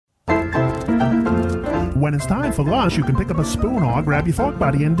When it's time for lunch, you can pick up a spoon or grab your fork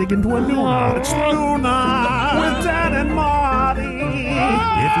buddy and dig into a Nuna. It's Nuna with Dan and Marty. If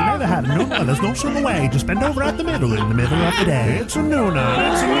you never had a Nuna, there's no sugar way. Just bend over at the middle in the middle of the day. It's a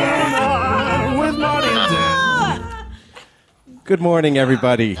Nuna. It's a Nuna with Marty and Dan. Good morning,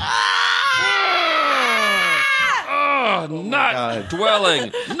 everybody. Not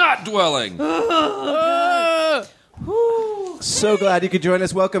dwelling. So glad you could join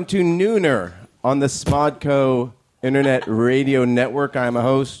us. Welcome to Nooner on the Smodco Internet Radio Network. I'm a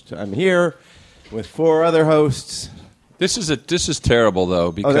host. I'm here with four other hosts. This is terrible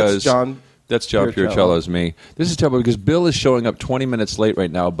though because that's John. That's John Puricello is me. This is terrible because Bill is showing up 20 minutes late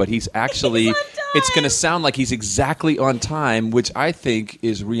right now, but he's actually it's going to sound like he's exactly on time, which I think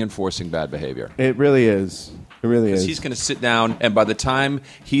is reinforcing bad behavior. It really is. It really is. He's going to sit down, and by the time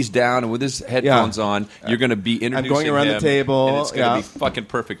he's down and with his headphones on, you're going to be introducing him. I'm going around the table. And it's going to be fucking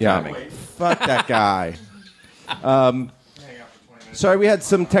perfect timing. Fuck that guy. Sorry, we had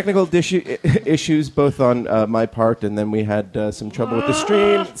some technical issues both on my part, and then we had some trouble with the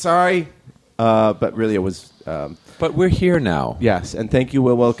stream. Sorry. But really it was... but we're here now. Yes, and thank you,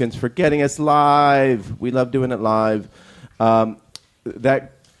 Will Wilkins, for getting us live. We love doing it live.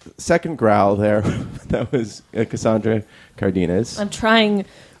 That second growl there, that was Cassandra Cardenas. I'm trying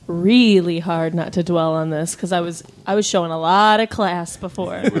really hard not to dwell on this because I was showing a lot of class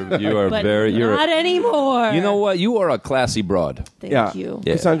before. You are but very... not anymore. You know what? You are a classy broad. Thank you.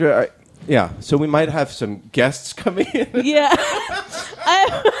 Yeah. Cassandra, so we might have some guests coming in. Yeah.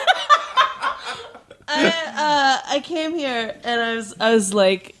 I came here and I was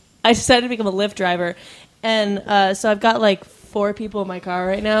like, I decided to become a Lyft driver, and so I've got like 4 people in my car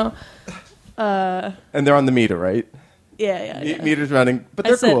right now. And they're on the meter, right? Yeah. Meter's running, but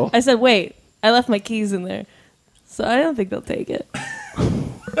they're cool. I said, wait, I left my keys in there, so I don't think they'll take it.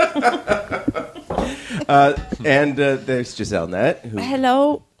 And there's Giselle Nett.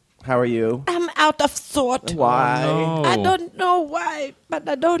 Hello. How are you? I'm out of sort. Why? Oh, no. I don't know why, but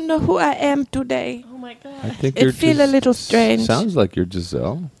I don't know who I am today. Oh my god! I think It feels a little strange. Sounds like you're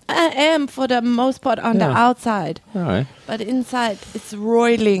Giselle. I am for the most part on the outside, All right. but inside it's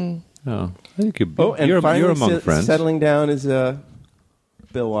roiling. Oh, I think And you're finally among friends. settling down is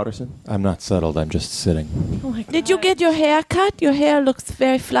Bill Watterson. I'm not settled. I'm just sitting. Oh my god! Did you get your hair cut? Your hair looks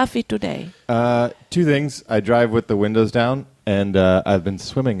very fluffy today. 2 things. I drive with the windows down, and I've been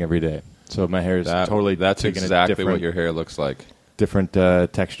swimming every day. So my hair is totally That's taking exactly a what your hair looks like. different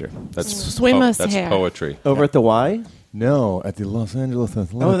texture. That's Swimmer's that's hair. poetry. Over at the Y? No, at the Los Angeles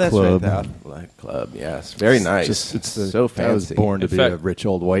Athletic Oh, that's Club. right. The Athletic Club, yes. Very nice. It's so fancy. I was born to In be fact- a rich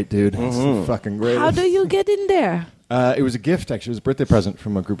old white dude. It's fucking great. How do you get in there? It was a gift, actually. It was a birthday present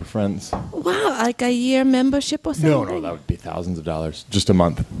from a group of friends. Wow, like a year membership or something? No, that would be thousands of dollars. Just a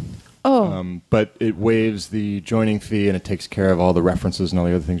month. Oh, But it waives the joining fee, and it takes care of all the references and all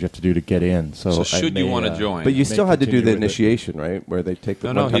the other things you have to do to get in. So, So I should you may, want to join? But you still had to do continue the with it. initiation, right? Where they take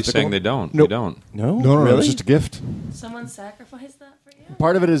the no, one he's testicle? saying they don't. Nope. They don't. No? No, really? it's just a gift. Someone sacrificed that for you?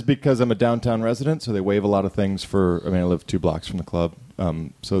 Part of it is because I'm a downtown resident, so they waive a lot of things for. I live 2 blocks from the club,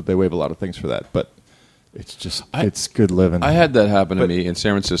 so they waive a lot of things for that. But it's just it's good living. I had that happen to me in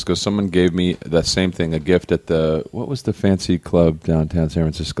San Francisco. Someone gave me that same thing, a gift at what was the fancy club downtown San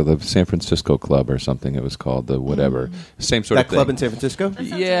Francisco? The San Francisco Club or something it was called, the whatever. Same sort That of thing. club in San Francisco? That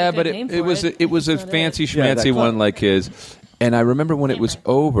sounds Yeah, like a but good name it for was it. it was a That's not fancy it. Yeah, that schmancy club. one like his. And I remember when it was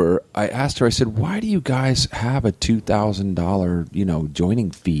over, I asked her, I said, why do you guys have a $2,000,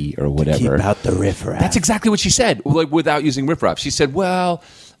 joining fee or whatever? Keep out the riffraff. That's exactly what she said, like without using riffraff. She said, well,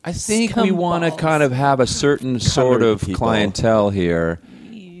 I think we want to Scumballs. kind of have a certain sort of people. clientele here.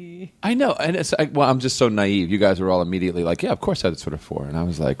 I know, and it's like, well, I'm just so naive. You guys were all immediately like, yeah, of course that's what it's for. And I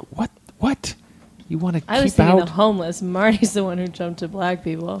was like, what? You want to I was keep thinking out? the homeless. Marty's the one who jumped to black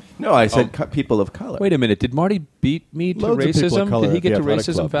people. No, I said people of color. Wait a minute. Did Marty beat me to Loads of people of racism? color Did he at get the to athletic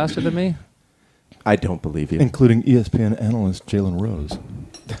racism club. faster than me? I don't believe you. including ESPN analyst Jalen Rose.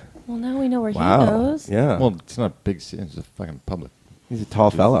 Well, now we know where Wow. he goes. Yeah. Well, it's not a big. It's just fucking public. he's a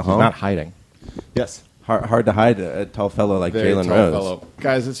tall fella, He's huh? not hiding. Yes. Hard to hide a tall fellow like Very Jalen tall Rose. fellow.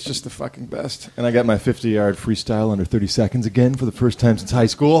 Guys, it's just the fucking best. And I got my 50-yard freestyle under 30 seconds again for the first time since high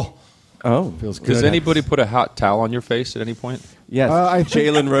school. Oh, Feels good. Does anybody put a hot towel on your face at any point? yes. I think-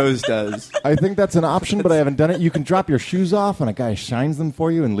 Jalen Rose does. I think that's an option, but I haven't done it. You can drop your shoes off, and a guy shines them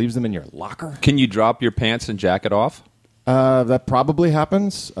for you and leaves them in your locker. Can you drop your pants and jacket off? That probably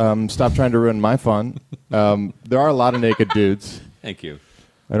happens. Stop trying to ruin my fun. There are a lot of naked dudes. Thank you.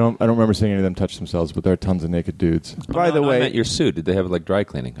 I don't remember seeing any of them touch themselves, but there are tons of naked dudes. By the I way, meant your suit. Did they have like dry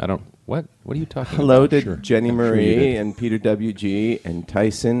cleaning? What? What are you talking Hello about? to Jenny you Marie did. and Peter W.G. and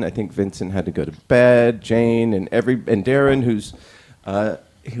Tyson. I think Vincent had to go to bed. Jane and Darren,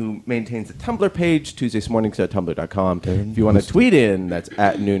 who maintains a Tumblr page, TuesdaysMornings@tumblr.com. If you want to tweet in, that's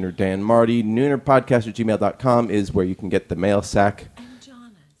at Nooner Dan Marty. NoonerPodcast@gmail.com is where you can get the mail sack.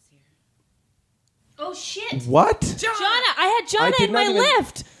 Oh shit! What? Jonna, I had I Jonna did in my not even-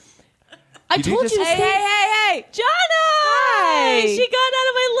 lift. I Did you told just- you. to Hey, stay- hey! Jonna! Hi. She got out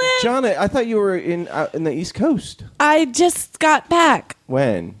of my lift. Jonna, I thought you were in the East Coast. I just got back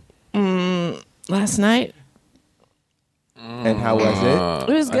When? last night. And how was it?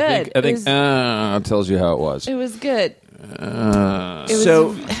 It was good. I think tells you how it was. It was good.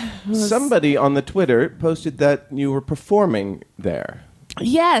 So, somebody on the Twitter posted that you were performing there.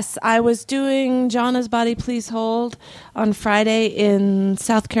 Yes, I was doing Jonna's Body Please Hold on Friday in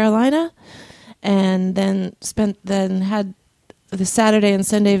South Carolina, and then had the Saturday and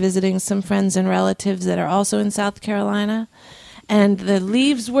Sunday visiting some friends and relatives that are also in South Carolina. And the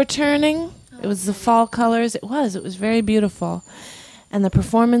leaves were turning. It was the fall colors. It was very beautiful. And the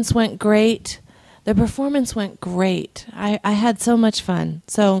performance went great. I had so much fun.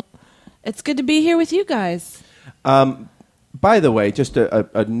 So it's good to be here with you guys. By the way, just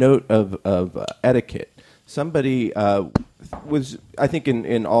a note of etiquette. Somebody was, I think,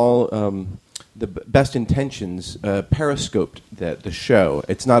 in all the best intentions, periscoped the show.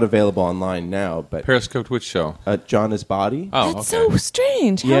 It's not available online now, but Periscoped which show? Jonna's Body. Oh, That's okay. so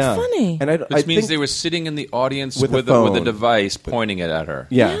strange. How funny. And I Which means think, they were sitting in the audience With with a a phone. device pointing it at her.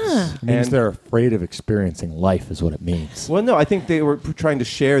 Yes. Yeah. It means And- they're afraid of experiencing life, is what it means. Well, no, I think they were trying to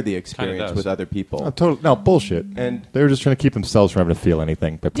share the experience does. with other people. No, bullshit. And- they were just trying to keep themselves from having to feel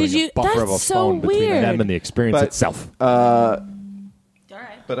anything by putting you- a buffer of a that's so phone between weird. them and the experience But- itself.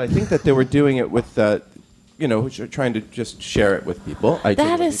 But I think that they were doing it with, trying to just share it with people. I That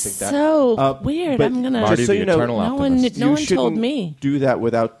genuinely is think that. so weird. but I'm gonna. Marty, just so the you know, eternal no one, optimist. no you one told shouldn't me. do that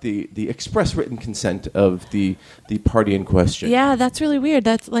without the express written consent of the party in question. Yeah, that's really weird.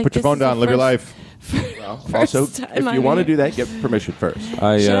 That's like Put your this phone is the down, live your first- life. Also, First time if I'm you want to here. do that, get permission first. Should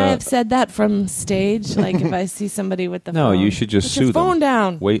I have said that from stage? Like if I see somebody with the No, phone? you should just Put sue your them. phone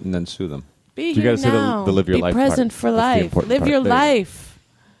down. Wait and then sue them. Be You here gotta say the- now. the live your Be life present part. for That's the life. important Live part. your There you go. life.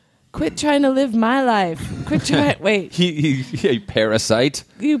 Quit trying to live my life. Quit trying. Wait, He parasite.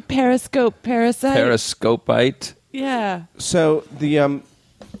 you periscope parasite. Periscopite. Yeah. So the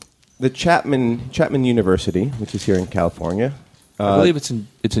Chapman University, which is here in California, I believe it's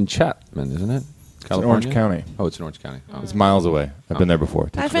in Chapman, isn't it? in Orange County. Oh, it's in Orange County. Oh. It's miles away. I've been there before.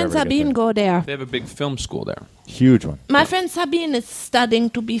 It My takes friend forever to get Sabine there. go there. They have a big film school there. Huge one. My friend Sabine is studying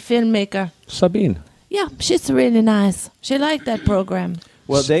to be filmmaker. Sabine. Yeah, she's really nice. She liked that program.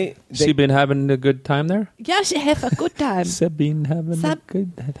 well, they She been having a good time there? Yeah, she have a good time. Sabine having a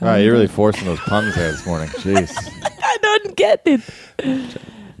good time. Wow, you're really forcing those puns there this morning. Jeez. I don't get it.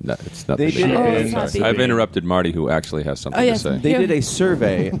 No, it's not. They the big did- Oh, deal. it's not Sorry. big. I've interrupted Marty, who actually has something Oh, yes. to say. they Here. did a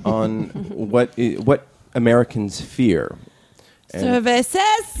survey on what Americans fear. And- Survey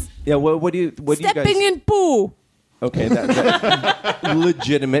says Yeah, what do you stepping guys? in poo. Okay, that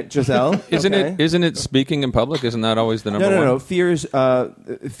legitimate, Giselle. Isn't okay. Isn't it speaking in public? Isn't that always the number one? No. Fears.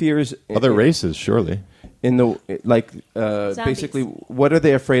 Other races, surely. in the basically, what are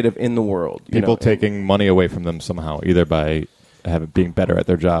they afraid of in the world? You People know? taking money away from them somehow, either by being better at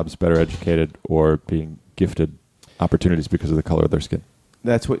their jobs, better educated, or being gifted opportunities because of the color of their skin.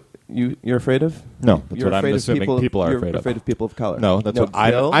 That's what you're afraid of. No, that's You're what I'm afraid of assuming people are you're afraid of. afraid of people of color. No, that's what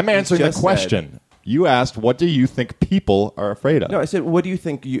Bill, I'm you answering the just question. You asked, what do you think people are afraid of? No, I said, what do you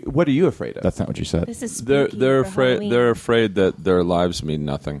think? What are you afraid of? That's not what you said. This is They're spooky for afraid. Halloween. They're afraid that their lives mean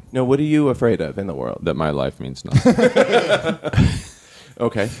nothing. No, what are you afraid of in the world? That my life means nothing.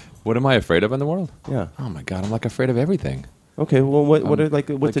 Okay. What am I afraid of in the world? Yeah. Oh my God, I'm like afraid of everything. Okay. Well, what are what's Like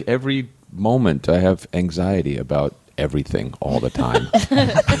it? every moment, I have anxiety about everything all the time.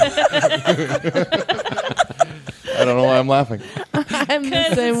 I don't know why I'm laughing. I'm the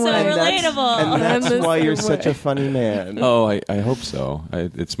It's same so way. relatable. And that's I'm the why you're same such way. a funny man. Oh, I hope so.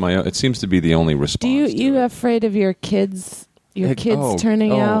 It seems to be the only response. Do you to it. afraid of your kids? Your Heck, kids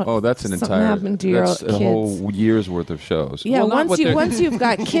turning out? Oh, that's an Something entire. happened to your that's a kids. whole year's worth of shows. Yeah, Well, not what they're- once you've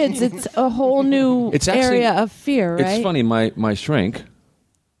got kids, it's a whole new It's actually- area of fear, right? It's funny. My shrink.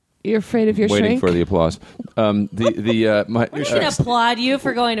 You're afraid of your Waiting shrink? for the applause. My. We're going to applaud you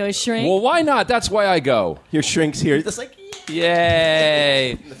for going to a shrink. Well, why not? That's why I go. Your shrink's here. Just like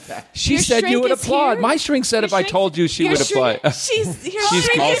Yay! She Your said you shrink would is applaud. here? My shrink said if I told you, she Your would apply. shrink- She's She's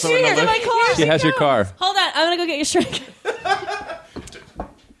shrink also is in the here. lift. my car. She has your car. Hold on, I'm going to go get your shrink.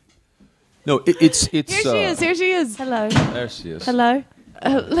 No, it's. Here she is. Here she is. Hello. There she is. Hello.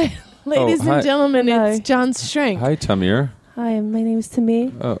 Ladies hi. and gentlemen, No. it's John's shrink. Hi, Tamir. Hi, my name is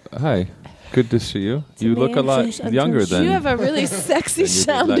Tamir. Oh, hi. Good to see you. You look a lot I'm younger Tamir. than. You have a really sexy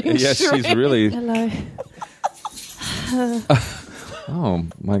than you did sounding yes, shrink. she's really. Hello. Oh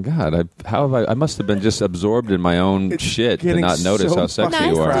my God! I must have been just absorbed in my own shit to getting not notice so how sexy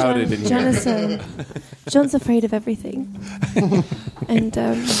fucking you are. crowded in here. Jonathan. John's afraid of everything. And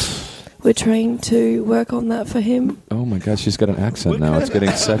we're trying to work on that for him. Oh my God! She's got an accent now. It's getting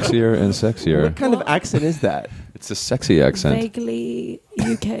sexier and sexier. What kind of accent is that? It's a sexy accent. Vaguely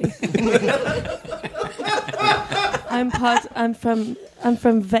UK. I'm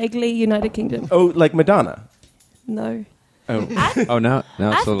from vaguely United Kingdom. Oh, like Madonna. No. Oh, Oh, now it's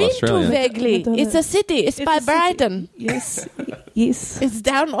I've a little been Australian. to Vaguely. Madonna. It's a city. It's by a city. Brighton. Yes. Yes. It's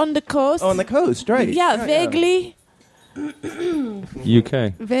down on the coast. on the coast, right? yeah, Right, vaguely.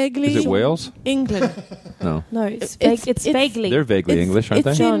 UK. Vaguely. Is it Wales? England. No, No, it's It's vaguely. they're vaguely It's- English, aren't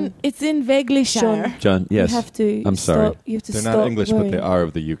it's they? in it's in Vaguelyshire. John, yes. You have to. I'm sorry. Stop. You have to They're stop not English, but they worrying. are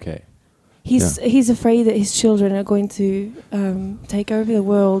of the UK. He's afraid that his children are going to take over the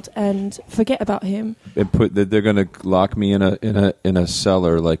world and forget about him. They're going to lock me in a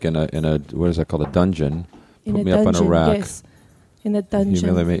cellar, like in a what is that called, a dungeon? In Put a me up on a dungeon, rack. yes. In a dungeon,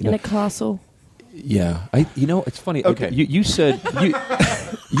 Humiliate me. in a castle. Yeah, it's funny. Okay. You said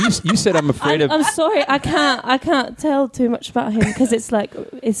you said I'm afraid of. I'm sorry, I can't tell too much about him because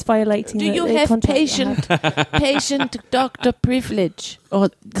it's violating. Do the- you the have contract I had. patient doctor privilege or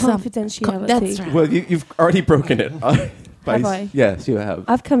Confidentiality. That's right. Well, you've already broken it. Have I? Yes, you have.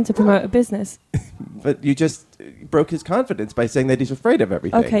 I've come to promote a business. But you just broke his confidence by saying that he's afraid of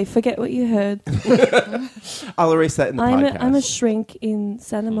everything. Okay, forget what you heard. I'll erase that in the podcast. I'm a shrink in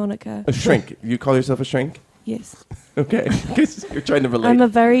Santa Monica. A shrink. You call yourself a shrink? Yes, Okay. 'Cause you're trying to relate. I'm a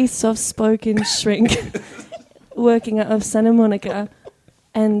very soft-spoken shrink working out of Santa Monica.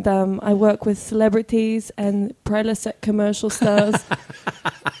 And I work with celebrities and Prilosec commercial stars.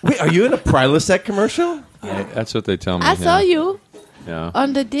 Wait, are you in a Prilosec commercial? That's what they tell me. I saw you Yeah.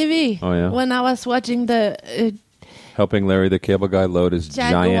 on the TV Oh, yeah? when I was watching the. Helping Larry the Cable Guy load his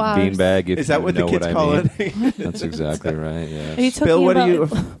giant Jaguars. beanbag. If Is that you what the know kids I call mean. it? That's exactly right. Yeah. Are you talking Bill, what about? are you?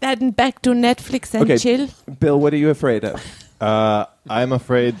 Then back to Netflix and Okay. chill. Bill, what are you afraid of? I'm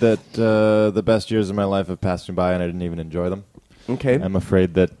afraid that the best years of my life have passed me by and I didn't even enjoy them. Okay. I'm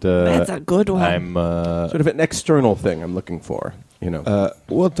afraid that That's a good one. I'm. Sort of an external thing I'm looking for. You know.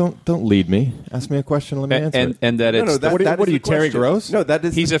 Well, don't lead me. Ask me a question. Let me answer it. And that it's that what are is you, the Terry question. Gross? No, that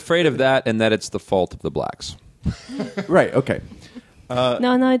is. he's afraid of that, and that it's the fault of the blacks. right. Okay.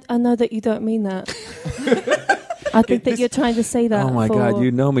 No, I know that you don't mean that. I think that you're trying to say that. Oh my for- God, you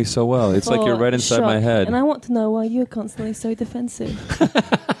know me so well. It's like for you're right inside my shock. head. And I want to know why you're constantly so defensive.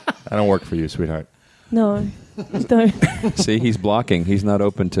 I don't work for you, sweetheart. No, don't. See, he's blocking. He's not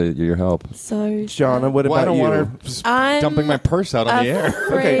open to your help. So, Shauna, what Well, I about don't you? want her I'm dumping my purse out on the air.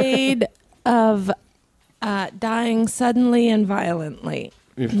 afraid of dying suddenly and violently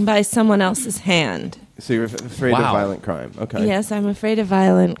by someone else's hand. So you're afraid of Wow. violent crime. Okay. Yes, I'm afraid of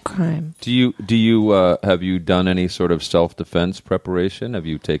violent crime. Do you have you done any sort of self-defense preparation? Have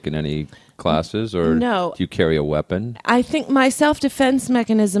you taken any classes, or No. do you carry a weapon? I think my self-defense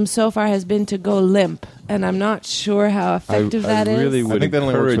memechanism so far has been to go limp, and I'm not sure how effective that I is. really would I think that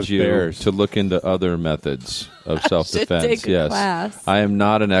only works encourage with you bears. to look into other methods of self-defense. take a Yes, class. I am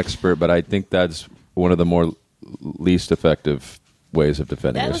not an expert, but I think that's one of the more least effective ways of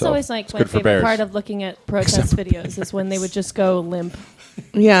defending that was yourself. always like my good for favorite bears. part of looking at protest videos is when they would just go limp.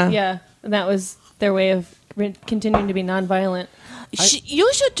 Yeah. Yeah, and that was their way of continuing to be nonviolent. You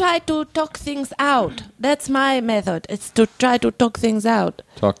should try to talk things out. That's my method. It's to try to talk things out.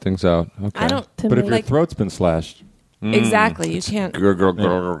 Talk things out. Okay. I don't. To But if me. your like throat's been slashed, exactly. You can't. you're sort of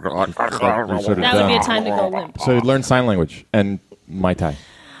That would be a done. time to go limp. So you learn sign language and Mai Tai.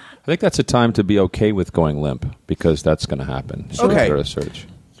 I think that's a time to be okay with going limp, because that's going to happen. Okay. After a surge.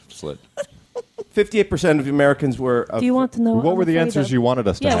 Slit. 58% of Americans were. Do you want to know? What were the answers you wanted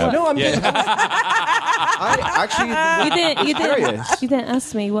us to Yeah, have? No, I'm just. I actually. You Serious. didn't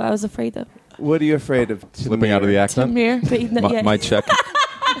ask me what I was afraid of. What are you afraid of? Slipping out of the accent? Tamir. But you know, yeah.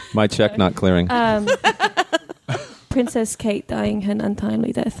 My check not clearing. Princess Kate dying an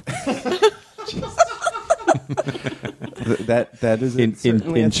untimely death. That is a,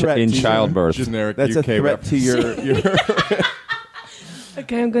 certainly a threat in to your- childbirth. Generic That's UK a threat to your.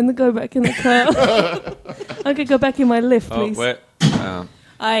 Okay, I'm going to go back in the car. I could go back in my lift, please.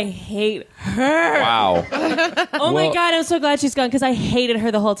 I hate her. Wow. Oh my Well- God, I'm so glad she's gone because I hated her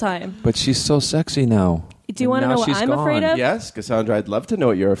the whole time. But she's so sexy now. Do you want to Now know what she's I'm afraid gone. of? Yes, Cassandra, I'd love to know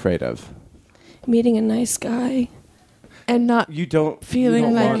what you're afraid of. Meeting a nice guy. and not You don't feeling you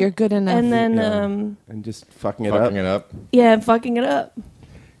don't like want- you're good enough. And then, Yeah. and just fucking it Fucking up. it up. yeah, fucking it up.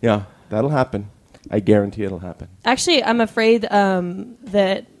 Yeah, that'll happen. I guarantee it'll happen. Actually, I'm afraid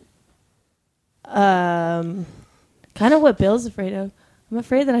that kind of what Bill's afraid of. I'm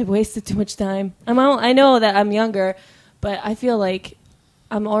afraid that I've wasted too much time. I know that I'm younger, but I feel like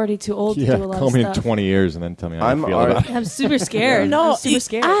I'm already too old to Yeah, do a lot call of me stuff. in 20 years and then tell me how I'm you feel already- about it. I'm super scared. no, I'm super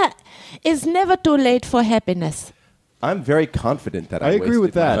scared. it's never too late for happiness. I'm very confident that I agree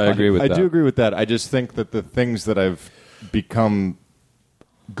with wasted my that. I agree with I that. do agree with that. I just think that the things that I've become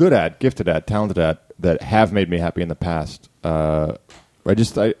good at, gifted at, talented at, that have made me happy in the past, I'm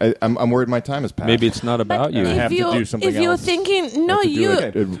worried my time has passed. Maybe it's not about you. I have to do something if you're else. thinking, no, I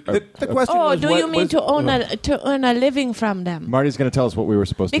have to do you. it. The question Oh, was, do what you mean was- to earn a living from them? Marty's going to tell us what we were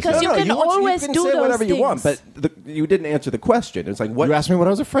supposed Because to say. you can always can do say those whatever you want, things. but you didn't answer the question. It's like what You asked me what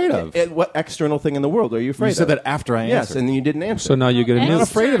I was afraid of. what external thing in the world are you afraid You said of? that after I Yes, answered. and then you didn't answer. So now you get a I'm new. not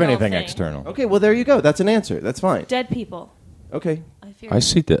afraid of External anything thing. external. Okay, well there you go. That's an answer. That's fine. Dead people. Okay. I fear. I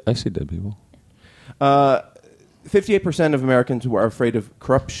see dead people. 58% of Americans were afraid of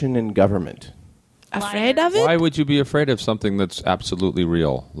corruption in government. Afraid of it? Why would you be afraid of something that's absolutely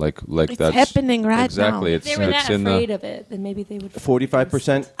real? Like It's that's happening right exactly. now. It's If they were it's that in afraid the. of it, then maybe they would.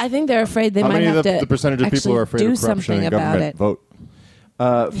 45%. I think they're afraid they How might many have of to the percentage of people actually who are afraid do of corruption something in about government it.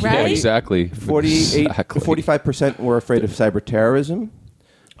 vote? Right? Exactly. 45% were afraid of cyber terrorism.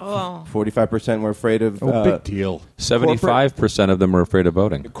 Oh. 45% were afraid of Big deal. 75% of them are afraid of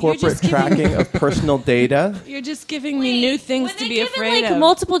voting. corporate just giving- tracking of personal data. You're just giving me new things When to they be give it, afraid like of.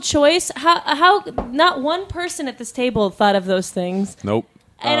 multiple choice, how not one person at this table thought of those things. Nope.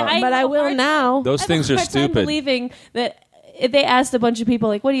 And but I will now. Those things are I have a hard time stupid. believing that if they asked a bunch of people,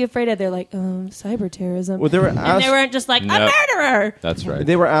 like, "What are you afraid of?" They're like, "Cyber terrorism." Well, they were and asked. they weren't just like No. a murderer. That's right.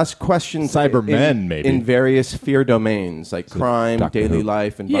 They were asked questions Cybermen, maybe. in various fear domains like crime, Doctor daily Who.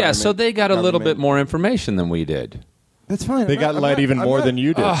 life, Yeah, so environment, they got a little government. bit more information than we did. That's fine. They got light even more than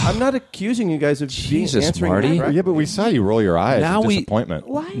you did. I'm not accusing you guys of Jesus, answering Marty. correctly. Yeah, but we saw you roll your eyes Now in we- disappointment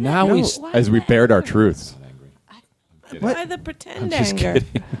Why Now not? we- Why as we not? bared our truths. Why the pretend anger?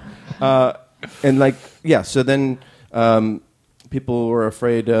 And like, yeah, so then people were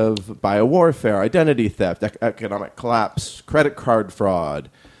afraid of biowarfare, identity theft, economic collapse, credit card fraud.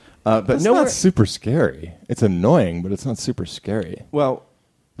 But It's nowhere. not super scary. It's annoying, but it's not super scary. Well,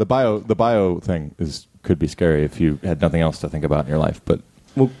 The bio thing could be scary if you had nothing else to think about in your life. But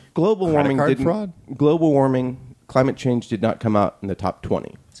global Credit warming card didn't. fraud? Global warming, climate change did not come out in the top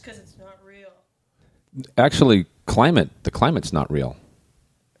 20. It's because it's not real. Actually, the climate's not real.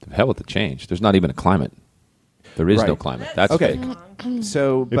 The hell with the change. There's not even a climate. There is no Right. climate. That's Okay. fake.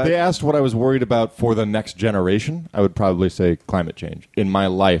 So, if but they asked what I was worried about for the next generation, I would probably say climate change. In my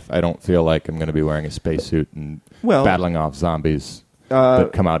life, I don't feel like I'm going to be wearing a spacesuit and Well, battling off zombies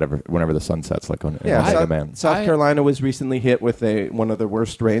that come out whenever the sun sets, like on yeah, Mega South, Man. South Carolina was recently hit with one of the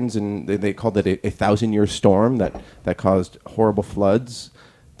worst rains, and they called it a 1,000-year storm that caused horrible floods.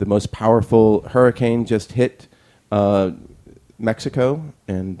 The most powerful hurricane just hit Mexico,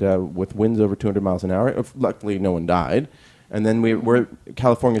 and with winds over 200 miles an hour. Luckily, no one died. And then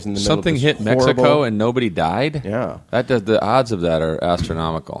California's in the middle Something of this hit Mexico horrible- and nobody died. Yeah. That does, the odds of that are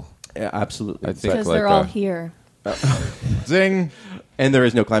astronomical. Yeah, absolutely. I think Because like they're all here. Zing! And there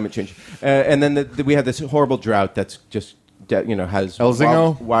is no climate change. And then we had this horrible drought that's just has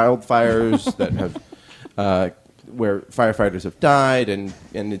Elzingo? wildfires that have where firefighters have died, and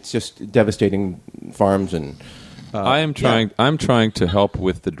it's just devastating farms and. I'm trying to help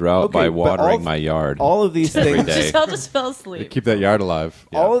with the drought Okay, by but watering my yard. All of these every things. day. Giselle just fell asleep. Keep that yard alive.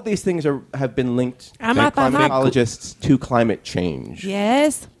 All of these things have been linked I'm by up, I'm up. climatologists to climate change.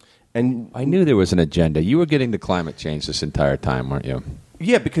 Yes. And I knew there was an agenda. You were getting the climate change this entire time, weren't you?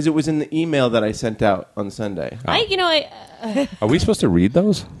 yeah, because it was in the email that I sent out on Sunday. Are we supposed to read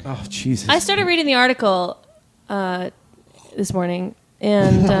those? Oh Jesus! I started reading the article this morning,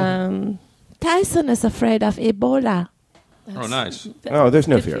 and Tyson is afraid of Ebola. Oh, nice. Oh, there's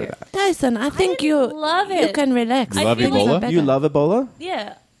no Good fear fear. of that. Tyson, I think didn't you love You it. can relax. You love Things Ebola? are better. You love Ebola?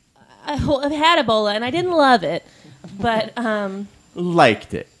 yeah, I've had Ebola, and I didn't love it, but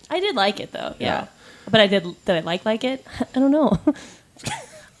Liked it. I did like it though. Yeah, but did I like it? I don't know.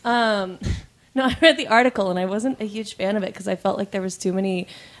 No, I read the article and I wasn't a huge fan of it because I felt like there was too many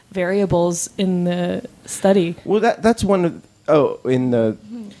variables in the study. Well, that's one of in the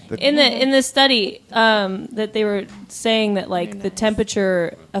In the study that they were saying that like the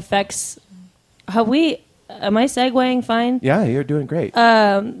temperature affects how we. Am I segueing fine? yeah, you're doing great.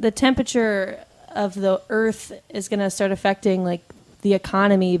 The temperature of the Earth is going to start affecting like the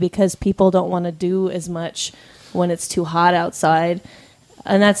economy because people don't want to do as much when it's too hot outside.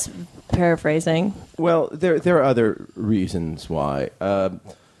 And that's paraphrasing. Well, there are other reasons why.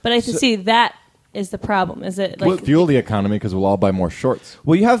 But I see that is the problem. Is it We'll like fuel the economy because we'll all buy more shorts.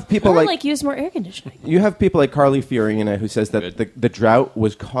 Well, you have people or like use more air conditioning? you have people like Carly Fiorina who says that the drought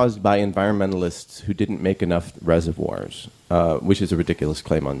was caused by environmentalists who didn't make enough reservoirs, which is a ridiculous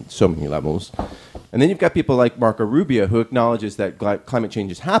claim on so many levels. And then you've got people like Marco Rubio who acknowledges that climate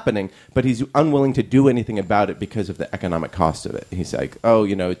change is happening, but he's unwilling to do anything about it because of the economic cost of it. He's like, oh,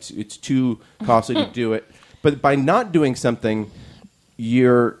 it's too costly to do it. But by not doing something,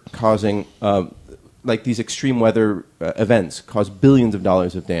 you're causing like these extreme weather events cause billions of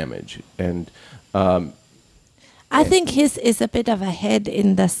dollars of damage. And I think his is a bit of a head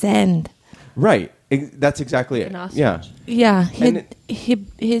in the sand. right, that's exactly it. An ostrich. Yeah. Yeah, And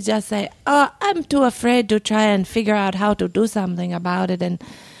he just say, "Oh, I'm too afraid to try and figure out how to do something about it," and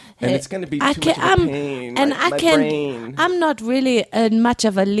it's going to be too much of a pain. And my I can't. brain. I'm not really much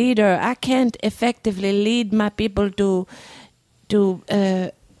of a leader. I can't effectively lead my people to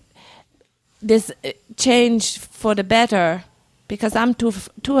this change for the better because I'm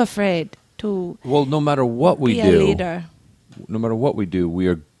too afraid to Well, no matter what we be do, a leader. no matter what we do, we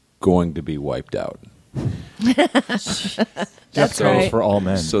are going to be wiped out. Death goes right. for all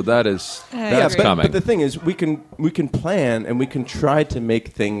men. So that's but coming. the thing is, we can plan and we can try to make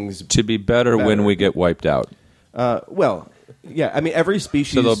things to be better when Better. we get wiped out. well. Yeah, I mean every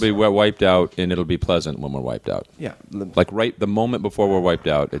species. So they'll be wiped out, and it'll be pleasant when we're wiped out. yeah. Like right the moment before we're wiped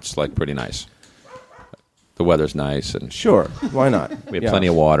out, it's like pretty nice. The weather's nice, and Sure, why not? we have plenty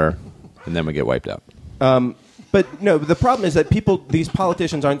of water, and then we get wiped out. But no, the problem is that these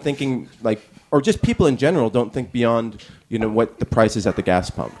politicians aren't thinking like, or just people in general don't think beyond, what the price is at the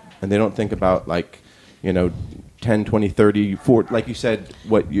gas pump. And they don't think about 10, 20, 30, 40, like you said,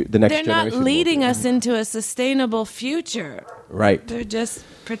 the next They're generation not will leading do. us into a sustainable future. Right. They're just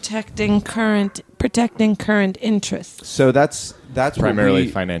protecting current interests. So that's primarily what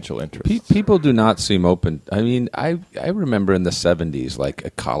we, financial interest. People do not seem open. I mean, I remember in the 70s, like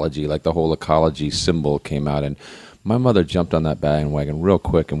ecology, like the whole ecology symbol came out, and my mother jumped on that bandwagon real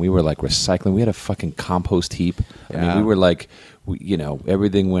quick, and we were like recycling. We had a fucking compost heap. I mean, we were like,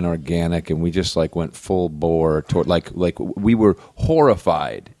 everything went organic, and we just like went full bore toward like we were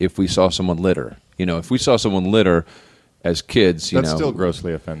horrified if we saw someone litter. If we saw someone litter as kids, That still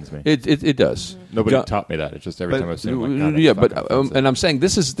grossly offends me. it does. Nobody Jo- taught me that. It's just every But- time I see it, I'm like, God, that's yeah, fucking but offensive. and I'm saying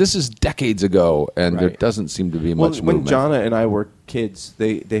this is decades ago, and there Right. doesn't seem to be Well, much when movement. Jonna and I were kids,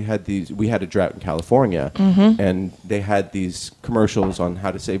 they had these. We had a drought in California, and they had these commercials on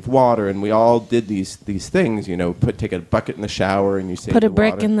how to save water, and we all did these things. Take a bucket in the shower, and you save Put a the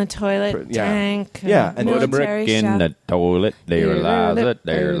brick water. in the toilet Yeah. tank. Yeah, and Put a military brick in shop. the toilet, there lies it,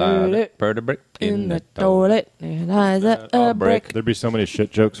 there lies it. Put a brick In the toilet, there lies a brick. There'd be so many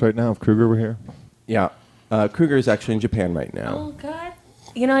shit jokes right now if Kruger were here. Yeah, Kruger is actually in Japan right now. Oh God!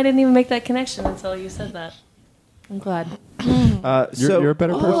 I didn't even make that connection until you said that. I'm glad. You're a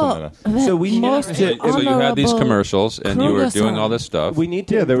better person than us. So we need Most to. So you had these Honorable commercials, and you were doing Kruger-san. all this stuff. We need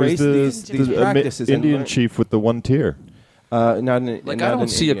to Yeah, there was embrace these the practices. and Indian learn- chief with the one tier. not an, Like not I don't an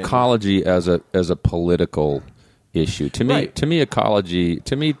see Indian. ecology as a political issue. To me, Right. ecology,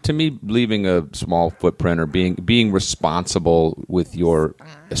 to me, leaving a small footprint or being responsible with your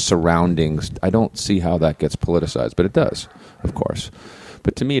surroundings, I don't see how that gets politicized, but it does, of course.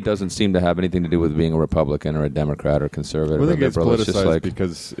 But to me, it doesn't seem to have anything to do with being a Republican or a Democrat or conservative I or think it's liberal. It's just politicized like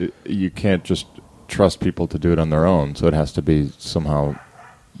because you can't just trust people to do it on their own. So it has to be somehow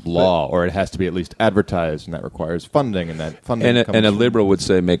law, or it has to be at least advertised, and that requires funding, and that funding and comes a from- liberal would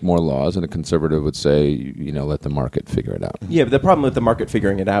say make more laws, and a conservative would say let the market figure it out. Yeah, but the problem with the market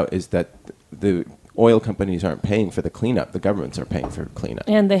figuring it out is that the oil companies aren't paying for the cleanup. The governments are paying for cleanup.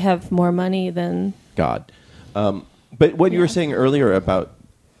 And they have more money than God. But what you were saying earlier about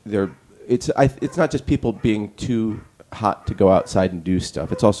it's not just people being too hot to go outside and do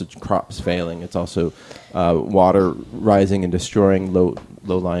stuff. It's also crops failing. It's also water rising and destroying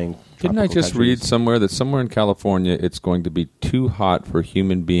low-lying. Didn't I just read somewhere that somewhere in California it's going to be too hot for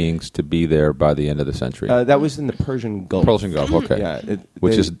human beings to be there by the end of the century? That was in the Persian Gulf. Persian Gulf, okay. Yeah,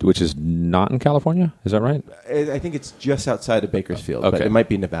 which is not in California? Is that right? I think it's just outside of Bakersfield, but Okay. it might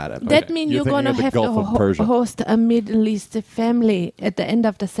be Nevada. That means You're you're going to thinking have of the to Gulf of Persia. host a Middle East family at the end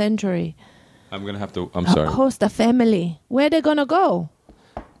of the century. I'm going to have to. I'm sorry. Host a family. Where they going to go?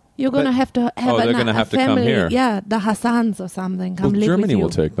 You're going to have to have they're gonna a have to come family. here. Yeah, the Hassans or something. Come Well, live Germany with you. will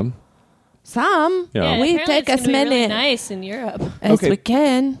take them. Some. Yeah. We apparently take it's as gonna be many really nice in Europe. as Okay. we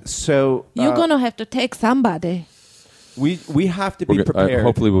can. So You're going to have to take somebody. we have to be prepared.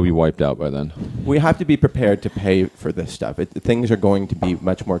 Hopefully, we'll be wiped out by then. We have to be prepared to pay for this stuff. Things are going to be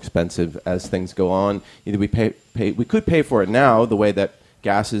much more expensive as things go on. Either we we could pay for it now, the way that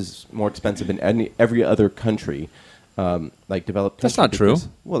gas is more expensive in every other country, like developed. That's not true.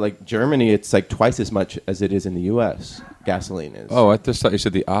 Well, like Germany, it's like twice as much as it is in the U.S. Gasoline is. Oh, I just thought you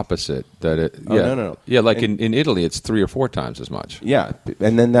said the opposite. That it. Oh, Yeah. no. Yeah, like in Italy, it's 3 or 4 times as much. Yeah,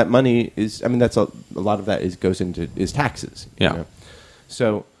 and then that money is. I mean, that's a lot of that goes into taxes. Yeah.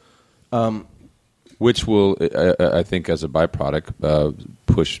 So. Which will, I think, as a byproduct,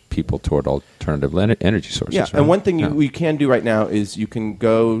 push people toward alternative energy sources. Yeah, right? and one thing we can do right now is you can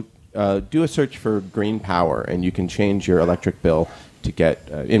go do a search for green power, and you can change your electric bill to get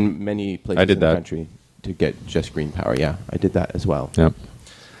in many places in the country to get just green power. Yeah, I did that as well. Yeah.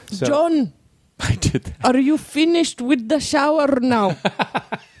 So, John, I did that. are you finished with the shower now?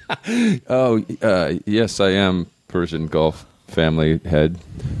 Yes, I am. Persian Gulf family head.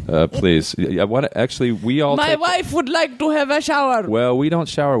 Please. We all. My wife would like to have a shower. Well, we don't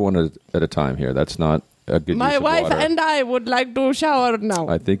shower one at a time here. That's not a good My use of wife water. and I would like to shower now.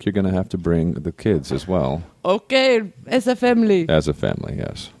 I think you're going to have to bring the kids as well. Okay, as a family. As a family,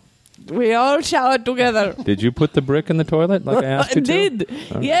 yes. We all shower together. Did you put the brick in the toilet like I asked you to? Did.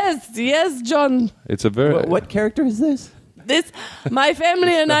 All right. Yes, John. It's a very... what character is this? My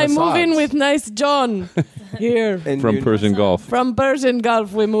family and I move in with nice John here. And From Persian Gulf. From Persian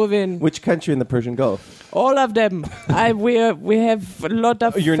Gulf we move in. Which country in the Persian Gulf? All of them. We have a lot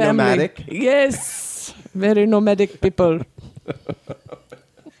of You're family. nomadic? Yes. Very nomadic people.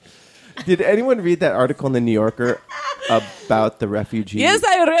 Did anyone read that article in the New Yorker about the refugees? Yes,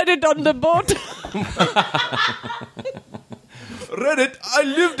 I read it on the boat. read it. I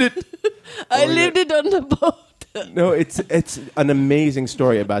lived it. I lived it on the boat. No, it's an amazing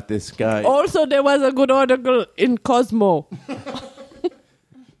story about this guy. Also, there was a good article in Cosmo.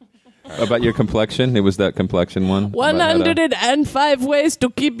 About your complexion? It was that complexion one? 105 ways to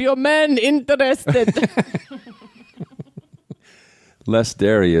keep your man interested. Less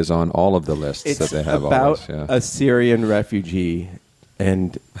dairy is on all of the lists It's that they have. about always, yeah. a Syrian refugee,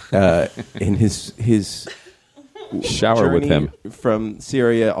 and in his Shower with journey him. from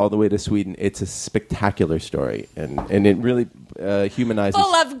Syria all the way to Sweden. It's a spectacular story, and it really humanizes.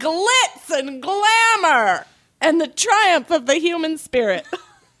 Full of glitz and glamour and the triumph of the human spirit.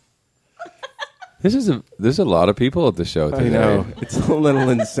 There's a lot of people at the show today. I know it's a little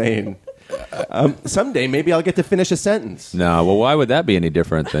insane. Someday maybe I'll get to finish a sentence. No, well, why would that be any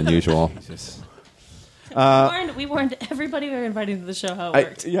different than usual? We warned everybody we were inviting to the show how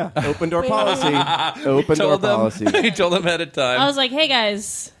it worked. Open door policy. Open door policy. He told them ahead of time. I was like, hey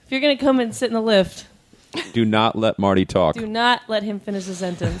guys, if you're going to come and sit in the lift, Do not let Marty talk. do not let him finish the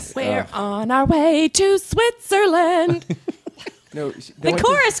sentence. We're on our way to Switzerland. No, The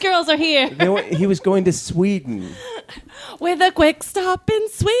chorus girls are here. he was going to Sweden. With a quick stop in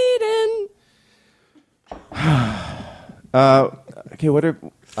Sweden. Okay, what are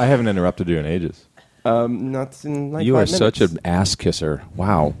I haven't interrupted you in ages. not in like You 5 are minutes. such an ass kisser.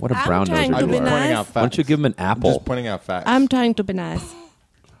 Wow, what a I'm brown trying noser to you be are. nice. Pointing out facts. Why don't you give him an I'm apple? just pointing out facts. I'm trying to be nice.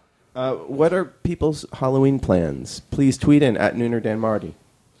 What are people's Halloween plans? Please tweet in at Nooner Dan Marty.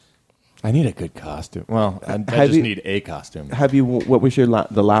 I need a good costume. Well, I Have just you- need a costume. Have you? What was your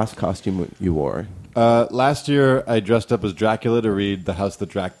the last costume you wore? Last year, I dressed up as Dracula to read The House That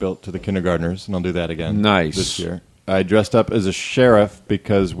Drac Built to the kindergartners, and I'll do that again. Nice. This year. I dressed up as a sheriff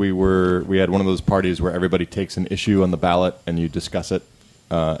because we had one of those parties where everybody takes an issue on the ballot and you discuss it.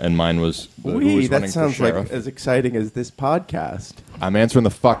 And mine was who was that running sounds for like sheriff. as exciting as this podcast. I'm answering the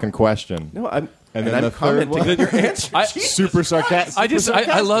fucking question. No, I'm. And And, then I'm the third commenting one- on your answer. Super sarcastic.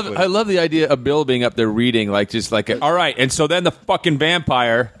 I love the idea of Bill being up there reading all right, and so then the fucking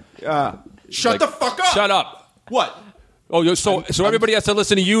vampire. Shut the fuck up. Shut up. What? Oh, so everybody has to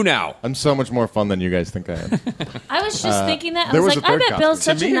listen to you now. I'm so much more fun than you guys think I am. I was just thinking that. I there was was like, a I third bet Bill's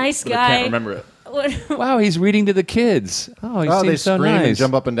costume. such a nice But I guy. can't remember it. Wow, he's reading to the kids. Oh, he Oh, they seems so scream and nice.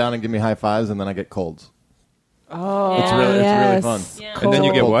 jump up and down and give me high fives, and then I get colds. Oh, It's really yes. fun. Yeah. And then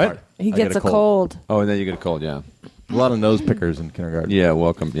you get Cold what? part. He I gets get a cold. Oh, and then you get a cold. Yeah. A lot of nose pickers in kindergarten. Yeah.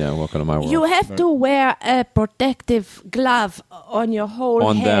 Welcome to my world. You have to wear a protective glove on your whole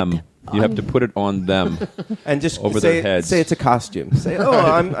on head. them. You have to put it on them. And just Over say, their heads. say it's a costume. Say,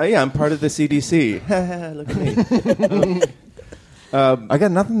 I'm part of the CDC. Look at me. I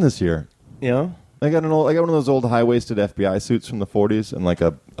got nothing this year. You know. I got one of those old high-waisted FBI suits from the 40s and like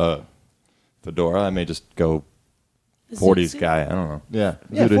a fedora. I may just go 40s guy. I don't know. Yeah.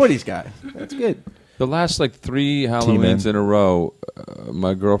 Yeah, Zootish. 40s guy. That's good. The last like 3 Halloweens in a row,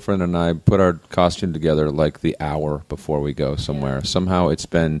 my girlfriend and I put our costume together like the hour before we go somewhere. Somehow it's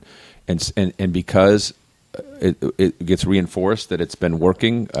been, and because it gets reinforced that it's been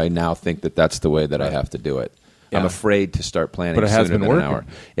working, I now think that that's the way that I have to do it. Yeah. I'm afraid to start planning But it has sooner been than working. an hour.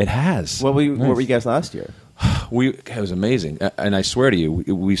 It has. What were you guys last year? It was amazing, and I swear to you,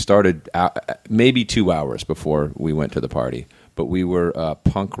 we started maybe 2 hours before we went to the party. But we were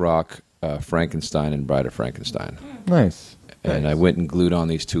punk rock Frankenstein and Bride of Frankenstein. Nice. And I went and glued on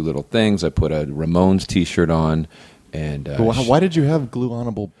these 2 little things. I put a Ramones T-shirt on, and Why did you have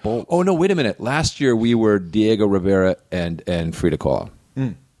glue-onable bolts? oh no, wait a minute! Last year we were Diego Rivera and Frida Kahlo.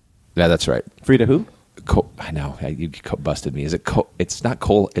 Yeah, that's right. Frida who? I know you busted me. Is it? It's not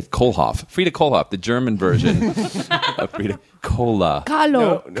Kohl. It's Kohlhoff. Frida Kohlhoff, the German version of Frida Kahlo.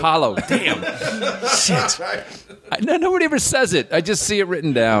 Kahlo. Damn. Shit. Nobody ever says it. I just see it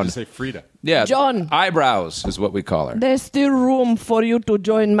written down. Say Frida. Yeah, John. Eyebrows is what we call her. There's still room for you to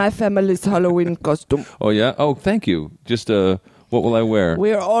join my family's Halloween costume. Oh yeah. Oh, thank you. Just what will I wear?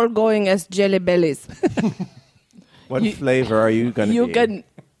 We're all going as Jelly Bellies. What flavor are you going to be? You can.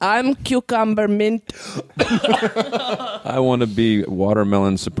 I'm cucumber mint. I want to be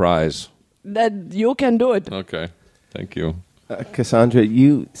watermelon surprise. That you can do it. Okay. Thank you. Cassandra,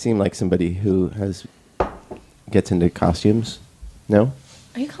 you seem like somebody who gets into costumes. No?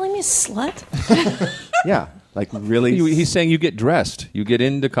 Are you calling me a slut? Yeah. Like really? He's saying you get dressed. You get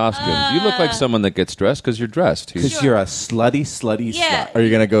into costumes. You look like someone that gets dressed because you're dressed. Because you're a slutty Yeah. slut. Are you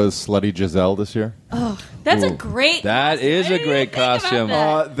going to go as Slutty Giselle this year? That's a great. That costume. is I a didn't great even think costume.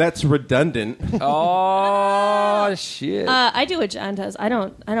 about that. That's redundant. Oh shit! I do what John does. I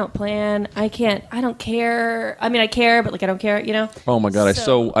don't plan. I can't. I don't care. I mean, I care, but like I don't care. You know. Oh my god!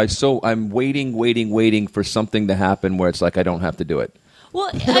 I'm waiting for something to happen where it's like I don't have to do it. Well,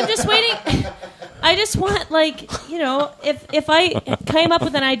 I'm just waiting. I just want, like, you know, if I came up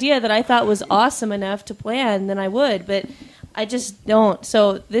with an idea that I thought was awesome enough to plan, then I would. But I just don't.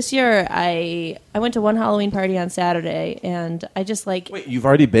 So this year, I went to one Halloween party on Saturday, and I just like. Wait, you've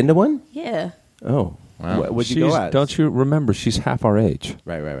already been to one? Yeah. Oh. Wow. What'd you go as? Don't you remember? She's half our age.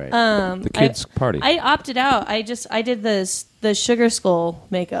 Right. The kids' party. I opted out. I did the Sugar Skull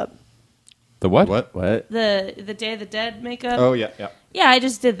makeup. The what? What? The Day of the Dead makeup. Oh, yeah. Yeah, I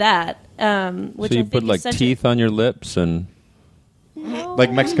just did that. Which So you I put think like is such teeth on your lips and. No.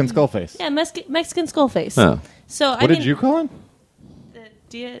 Like Mexican skull face. Yeah, Mexican skull face. Oh. So What did you call it? The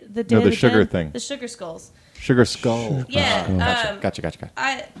Day No, of the sugar Dead? thing. The sugar skulls. Sugar skull. Yeah. Gotcha.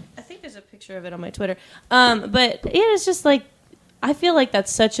 I think there's a picture of it on my Twitter. But yeah, it's just like I feel like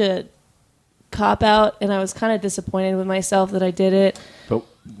that's such a cop out, and I was kind of disappointed with myself that I did it. But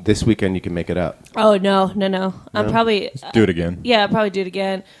this weekend you can make it up. Oh no! I'm probably Do it again. Yeah, I'll probably do it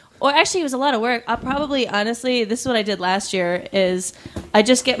again. Or actually, it was a lot of work. I'll probably, honestly, this is what I did last year, is I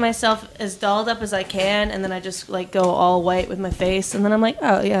just get myself as dolled up as I can, and then I just, like, go all white with my face, and then I'm like,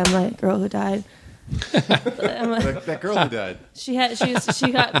 oh, yeah, I'm that girl who died. That girl who died. She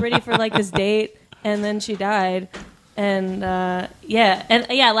got pretty for, like, this date, and then she died. And,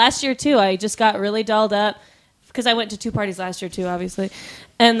 last year, too, I just got really dolled up, because I went to 2 parties last year, too, obviously.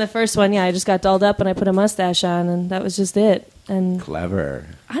 And the first one, I just got dolled up, and I put a mustache on, and that was just it. And Clever.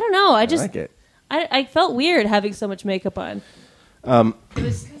 I don't know. I just like it. I felt weird having so much makeup on. It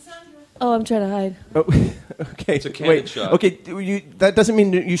was. Oh, I'm trying to hide. Oh, okay. It's a candid shot. Okay, that doesn't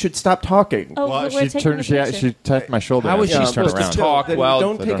mean that you should stop talking. Oh, Well, we're she taking turned. the She picture. tapped my shoulder. How as is she she supposed turned to around. talk Then while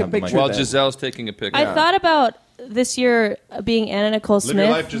don't I take don't a have the picture. while then. Giselle's taking a picture? I thought about this year being Anna Nicole Live Smith, your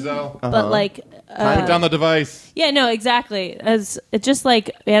life, Giselle. but like. Put down the device. Yeah, no, exactly. As it's just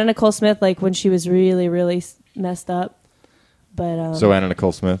like Anna Nicole Smith, like when she was really, really messed up. But So Anna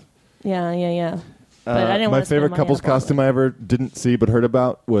Nicole Smith. yeah. But I didn't My want to favorite couple's costume I ever didn't see but heard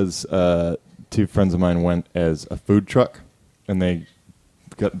about was 2 friends of mine went as a food truck, and they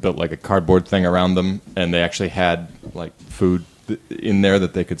built like a cardboard thing around them, and they actually had like food in there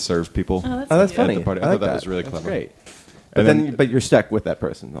that they could serve people. Oh, that's at funny. the party. I like thought that was really That's clever. Great. But And then, but you're stuck with that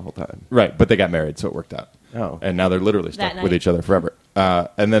person the whole time. Right, but they got married, so it worked out. Oh. And now they're literally stuck That with night. each other forever.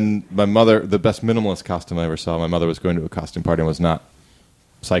 And then my mother, the best minimalist costume I ever saw, my mother was going to a costume party and was not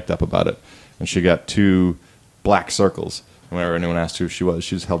psyched up about it. And she got 2 black circles. And whenever anyone asked who she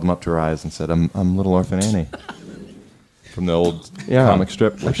just held them up to her eyes and said, I'm Little Orphan Annie. From the old comic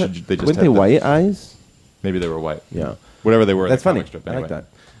strip. Where they just Weren't had they white eyes? Maybe they were white. Yeah. Whatever they were. That's in the funny. comic strip, I anyway. like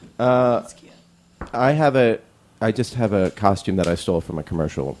that. I just have a costume that I stole from a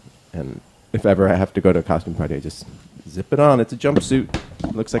commercial, and if ever I have to go to a costume party, I just zip it on. It's a jumpsuit.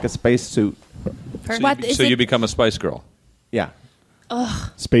 It looks like a space suit. What is So it? you become a Spice Girl. Yeah.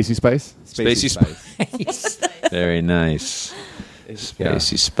 Spacey Spice. Spacey Spice. Very nice.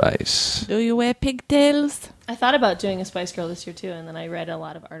 Spacey Spice. Do you wear pigtails? I thought about doing a Spice Girl this year too, and then I read a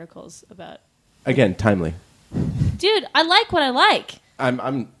lot of articles about. Again, timely. Dude, I like what I like.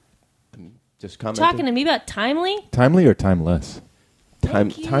 I'm just commenting. Talking to me about timely. Timely or timeless?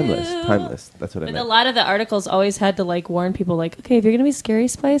 Thank you. Timeless. That's what I But meant. a lot of the articles always had to like warn people, like, okay, if you're gonna be Scary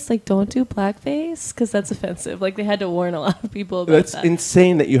Spice, like, don't do blackface because that's offensive. Like, they had to warn a lot of people about That's that.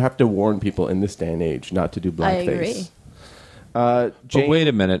 insane that you have to warn people in this day and age not to do blackface. I agree. But Jane, wait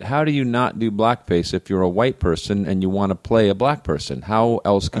a minute. How do you not do blackface if you're a white person and you want to play a black person? How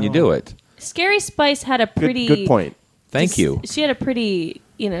else can you do it? Scary Spice had a pretty good point. Thank you. She had a pretty,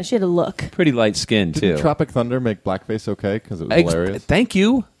 she had a look. Pretty light skin, too. Didn't Tropic Thunder make blackface okay because it was hilarious? Thank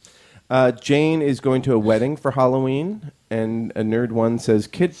you. Jane is going to a wedding for Halloween, and a Nerd One says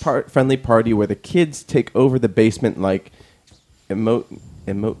kid-friendly party where the kids take over the basement like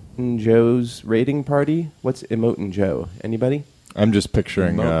Emotin Joe's raiding party. What's Emotin Joe? Anybody? I'm just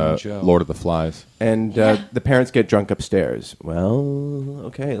picturing Mountain Joe. Lord of the Flies. And the parents get drunk upstairs. Well,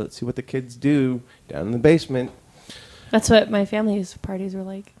 okay, let's see what the kids do down in the basement. That's what my family's parties were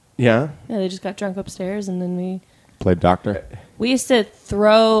like. Yeah? Yeah, they just got drunk upstairs, and then Played Doctor. we used to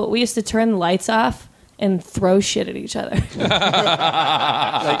turn the lights off and throw shit at each other.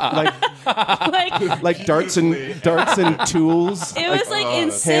 Like darts and tools. It was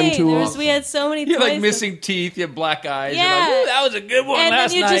insane. tools. We had so many You're toys. like missing teeth. You have black eyes. Yeah. You're like, ooh, that was a good one and last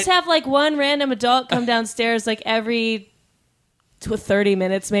then you night. just have like one random adult come downstairs like every 30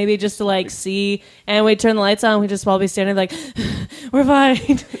 minutes maybe just to like see, and we'd turn the lights on, we'd just all be standing like we're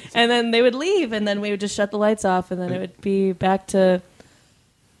fine, and then they would leave, and then we would just shut the lights off, and then it would be back to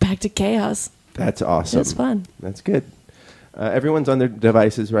chaos. That's awesome. It's fun. That's good. Everyone's on their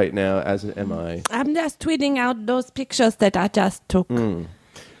devices right now, as am I. I'm just tweeting out those pictures that I just took. Do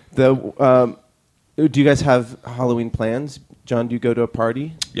you guys have Halloween plans? John, do you go to a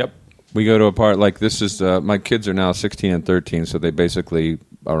party? Yep. We go to a part like this is my kids are now 16 and 13, so they basically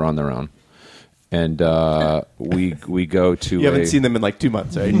are on their own. And we go to You haven't seen them in like 2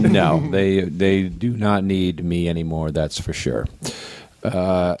 months, right? No, they do not need me anymore, that's for sure.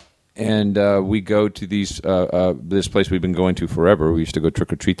 And we go to this place we've been going to forever. We used to go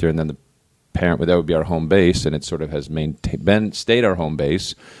trick or treat there, and then that would be our home base, and it sort of has stayed our home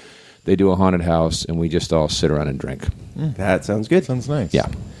base. They do a haunted house, and we just all sit around and drink. That sounds good. Sounds nice. Yeah.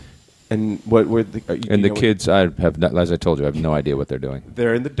 And what were the kids? I have, not, as I told you, I have no idea what they're doing.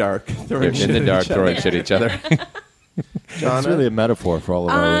 They're in the dark. They're in the dark throwing shit at each other. That's really a metaphor for all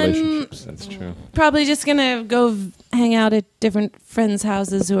of our relationships. That's true. Probably just gonna go hang out at different friends'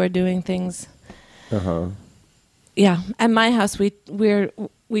 houses who are doing things. Yeah, at my house we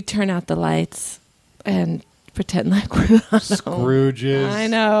turn out the lights and pretend like we're not home. Scrooges. I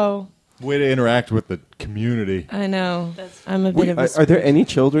know. Way to interact with the community. I know. I'm a bit of a. Are there any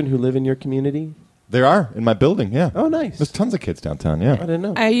children who live in your community? There are in my building. Yeah. Oh, nice. There's tons of kids downtown. Yeah. I didn't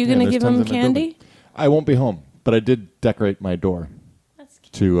know. Are you Yeah, gonna there's give tons them in my candy? building. I won't be home, but I did decorate my door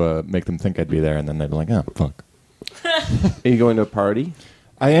to make them think I'd be there, and then they'd be like, "Oh, fuck." Are you going to a party?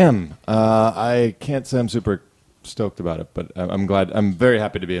 I am. I can't say I'm super stoked about it, but I'm glad. I'm very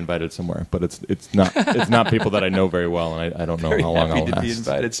happy to be invited somewhere. But it's not people that I know very well, and I don't know how long I'll Happy to be last.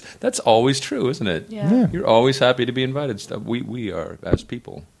 invited. That's always true, isn't it? Yeah. You're always happy to be invited. We are as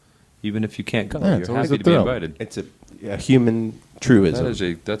people, even if you can't go. Yeah, it's you're always happy a to be thrill. invited. It's a human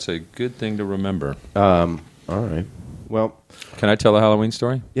truism. That's a good thing to remember. All right. Well, Can I tell a Halloween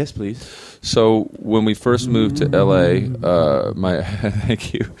story? yes, please. So when we first moved to LA, my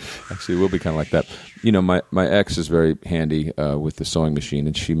thank you. Actually, it will be kind of like that. You know, my ex is very handy with the sewing machine,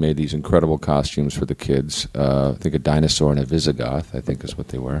 and she made these incredible costumes for the kids. I think a dinosaur and a Visigoth, I think is what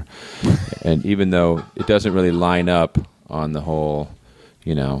they were. And even though it doesn't really line up on the whole,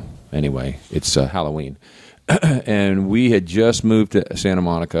 anyway, it's Halloween. And we had just moved to Santa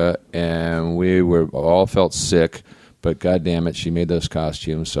Monica, and we were all felt sick. But God damn it, she made those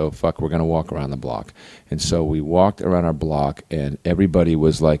costumes, so fuck, we're going to walk around the block. And so we walked around our block, and everybody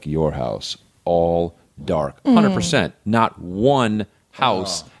was like your house, all dark, 100%. Not one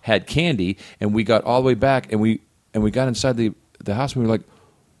house had candy, and we got all the way back, and we got inside the house, and we were like,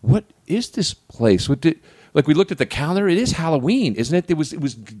 what is this place? We looked at the calendar, it is Halloween, isn't it? It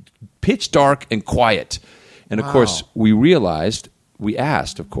was pitch dark and quiet. And, of course, we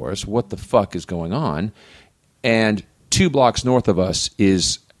asked, of course, what the fuck is going on? And 2 blocks north of us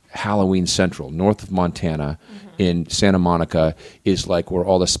is Halloween Central, north of Montana, in Santa Monica, is like where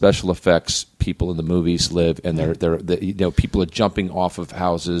all the special effects people in the movies live, and people are jumping off of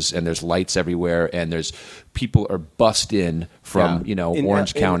houses, and there's lights everywhere, and there's people are bussed in from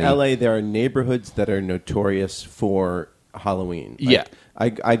Orange County. In LA, there are neighborhoods that are notorious for Halloween. Yeah.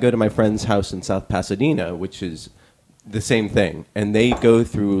 I go to my friend's house in South Pasadena, which is the same thing, and they go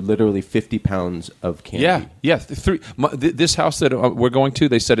through literally 50 pounds of candy. Yeah. This house that we're going to,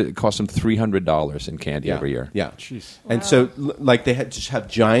 they said it cost them $300 in candy every year. Yeah, jeez. And so, like, they just have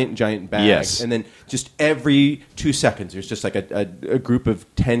giant bags, Yes. and then just every 2 seconds, there's just like a group of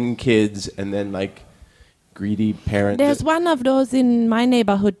 10 kids, and then like greedy parents. There's one of those in my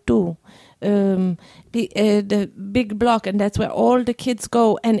neighborhood too. The big block, and that's where all the kids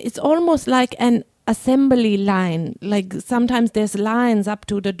go, and it's almost like an assembly line. Like sometimes there's lines up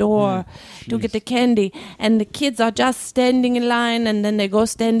to the door to get the candy, and the kids are just standing in line, and then they go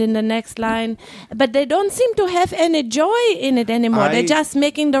stand in the next line, but they don't seem to have any joy in it anymore. They're just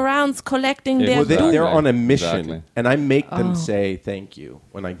making the rounds, collecting their they're on a mission, Exactly. and I make them say thank you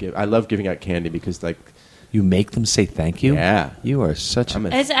when I give. I love giving out candy because like. You make them say thank you? Yeah. You are such I'm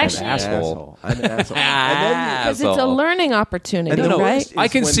an actually- asshole. I'm an asshole. because it's a learning opportunity, And the right? worst- I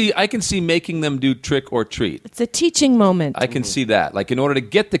can when- I can see making them do trick or treat. It's a teaching moment. I can see that. Like in order to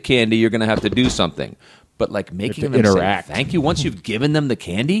get the candy, you're going to have to do something. But like making them interact. say thank you once you've given them the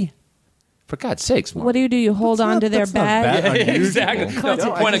candy? For God's sakes, Mark. What do? You hold on to their bag? Exactly.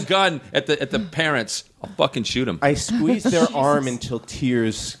 No, point a gun at the parents. I'll fucking shoot them. I squeeze their arm until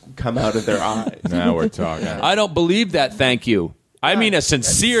tears come out of their eyes. Now we're talking. I don't believe that thank you. I mean a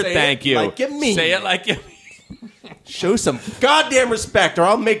sincere Say it thank you. like you mean Say it. it like you Show some goddamn respect, or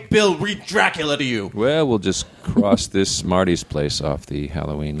I'll make Bill read Dracula to you. Well, we'll just cross this Marty's place off the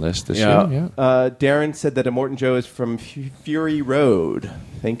Halloween list this year. Yeah. Darren said that Immortan Joe is from Fury Road.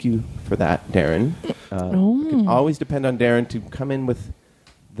 Thank you for that, Darren. You can always depend on Darren to come in with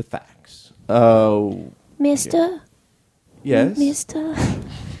the facts. Oh, Mister? yes. Mister?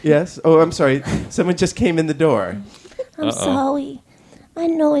 Yes. Oh, I'm sorry. Someone just came in the door. I'm sorry. I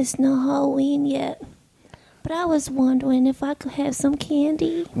know it's not Halloween yet, but I was wondering if I could have some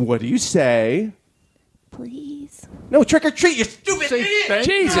candy, What do you say? please. No, trick or treat, you stupid idiot!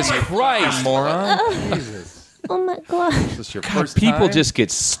 Jesus Christ, moron. Oh my God. Is this your God, first people time? just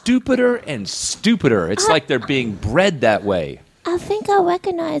get stupider and stupider. It's like they're being bred that way. I think I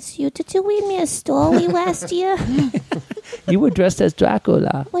recognize you. Did you read me a story last year? You were dressed as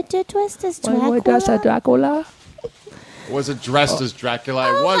Dracula. What you dressed as When you were dressed as Dracula? Dracula? Was it dressed as Dracula?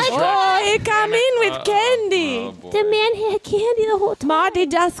 I was Dracula. Oh, he come in with candy. The man had candy the whole time. Marty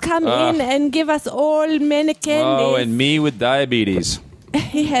just come in and give us all many candies. Oh, and me with diabetes.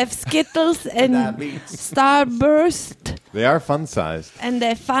 He have Skittles and Starburst, They are fun sized. and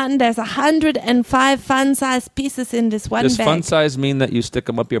they're fun. There's 105 fun-sized pieces in this one Does bag. fun size mean that you stick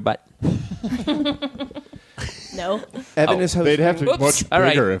them up your butt? No. Evan is hosting. They'd have to be Oops. much All right.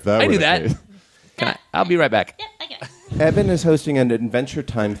 bigger if that I were knew the that. case. I'll be right back. Evan is hosting an Adventure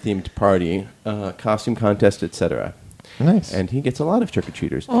Time themed party, costume contest, etc. Nice. And he gets a lot of trick or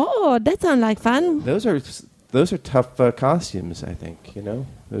treaters. Oh, that sounds like fun. Those are tough costumes, I think. You know,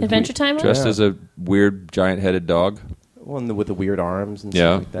 Those Adventure weird- Time one? Dressed as a weird giant-headed dog. One with the weird arms and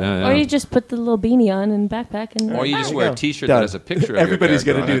Yeah. stuff like that. Yeah, yeah. Or you just put the little beanie on and backpack and Or you just There wear you a go. T-shirt Done. that has a picture of Everybody's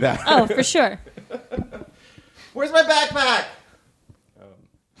your going to character do on it. that. Oh, for sure. Where's my backpack?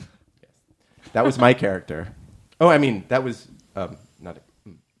 That was my character. Oh, I mean, that was not.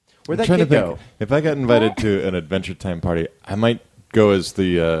 Where'd that I'm trying kid to go? think. If I got invited to an Adventure Time party, I might go as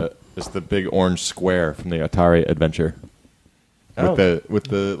the big orange square from the Atari Adventure. Oh. With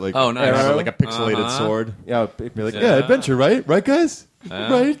the like Oh, nice. arrow, like a pixelated Uh-huh. sword. Yeah, Be like, yeah, adventure, right? Right, guys?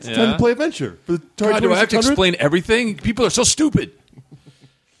 Right? It's time yeah. to play adventure. For the Atari God, do I have to 2600? explain everything? People are so stupid.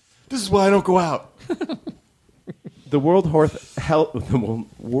 This is why I don't go out. the World Health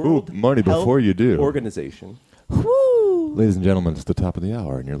World Ooh, Marty, Health before you do. Organization. Woo! Ladies and gentlemen, it's the top of the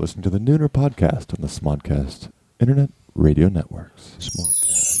hour, and you're listening to the Nooner Podcast on the Smodcast Internet Radio Networks.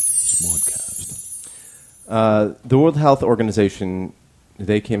 Smodcast. The World Health Organization,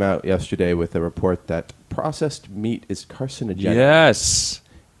 they came out yesterday with a report that processed meat is carcinogenic. Yes.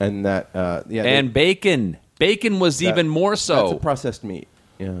 And that, And bacon. Bacon was even more That's so. a processed meat.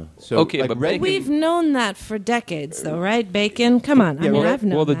 Yeah. So, Okay, like but red We've known that for decades, though, right? Bacon. Come on. I Yeah, mean, well, I've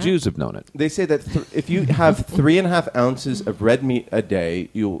known Well, the that. Jews have known it. They say that if you have 3.5 ounces of red meat a day,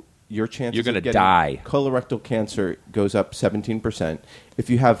 your chances You're gonna of getting die. colorectal cancer goes up 17%. If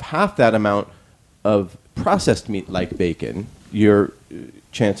you have half that amount of processed meat like bacon, your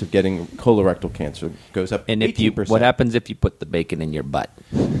chance of getting colorectal cancer goes up. And 18%. what happens if you put the bacon in your butt?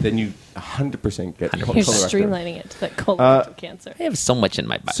 Then you 100% get You're colorectal. streamlining it to that colorectal cancer. I have so much in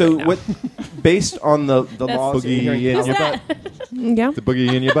my butt. So right now. what? Based on the That's- laws Boogie here in in your California, butt? Yeah. The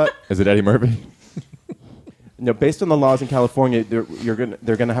boogie in your butt? Is it Eddie Murphy? no, based on the laws in California,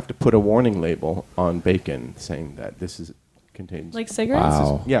 they're gonna have to put a warning label on bacon saying that this contains Like cigarettes?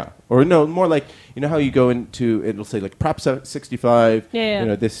 Wow. Yeah, or no, more like how you go into it'll say like Prop 65.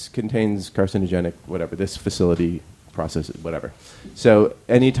 Yeah. This contains carcinogenic whatever. This facility processes whatever. So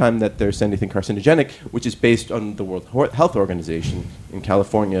anytime that there's anything carcinogenic, which is based on the World Health Organization in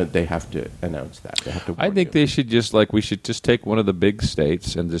California, they have to announce that. They have to. I think they should we should just take one of the big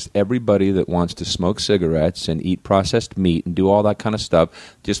states and just everybody that wants to smoke cigarettes and eat processed meat and do all that kind of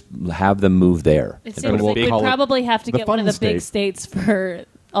stuff, just have them move there. It And seems put a like big- we'd call it probably have to the get one of fun the big states for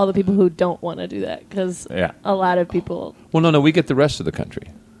all the people who don't want to do that, because Yeah. a lot of people. Well, no, we get the rest of the country.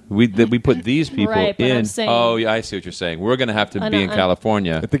 We put these people Right, but I'm in. saying- Oh, yeah, I see what you're saying. We're going to have to I be know, in I'm-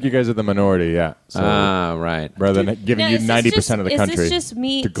 California. I think you guys are the minority, yeah. So Right. rather than giving Now, you is this 90% of the is country this just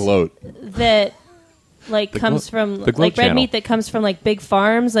meat to gloat. that comes from the Gloat like red Channel. meat that comes from like big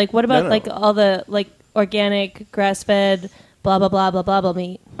farms? Like what about No. like all the like organic grass fed blah blah blah blah blah blah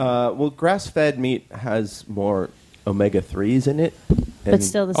meat? Well, grass-fed meat has more omega-3s in it, But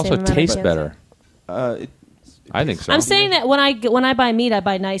still the same Also amount of tastes cancer. better. It, I think so. I'm saying that when I buy meat, I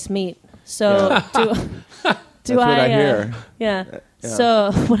buy nice meat. So do what I I hear. Yeah.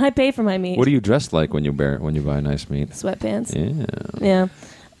 So when I pay for my meat, What are you dressed like when you buy nice meat? sweatpants. Yeah.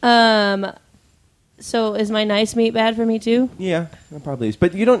 Yeah. So is my nice meat bad for me too? yeah, it probably is.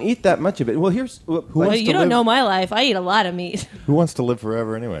 But you don't eat that much of it. Well, here's Well, wants you to don't live- know my life. I eat a lot of meat. Who wants to live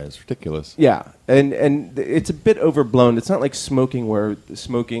forever anyway? It's ridiculous. Yeah, and it's a bit overblown. It's not like smoking, where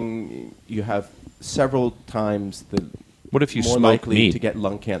smoking you have several times the What if you more smoke likely meat? to get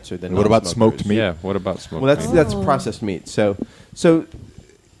lung cancer than What about non-smokers. smoked meat? Yeah. What about smoked Well, meat? that's processed meat. So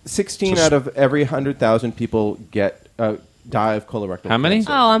 16 out of every 100,000 people die of colorectal. How many?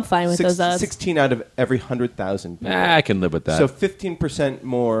 cancer. Oh, I'm fine with those odds. 16 out of every 100,000 people. I can live with that. So 15%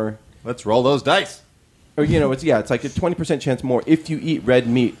 more. Let's roll those dice. Or it's like a 20% chance more if you eat red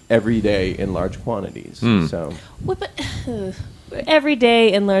meat every day in large quantities. So, What, but, every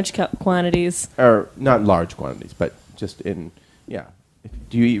day in large quantities. or not large quantities, but just in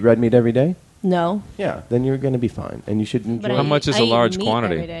Do you eat red meat every day? No. Yeah, then you're going to be fine, and you should enjoy. But How much is a I eat large meat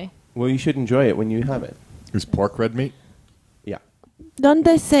quantity? every day. Well, you should enjoy it when you have it. Is pork red meat? Yeah. Don't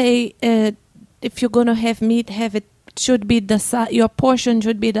they say if you're gonna have meat, have it should be your portion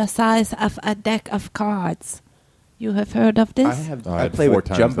should be the size of a deck of cards. You have heard of this? I had play 4 with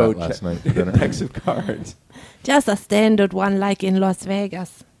times jumbo that last night for dinner. decks of cards. Just a standard one like in Las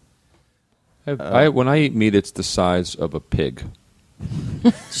Vegas. When I eat meat, it's the size of a pig.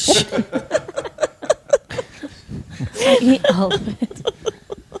 I eat all of it.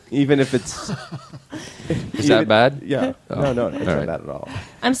 Even if it's. Is that bad? Yeah. Oh. No, it's All not right. bad at all.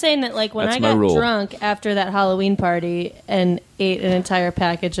 I'm saying that like when That's I my got rule. drunk after that Halloween party and ate an entire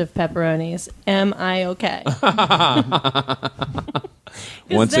package of pepperonis, am I okay? 'Cause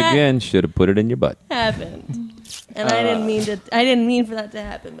Once that again, should have put it in your butt. happened. And I didn't mean to. I didn't mean for that to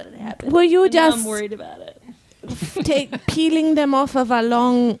happen, but it happened. Were you And now I'm just worried about it? peeling them off of a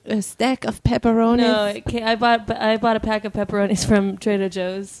long stack of pepperonis? No, I bought a pack of pepperonis from Trader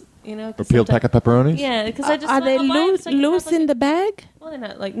Joe's. A peeled pack of pepperonis? Yeah, because I just Are they I'll buy 'em loose so I can have, loose like, in the bag? Well, they're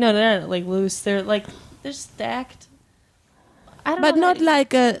not like they're not like loose. They're stacked. I don't But know how not to-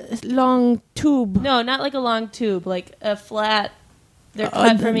 like a long tube. No, not like a long tube, like a flat. They're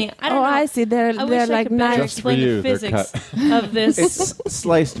cut for me. I don't know. I see. They're I wish they're I like could better nice. Just for explain you, the they're physics of this. It's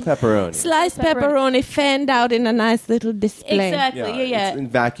sliced pepperoni. Sliced pepperoni fanned out in a nice little display. Exactly. Yeah. It's in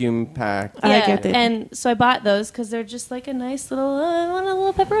vacuum packed. I Yeah, get it. And so I bought those because they're just like a nice little, I want a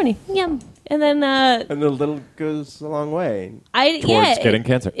little pepperoni. Yum. And then And the little goes a long way. Towards getting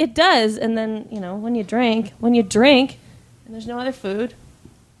cancer. It does. And then when you drink, and there's no other food,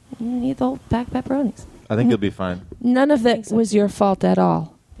 you eat the whole pack of pepperonis. I think you'll be fine. None of that so. was your fault at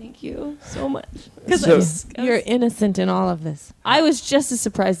all. Thank you so much. Because So- You're innocent in all of this. I was just as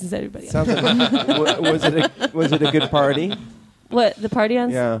surprised as everybody else. Sounds like was it a good party? What, the party on?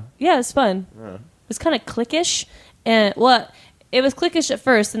 Yeah. Yeah, it was fun. It was kind of cliquish. And, it was cliquish at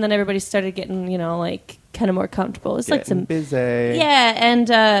first, and then everybody started getting, kind of more comfortable. It's like some busy. Yeah, and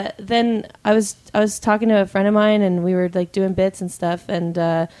then I was talking to a friend of mine, and we were like doing bits and stuff, and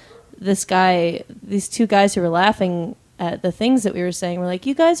these two guys who were laughing at the things that we were saying were like,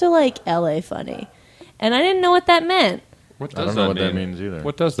 "You guys are like LA funny," and I didn't know what that meant. What I don't know what that means either.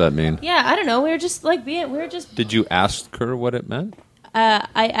 What does that mean? Yeah, I don't know. We were just like Did you ask her what it meant?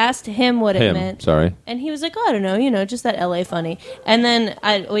 I asked him what it Him, meant. sorry. And he was like, "Oh, I don't know, just that LA funny." And then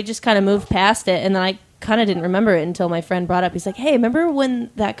we just kind of moved past it, and then I kind of didn't remember it until my friend brought up. He's like, "Hey, remember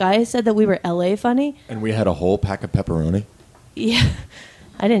when that guy said that we were LA funny?" And we had a whole pack of pepperoni. Yeah.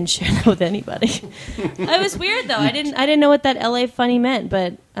 I didn't share that with anybody. It was weird though. I didn't know what that LA funny meant,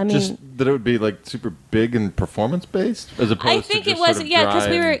 but I mean, Just that it would be like super big and performance based, as opposed I to think just it was sort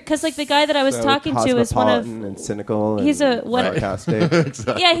of because like the guy that I was So talking to is one of cosmopolitan and cynical. he's and a what sarcastic.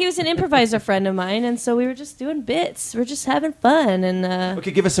 yeah, he was an improviser friend of mine, and so we were just doing bits. We're just having fun, and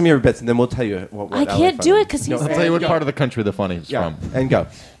Okay, give us some of your bits, and then we'll tell you what I LA can't funny do it is. because No, he's I'll tell you what part of the country the funny is Yeah, from. and go.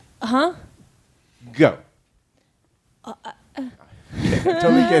 huh? Go.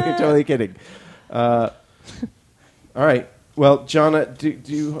 Totally kidding. All right. Well, Jonna, do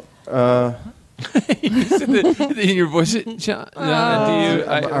you... In your voice, John. Do you?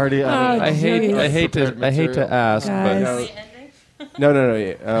 I hate to ask, Guys. but No.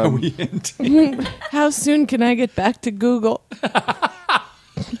 Yeah. How soon can I get back to Google?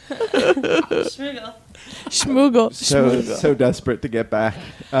 Schmoogle. So desperate to get back.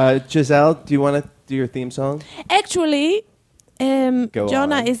 Giselle, do you want to do your theme song? Actually,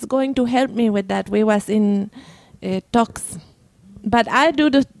 Jonah on. is going to help me with that. We was in talks, but I do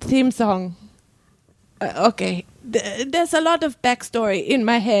the theme song. Okay, there's a lot of backstory in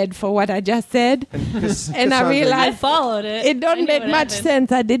my head for what I just said, and I I realized followed it. it don't make much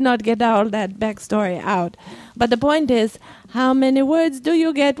sense. I did not get all that backstory out. But the point is, how many words do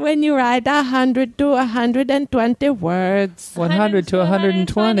you get when you write 100 to 120 words? 100 to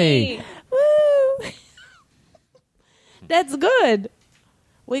 120. Woo! That's good.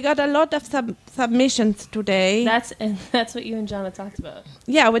 We got a lot of submissions today. That's what you and Jonna talked about.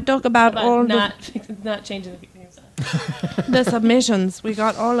 Yeah, we talk about all not changing the theme song. the submissions. We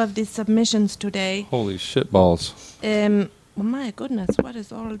got all of these submissions today. Holy shit balls! Oh my goodness, what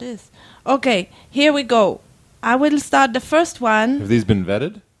is all this? Okay, here we go. I will start the first one. Have these been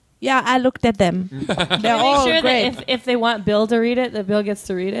vetted? Yeah, I looked at them. They're all Make sure great. that if they want Bill to read it, that Bill gets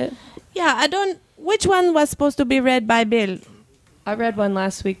to read it. Yeah, I don't. Which one was supposed to be read by Bill? I read one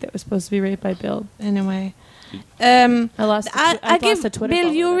last week that was supposed to be read by Bill. Anyway, I lost. I give lost a Twitter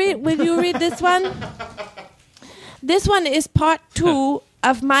Bill. You follower, I read? think. Will you read this one? This one is part 2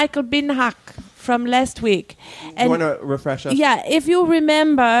 of Michael Binhack from last week. You want to refresh us? Yeah, if you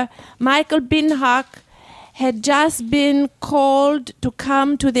remember, Michael Binhack had just been called to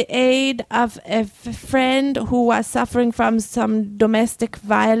come to the aid of a friend who was suffering from some domestic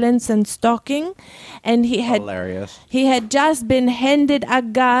violence and stalking, and he had Hilarious. he had just been handed a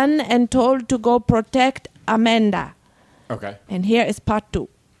gun and told to go protect Amanda. Okay. And here is part 2.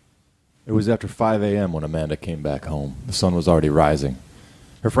 It was after 5 a.m. when Amanda came back home. The sun was already rising.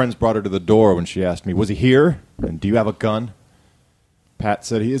 Her friends brought her to the door when she asked me, "Was he here? And do you have a gun?" Pat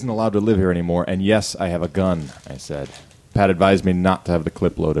said he isn't allowed to live here anymore, and yes, I have a gun, I said. Pat advised me not to have the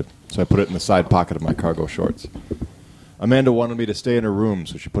clip loaded, so I put it in the side pocket of my cargo shorts. Amanda wanted me to stay in her room,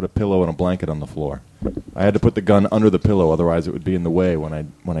 so she put a pillow and a blanket on the floor. I had to put the gun under the pillow, otherwise it would be in the way when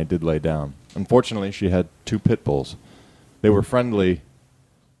I did lay down. Unfortunately, she had 2 pit bulls. They were friendly.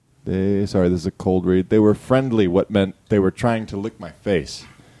 Sorry, this is a cold read. They were friendly, what meant they were trying to lick my face.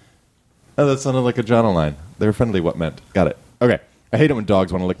 Oh, that sounded like a John line. They were friendly, what meant. Got it. Okay. I hate it when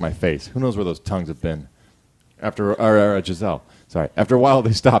dogs want to lick my face. Who knows where those tongues have been? Giselle. Sorry. After a while,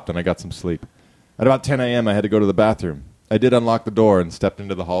 they stopped, and I got some sleep. At about 10 a.m., I had to go to the bathroom. I did unlock the door and stepped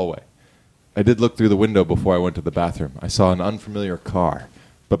into the hallway. I did look through the window before I went to the bathroom. I saw an unfamiliar car.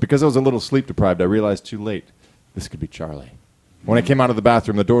 But because I was a little sleep-deprived, I realized too late this could be Charlie. When I came out of the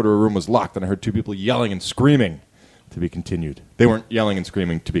bathroom, the door to her room was locked, and I heard 2 people yelling and screaming. To be continued. They weren't yelling and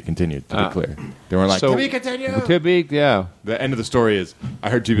screaming to be continued, to be clear. They weren't like, So- to be continued. To be, yeah. The end of the story is, I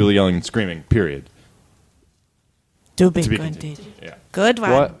heard 2 people yelling and screaming, period. To be To be continued. Yeah. Good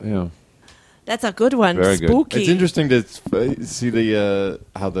one. What? Yeah. That's a good one. Very good. Spooky. It's interesting to see the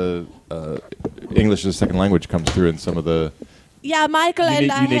how the English as a second language comes through in some of the Yeah, Michael and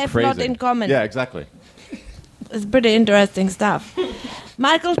I unique have phrasing. a lot in common. Yeah, exactly. It's pretty interesting stuff.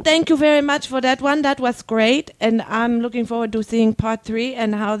 Michael, thank you very much for that one. That was great. And I'm looking forward to seeing part 3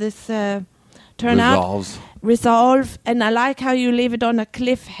 and how this turn out. Resolve. And I like how you leave it on a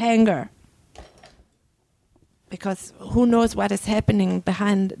cliffhanger. Because who knows what is happening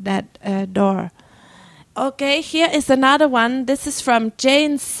behind that door. Okay, here is another one. This is from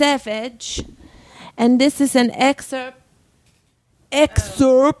Jane Savage. And this is an excerpt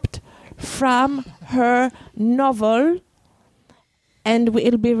from her novel, and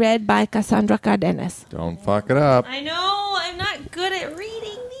will be read by Cassandra Cardenas. Don't fuck it up. I know. good at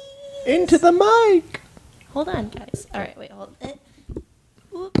reading these. Into the mic. Hold on, guys. All right, wait, hold it.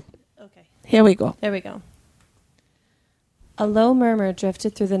 Oop. Okay. Here we go. There we go. A low murmur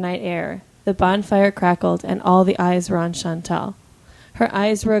drifted through the night air. The bonfire crackled, and all the eyes were on Chantal. Her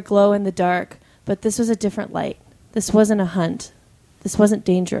eyes were aglow in the dark, but this was a different light. This wasn't a hunt. This wasn't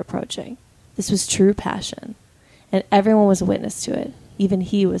danger approaching. This was true passion. And everyone was a witness to it. Even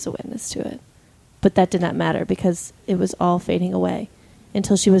he was a witness to it. But that did not matter, because it was all fading away,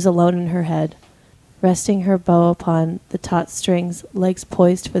 until she was alone in her head. Resting her bow upon the taut strings, legs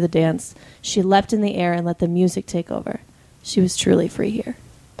poised for the dance, she leapt in the air and let the music take over. She was truly free here.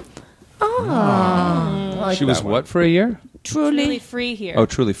 She was what for a year? Truly free here. Oh,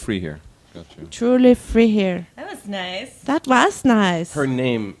 truly free here. Gotcha. Truly free here. That was nice. That was nice. Her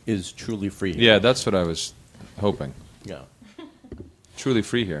name is Truly Free. Yeah, that's what I was hoping. Yeah. Truly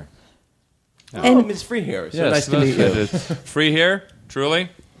free here. Oh, Miss Free here. So nice to meet you. Free here? Truly?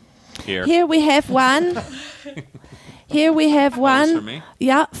 Here. Here we have one. Here we have for one. me?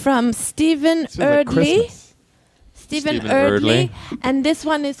 Yeah, from Stephen Erdley. Stephen Erdley. And this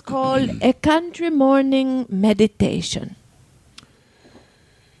one is called A Country Morning Meditation.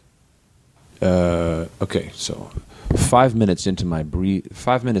 Okay, so 5 minutes in, my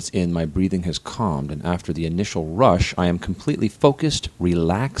breathing has calmed, and after the initial rush, I am completely focused,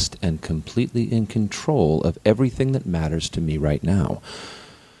 relaxed, and completely in control of everything that matters to me right now.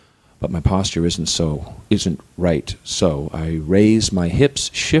 But my posture isn't right, so I raise my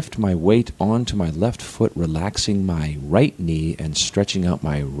hips, shift my weight onto my left foot, relaxing my right knee and stretching out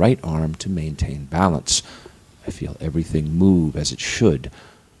my right arm to maintain balance. I feel everything move as it should.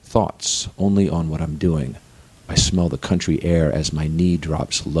 Thoughts only on what I'm doing. I smell the country air as my knee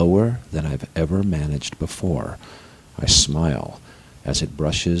drops lower than I've ever managed before. I smile as it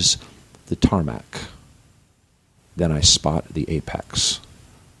brushes the tarmac. Then I spot the apex.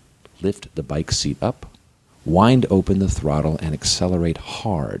 Lift the bike seat up, wind open the throttle, and accelerate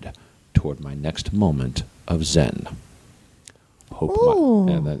hard toward my next moment of zen.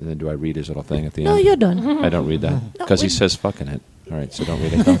 And then do I read his little thing at the end? No, you don't. I don't read that because he says fucking it. All right, so don't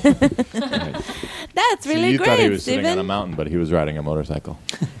read it. Though. All right. That's really you great, thought he was Stephen. sitting on a mountain, but he was riding a motorcycle.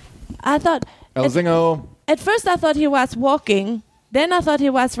 I thought... Elzingo. At first I thought he was walking. Then I thought he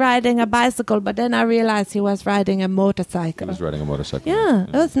was riding a bicycle, but then I realized he was riding a motorcycle. He was riding a motorcycle. Yeah,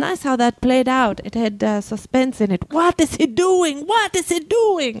 it was nice how that played out. It had suspense in it. What is he doing? What is he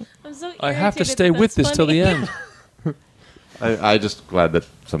doing? I'm so I have to irritated stay that with that's this till funny. the end. I just glad that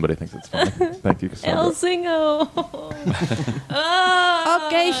somebody thinks it's funny. Thank you, Cassandra. El Zingo.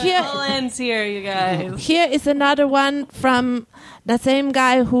 Okay, here- All ends here, you guys. Here is another one from the same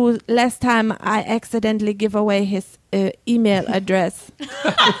guy who last time I accidentally give away his email address.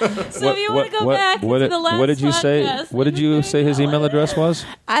 So if you want to go back to the last What did you say? podcast, What did you say his email address was?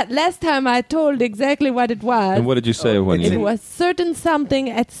 Last time I told exactly what it was. And what did you say when It you? was certain something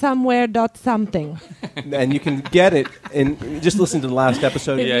at somewhere dot something. And you can get it in. Just listen to the last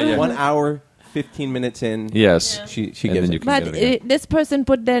episode. Yeah, yeah. 1 hour, 15 minutes in. Yes. She And gives then it. you can But get it again. this person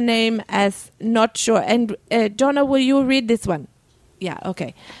put their name as not sure. And Jonah, will you read this one? Yeah,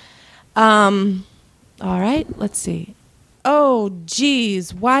 okay. All right, let's see. Oh,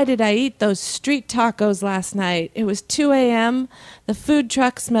 geez, why did I eat those street tacos last night? It was 2 a.m. The food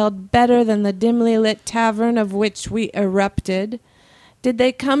truck smelled better than the dimly lit tavern of which we erupted. Did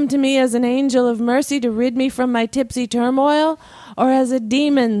they come to me as an angel of mercy to rid me from my tipsy turmoil, or as a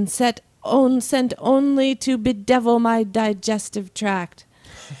demon sent only to bedevil my digestive tract?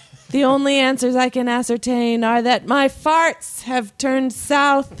 The only answers I can ascertain are that my farts have turned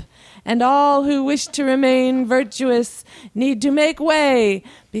south, and all who wish to remain virtuous need to make way,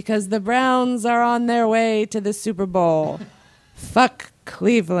 because the Browns are on their way to the Super Bowl. Fuck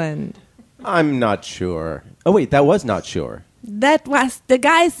Cleveland. I'm not sure. Oh, wait, that was not sure. That was the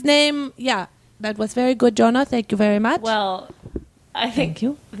guy's name. Yeah, that was very good, Jonah. Thank you very much. Well, I think Thank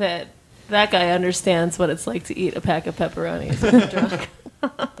you. that guy understands what it's like to eat a pack of pepperonis when you're drunk.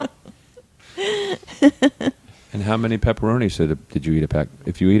 And how many pepperonis did you eat a pack?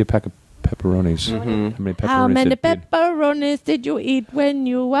 If you eat a pack of pepperonis, how many pepperonis? How many did you eat? pepperonis did you eat when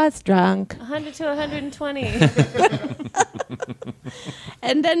you was drunk? 100 to 120.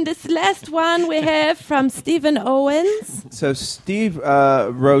 And then this last one we have from Stephen Owens. So Steve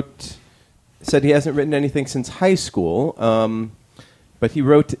said he hasn't written anything since high school, but he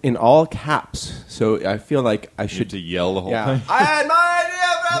wrote in all caps. So I feel like I You should should to yell the whole Yeah. thing. I had my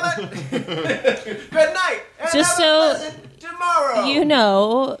idea, brother. Good night. And Just have a so pleasant tomorrow. You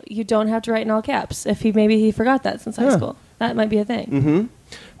know, you don't have to write in all caps. If maybe he forgot that since high Yeah. school. That might be a thing. Mm-hmm.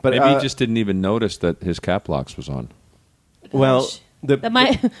 But Maybe he just didn't even notice that his cap locks was on. Well, the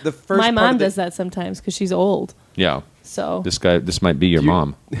first my part mom of the- does that sometimes because she's old. Yeah. So This might be your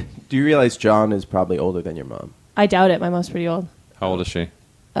mom. Do you realize John is probably older than your mom? I doubt it. My mom's pretty old. How old is she?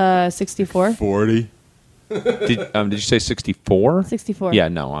 64. 40. Did you say 64? 64. Yeah,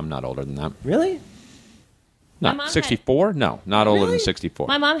 no, I'm not older than that. Really? My No, mom 64? No, not older than 64.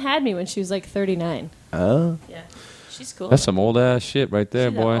 My mom had me when she was like 39. Oh. Yeah. She's cool. That's some old ass shit right there,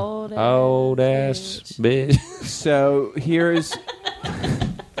 She's a boy. old ass bitch. So here's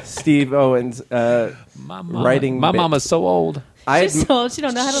Steve Owens writing. My bit. mama's so old. She's so old. She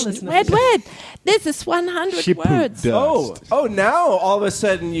don't know how to listen. Wait. This is 100 words. Oh! Now all of a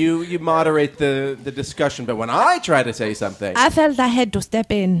sudden you moderate the discussion, but when I try to say something, I felt I had to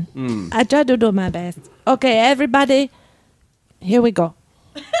step in. I tried to do my best. Okay, everybody, here we go.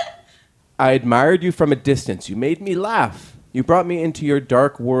 I admired you from a distance. You made me laugh. You brought me into your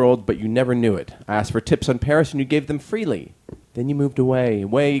dark world, but you never knew it. I asked for tips on Paris, and you gave them freely. Then you moved away,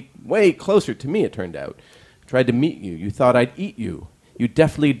 way closer to me, it turned out. I tried to meet you. You thought I'd eat you. You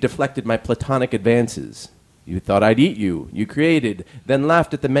deftly deflected my platonic advances. You thought I'd eat you. You created, then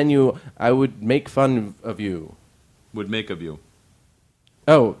laughed at the menu. I would make fun of you. Would make of you.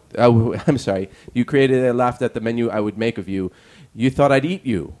 Oh, I'm sorry. You created and laughed at the menu I would make of you. You thought I'd eat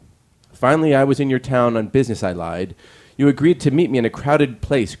you. Finally, I was in your town on business, I lied. You agreed to meet me in a crowded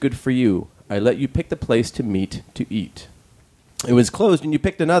place. Good for you. I let you pick the place to meet, to eat. It was closed and you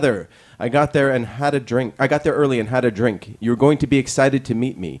picked another. I got there and had a drink. I got there early and had a drink. You were going to be excited to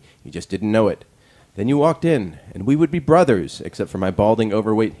meet me. You just didn't know it. Then you walked in, and we would be brothers, except for my balding,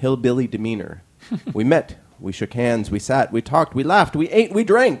 overweight, hillbilly demeanor. We met. We shook hands. We sat. We talked. We laughed. We ate. We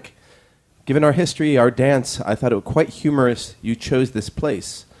drank. Given our history, our dance, I thought it quite humorous you chose this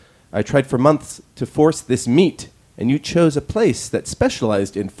place. I tried for months to force this meet, and you chose a place that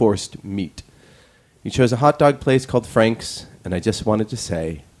specialized in forced meat. You chose a hot dog place called Frank's, and I just wanted to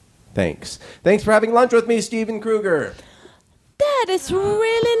say thanks. Thanks for having lunch with me, Steven Kruger. That is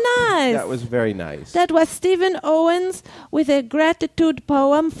really nice. That was very nice. That was Stephen Owens with a gratitude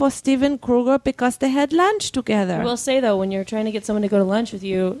poem for Stephen Kruger because they had lunch together. I will say, though, when you're trying to get someone to go to lunch with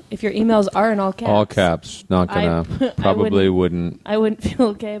you, if your emails are in all caps. All caps. Not gonna. Probably wouldn't. I wouldn't feel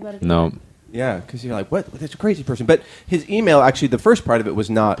okay about it. No. Yeah, because you're like, what? That's a crazy person. But his email, actually, the first part of it was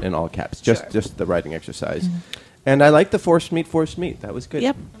not in all caps, just the writing exercise. And I like the forced meat. That was good.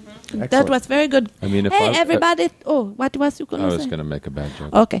 Yep. Excellent. That was very good. I mean, if hey, I- everybody. what was you going I to say? was going to make a bad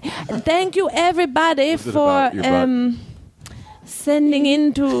joke. Okay. Thank you, everybody, Was it for about your butt? sending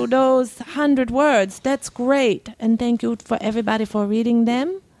into those 100 words. That's great. And thank you for everybody for reading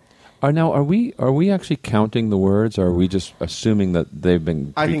them. Are we actually counting the words, or are we just assuming that they've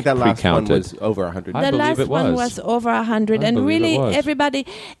been I think that last one pre-counted? was over 100. I The believe last it one was. was over 100. I And believe it really, was. everybody,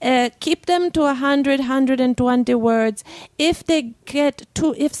 keep them to 100, 120 words. If they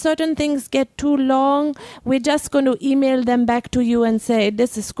if certain things get too long, we're just going to email them back to you and say,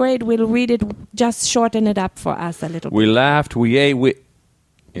 this is great. We'll read it. Just shorten it up for us a little bit. We laughed, we ate,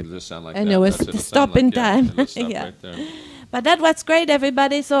 It'll just sound like I that. know, it's That's- it'll stop sound in like, time. it'll stop Yeah. right there. But that was great,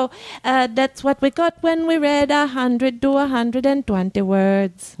 everybody. So that's what we got when we read 100 to 120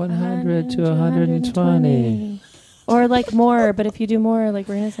 words. 100 to 120. Or like more, but if you do more, like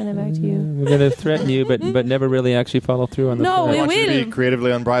we're going to send it back to you. We're going to threaten you, but never really actually follow through on the No, threat. we I want you to will. be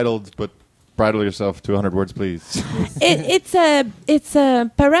creatively unbridled, but bridle yourself to 100 words, please. It's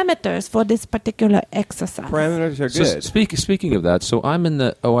parameters for this particular exercise. Parameters are So good. speaking of that, so I'm in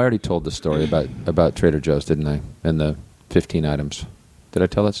the. Oh, I already told the story about Trader Joe's, didn't I? And the 15 items. Did I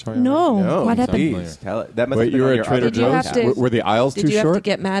tell that story? No, No, what happened? please tell it. That must Wait, have been you were on at your Trader other Did you have podcast. to- Were the aisles Did too you have short? to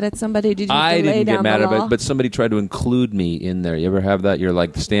get mad at somebody? Did you have I to lay didn't down get mad the at law? it, but somebody tried to include me in there. You ever have that? You're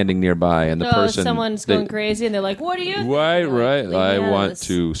like standing nearby, and the person. Someone's going crazy, and they're like, "What are you?" Right. Leave me I out of want this.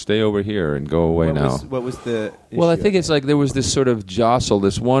 to stay over here and go away now. What was the Well, I issue? think it's like there was this sort of jostle.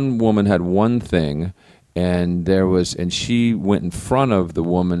 This one woman had one thing, and she went in front of the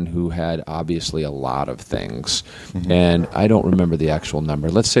woman who had obviously a lot of things. And I don't remember the actual number.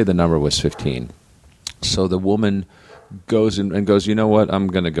 Let's say the number was 15. So the woman goes and goes, you know what? I'm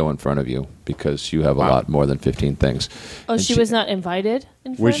going to go in front of you because you have a lot more than 15 things. Oh, And she was not invited.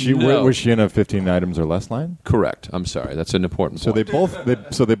 In Was front? she No. was she in a 15 items or less line? Correct. I'm sorry. That's an important So point.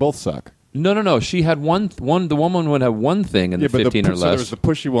 they both suck. No. She had one. The woman would have one thing in the 15 or so there less. was the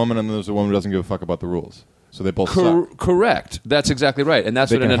pushy woman, and then there's the woman who doesn't give a fuck about the rules. So they both suck. Correct. That's exactly right, and that's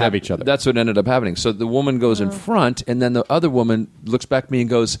They what can ended have up. each other. That's what ended up happening. So the woman goes in front, and then the other woman looks back at me and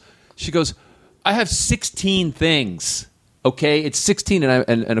goes, "She goes, I have 16 things. Okay, it's 16."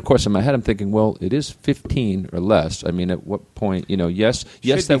 And of course in my head I'm thinking, well, it is 15 or less. I mean, at what point, yes,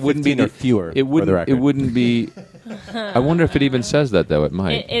 Should that be wouldn't be 15 or fewer, It for the wouldn't. It record. wouldn't be. I wonder if it even says that, though. It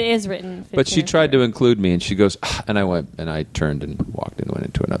might. It is written. But she tried to include me, and she goes, and I went, and I turned and walked and went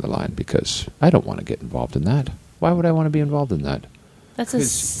into another line because I don't want to get involved in that. Why would I want to be involved in that? That's a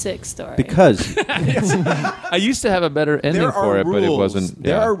sick story. Because I used to have a better ending there for are it, but it rules. wasn't.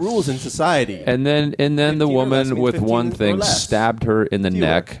 There Yeah. are rules in society. And then 15 the or less woman means with 15 one or thing less. stabbed her in the Fewer.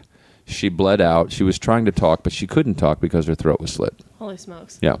 neck. She bled out. She was trying to talk, but she couldn't talk because her throat was slit. Holy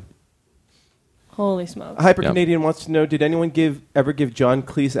smokes. Yeah. Holy smokes. Hyper Canadian wants to know: did anyone ever give John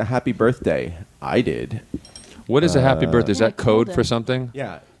Cleese a happy birthday? I did. What is a happy birthday? Is Yeah, that code called for it. something?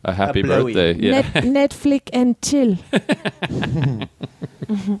 Yeah. A happy blowy. birthday. Yeah. Netflix and chill.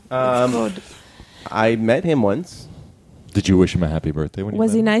 I met him once. Did you wish him a happy birthday when you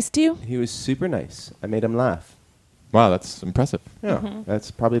Was met he him? nice to you? He was super nice. I made him laugh. Wow, that's impressive. Yeah, that's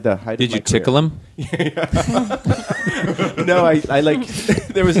probably the height. Did of my you tickle him? career. No, I like.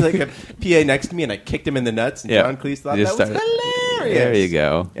 There was like a PA next to me, and I kicked him in the nuts. And Yeah. John Cleese thought You that was started- hilarious. There you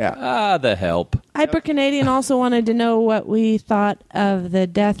go. Yeah. Ah, the help. Hyper Canadian also wanted to know what we thought of the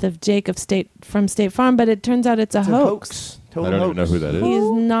death of Jake from State Farm, but it turns out it's a It's a hoax. Total I don't even hoax. know who that is. He is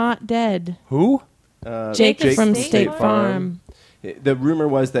not dead. Who? Jake Jake from State State Farm. Farm. The rumor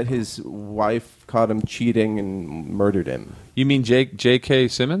was that his wife caught him cheating and murdered him. You mean J.K.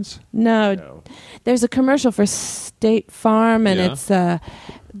 Simmons? No, there's a commercial for State Farm, and Yeah. it's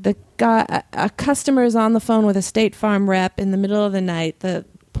the guy. A customer is on the phone with a State Farm rep in the middle of the night. The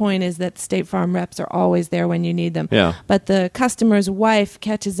point is that State Farm reps are always there when you need them. Yeah. But the customer's wife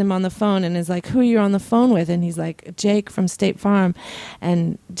catches him on the phone and is like, "Who are you on the phone with?" And he's like, "Jake from State Farm,"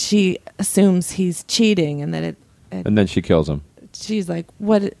 and she assumes he's cheating, and that it. And then she kills him. She's like,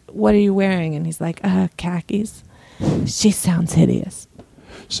 "What are you wearing?" And he's like, "Khakis." She sounds hideous.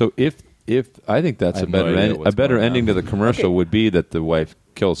 So if I think that's I a have no better idea what's going ending on. to the commercial would be that the wife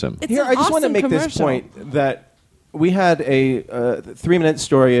kills him. It's Here, an I just want to awesome make this commercial. point that we had a 3-minute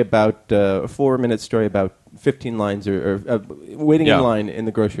story about a 4-minute story about 15 lines or waiting Yeah. in line in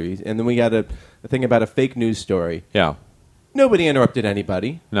the groceries, and then we got a thing about a fake news story. Yeah. Nobody interrupted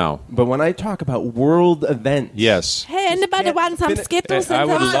anybody. No. But when I talk about world events, Yes. Hey, anybody can't want some fin- Skittles? I and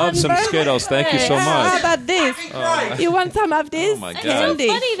would some love some sunburn? Skittles. Thank you so How much. about this? You want some of this? Oh, my It's God. so Candy.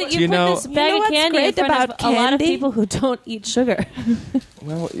 funny that Do you you put know- this You bag know of what's candy in great front of about a lot of candy? people who don't eat sugar.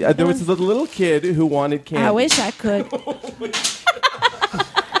 well, there was a little kid who wanted candy. I wish I could.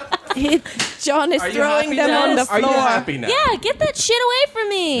 John is Are you throwing happy them now? on the Are floor. you happy now? Yeah, get that shit away from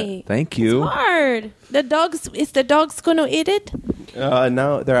me. Thank you. Hard. The dogs. Is the dogs going to eat it?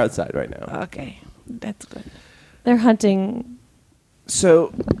 No, they're outside right now. Okay, that's good. They're hunting.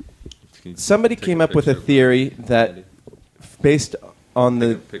 So somebody came up with a theory that, based on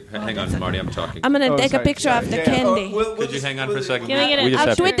the Hang on, Marty. I'm talking. I'm going to Oh, take sorry, a picture sorry. of the Yeah, candy. Could you hang on for a second? Can I get We it? just I'll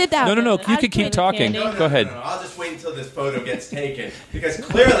have to- tweet it out. No. You I'll can keep tweet talking. candy. Go ahead. I'll just wait until this photo gets taken because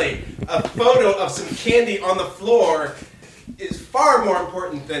clearly a photo of some candy on the floor is far more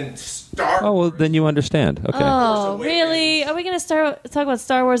important than Star Oh, well, then you understand. Okay. Oh, really? Are we going to talk about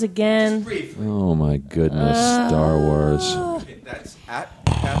Star Wars again? Brief. Oh, my goodness. Star Wars. That's at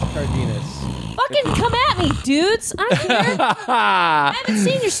Cass Cardenas. Fucking come at me, dudes. I don't care. I haven't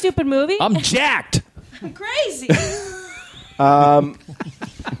seen your stupid movie. I'm jacked. I'm crazy.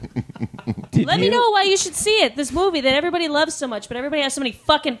 Did Let me you- know why you should see it. This movie that everybody loves so much, but everybody has so many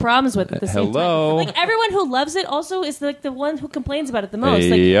fucking problems with at the same Hello? time. Like everyone who loves it also is like the one who complains about it the most.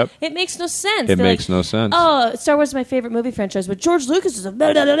 Like Yep. it makes no sense. It They're makes like, no sense. Oh, Star Wars is my favorite movie franchise, but George Lucas is a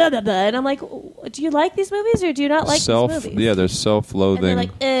blah, blah, blah, blah, blah, blah. And I'm like, do you like these movies or do you not like these movies? Yeah, they're And self-loathing they're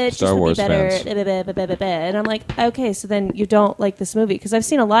like, it Star just would Wars be better. fans. Blah, blah, blah, blah, blah, blah. And I'm like, okay, so then you don't like this movie because I've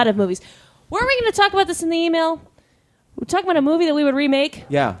seen a lot of movies. Were we going to talk about this in the email? We're talking about a movie that we would remake.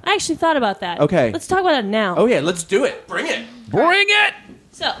 Yeah. I actually thought about that. Okay. Let's talk about it now. Oh yeah, let's do it. Bring it. Bring it!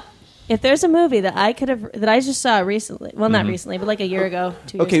 So, if there's a movie that I just saw recently, well, not recently, but like a year ago,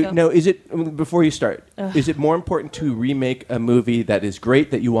 2 years Okay, ago. now is it before you start? Is it more important to remake a movie that is great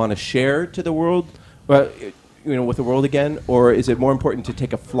that you want to share to the world, with the world again, or is it more important to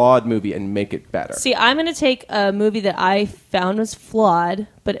take a flawed movie and make it better? See, I'm going to take a movie that I found was flawed,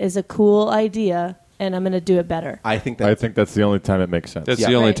 but is a cool idea, and I'm going to do it better. I think I think that's the only time it makes sense. That's Yeah.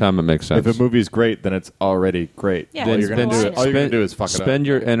 the only Right. time it makes sense. If a movie's great, then it's already great. Yeah, all it's you're gonna fine. do, all you're gonna do is fuck it up. Spend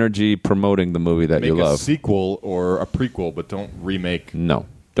your energy promoting the movie that Make you a love. sequel or a prequel, but don't remake. No,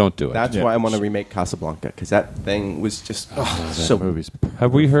 don't do it. That's Yeah. why I want to remake Casablanca because that thing was just so. movies.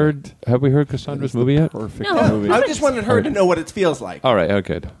 Have we heard Cassandra's movie yet? Perfect No. movie. I just wanted her to know what it feels like. All right,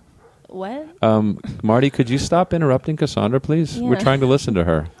 okay. What? Marty, could you stop interrupting Cassandra, please? Yeah. We're trying to listen to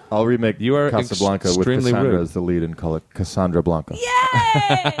her. I'll remake You are Casablanca with extremely Cassandra rude. as the lead and call it Cassandra Blanca.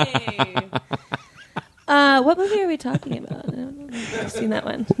 Yay! What movie are we talking about? I don't know if I've seen that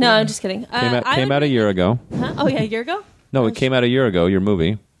one. No, I'm just kidding. Came out a year ago. Huh? Oh, yeah, a year ago? No, it came out a year ago, your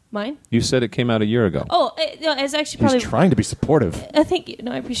movie. Mine? You said it came out a year ago. Oh, no, it's actually probably... He's trying to be supportive. Thank you.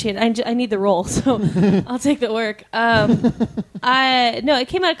 No, I appreciate it. I need the role, so I'll take the work. It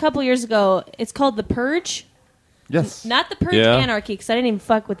came out a couple years ago. It's called The Purge. Yes. Not The Purge Yeah. Anarchy, because I didn't even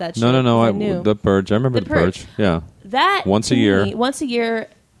fuck with that shit. No. I knew. The Purge. I remember The The Purge. Purge. Yeah. That Once to a year. me, once a year,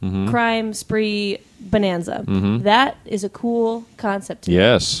 crime spree bonanza. Mm-hmm. That is a cool concept to me.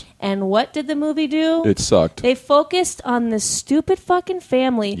 Yes. And what did the movie do? It sucked. They focused on this stupid fucking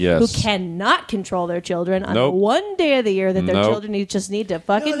family Yes. who cannot control their children on Nope. the one day of the year that their Nope. children just need to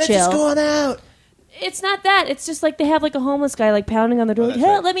fucking chill. on out. It's not that. It's just like they have like a homeless guy like pounding on the door, like, that's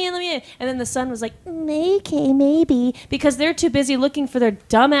hey, right. let me in. And then the son was like, okay, maybe. Because they're too busy looking for their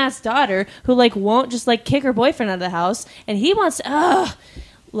dumbass daughter who like won't just like kick her boyfriend out of the house. And he wants to,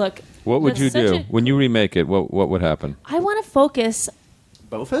 look. What would that's you such do a- when you remake it? What would happen? I want to focus.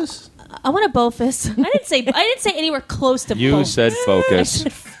 Bofus? I want to Bofus. I didn't say anywhere close to You Bofus. said focus.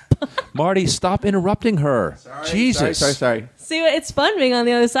 Marty, stop interrupting her. Jesus. Sorry. See, it's fun being on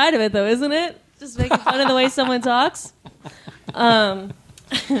the other side of it, though, isn't it? Just making fun of the way someone talks.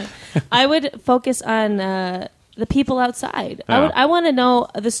 I would focus on the people outside. Yeah. I want to know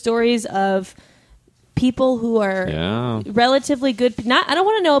the stories of people who are Yeah. relatively good. I don't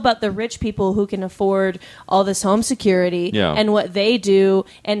want to know about the rich people who can afford all this home security Yeah. and what they do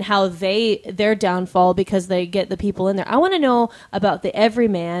and how their downfall because they get the people in there. I want to know about the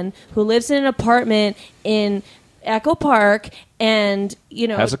everyman who lives in an apartment in Echo Park and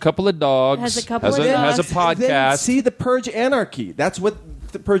Has a couple of dogs. Has a couple of Has a dogs. Then podcast. see the Purge Anarchy. That's what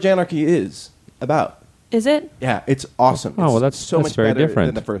the Purge Anarchy is about. is it? Yeah, it's awesome. Oh, well, It's that's so that's much very better different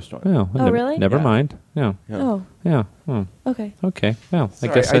than the first one. Yeah, Oh, really? Never Yeah. mind. Yeah. Oh, Yeah. Hmm. okay. Okay. Well,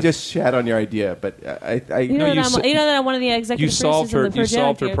 Sorry, I guess I that- just shat on your idea, but I You know, you that I'm one of the executive solved producers of her. the You Purge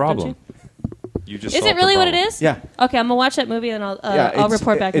solved her Anarchy, problem. don't You just you? Is solved it really her what it problem. is? Yeah. Okay, I'm gonna watch that movie and I'll it's-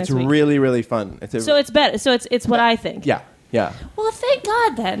 report back It's next week. really, really fun. So it's better. So it's what I think. yeah. Well, thank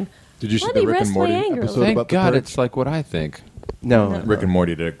God then. Did you see Let the me Rick and rest my Morty anger. episode Thank about the God, Purge? it's like what I think. No. Rick and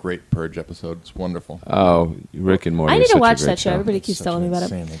Morty did a great Purge episode. It's wonderful. Oh, Rick and Morty. I is need to such a watch great that show. show. Everybody keeps Such telling me an about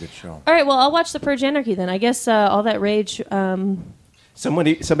it. insanely good show. All right, well, I'll watch the Purge Anarchy then. I guess all that rage.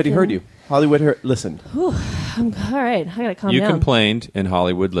 Somebody heard you. Hollywood listened. All right, I gotta calm You down complained, and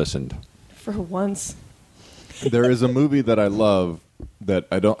Hollywood listened. for once. There is a movie that I love that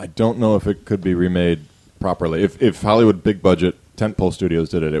I don't know if it could be remade properly. If Hollywood big budget tentpole studios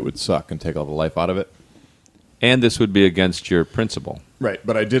did it, it would suck and take all the life out of it. And this would be against your principle. Right,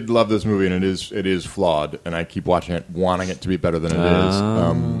 but I did love this movie, and it is flawed, and I keep watching it, wanting it to be better than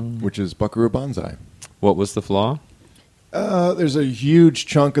it is, which is Buckaroo Banzai. What was the flaw? There's a huge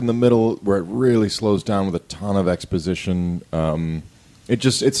chunk in the middle where it really slows down with a ton of exposition.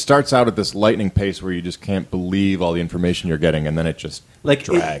 It starts out at this lightning pace where you just can't believe all the information you're getting, and then it just Like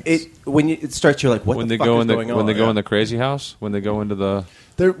drags. when it starts, you're like, what when the they fuck go is in the going on? when they go Yeah. in the crazy house, when they go into the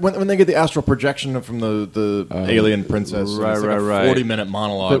When they get the astral projection from the alien princess, and right, it's like a right. 40-minute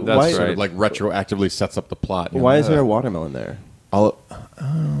monologue But why- that sort right. of like retroactively sets up the plot. Why is there a watermelon there? All,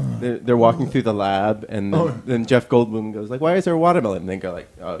 They're walking through the lab, and then Jeff Goldblum goes like, "Why is there a watermelon?" And they go like,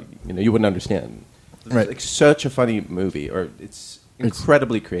 "Oh, you wouldn't understand." It's Right. like such a funny movie, or it's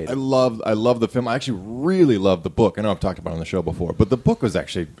incredibly I creative. love the film. I actually really love the book. I know I've talked about it on the show before, but the book was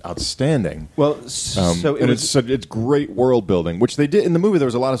actually outstanding. Well, so it and was. it's great world building, which they did in the movie. There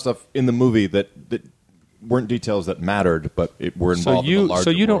was a lot of stuff in the movie that weren't details that mattered, but were involved in the larger so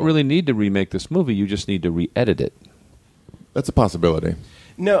you don't world. really need to remake this movie. You just need to re-edit it. That's a possibility.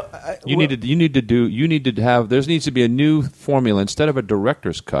 No, You need to have. There needs to be a new formula instead of a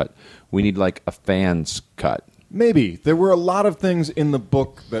director's cut. We need like a fan's cut. Maybe there were a lot of things in the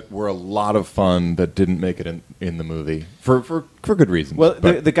book that were a lot of fun that didn't make it in the movie for good reasons. Well,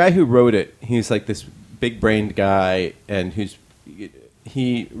 But the guy who wrote it, he's like this big-brained guy, and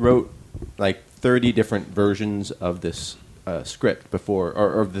he wrote like 30 different versions of this script before,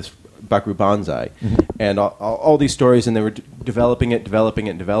 or of this Buckaroo Banzai, and all these stories, and they were developing it.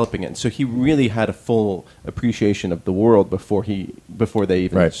 And so he really had a full appreciation of the world before they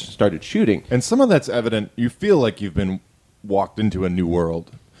even Right. started shooting. and some of that's evident. You feel like you've been walked into a new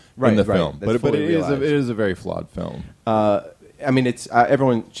world in the film, That's but fully it realized. is a very flawed film. I mean, it's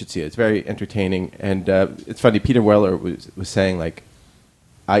everyone should see it. It's very entertaining, and it's funny. Peter Weller was saying like,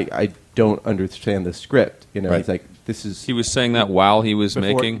 I don't understand the script. You know, Right. he's like, this is He was saying that while he was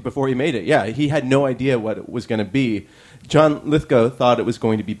making. before he made it. Yeah, he had no idea what it was going to be. John Lithgow thought it was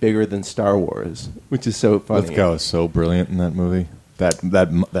going to be bigger than Star Wars, which is so funny. Lithgow is so brilliant in that movie.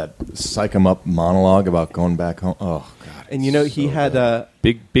 that psych 'em up monologue about going back home. Oh God! And you know, he had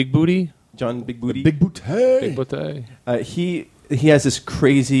Big Booty? John Big Booty. Big Booty. Big Booty. He has this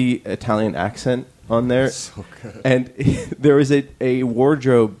crazy Italian accent on there. So good. And there was a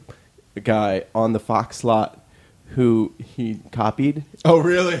wardrobe guy on the Fox lot who he copied. Oh,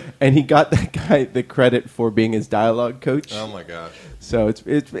 really? And he got that guy the credit for being his dialogue coach. Oh my gosh! So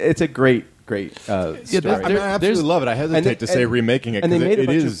it's a great story. I absolutely love it. I hesitate to say remaking it, and they made a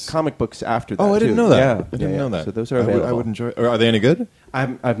bunch is of comic books after that. Oh, I didn't too. know that. Yeah, I didn't know that. So those are available. I would enjoy. Are they any good?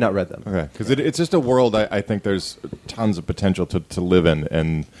 I've not read them. Okay, because it's just a world I think there's tons of potential to live in,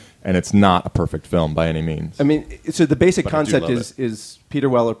 and it's not a perfect film by any means. I mean, so the basic But I do concept love is Peter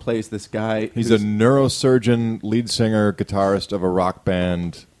Weller plays this guy. He's a neurosurgeon, lead singer, guitarist of a rock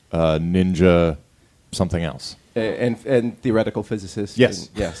band, ninja, something else. and theoretical physicist. Yes.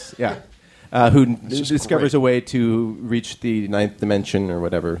 Yes. Yeah. Who just discovers great. a way to reach the 9th dimension or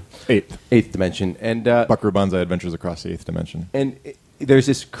whatever. Eighth dimension. And Buckaroo Banzai Adventures Across the 8th Dimension. and there's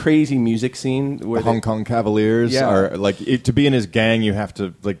this crazy music scene where The Hong Kong Cavaliers are like to be in his gang. You have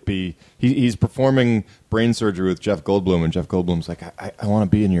to like be. He's performing brain surgery with Jeff Goldblum, and Jeff Goldblum's like, I want to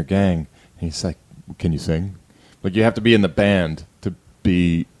be in your gang. And he's like, can you sing? Like you have to be in the band to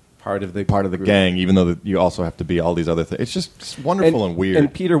be part of the group. gang, even though you also have to be all these other things. It's just wonderful and weird.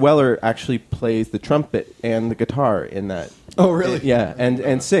 And Peter Weller actually plays the trumpet and the guitar in that. Oh, really? Yeah,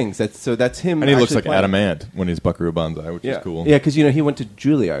 and sings. That's him. And he looks actually like playing. Adam Ant when he's Buckaroo Banzai, which is cool. Yeah, because he went to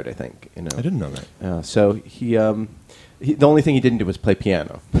Juilliard, I think. I didn't know that. So he the only thing he didn't do was play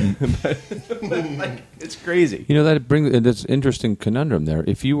piano. But, like, it's crazy. You know that that's an interesting conundrum there.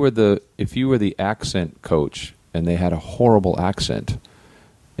 If you were the accent coach and they had a horrible accent,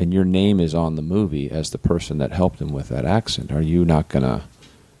 and your name is on the movie as the person that helped him with that accent, are you not going to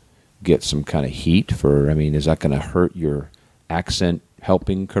get some kind of heat for? I mean, is that going to hurt your accent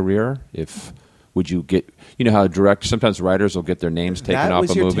helping career? Would you get? You know how sometimes writers will get their names taken that off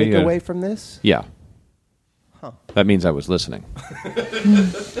was a your movie. takeaway from this? Yeah. Huh. That means I was listening.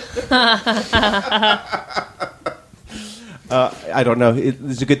 I don't know.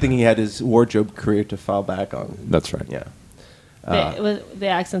 It's a good thing he had his wardrobe career to fall back on. That's right. Yeah. The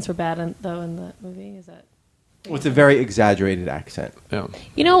accents were bad in the movie. Is that? Well, it's a very exaggerated accent. Yeah.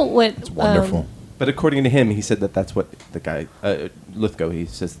 You know what? It's wonderful. But according to him, he said that's what the guy Lithgow. He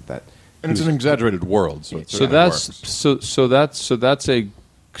says that. And it's an exaggerated world, so it's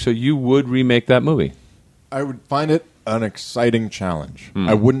So you would remake that movie? I would find it an exciting challenge.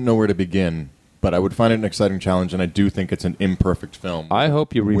 I wouldn't know where to begin, but I would find it an exciting challenge, and I do think it's an imperfect film. I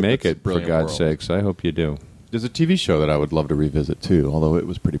hope you with remake its it, for brilliant God's world. sakes. I hope you do. There's a TV show that I would love to revisit, too, although it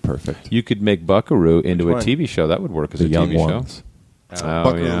was pretty perfect. You could make Buckaroo into a one? TV show. That would work as The a Young TV Ones. show. Oh,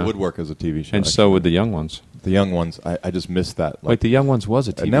 Buckaroo yeah. would work as a TV show. And so would the Young Ones. The Young Ones, I just missed that. Wait, the Young Ones was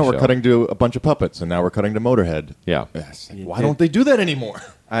a TV show. And now we're cutting to a bunch of puppets, and now we're cutting to Motorhead. Yeah. Yes. Why don't they do that anymore?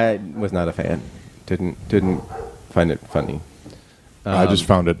 I was not a fan. Didn't find it funny. I just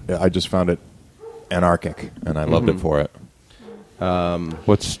found it anarchic, and I loved it for it.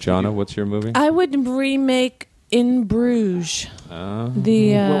 What's your movie? I would remake In Bruges. What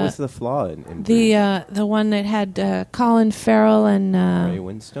was the flaw in The one that had Colin Farrell and Ray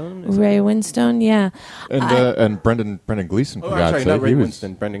Winstone? Ray Winstone, yeah. And Brendan Gleeson. Oh, For I'm God's sorry, sake, not Ray he was-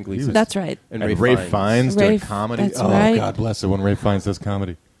 Winston. Brendan Gleeson. That's right. And And Ray Ray Fiennes Ray doing F- comedy. that's Oh, right. God bless it when Ray Fiennes does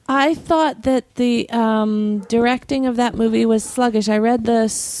comedy. I thought that the directing of that movie was sluggish. I read the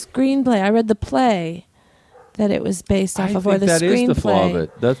screenplay. I read the play that it was based off of, or the that screenplay. is the flaw of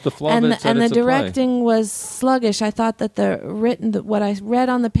it. That's the flaw and of it. the directing was sluggish. I thought that what I read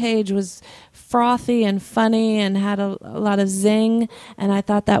on the page was frothy and funny and had a lot of zing, and I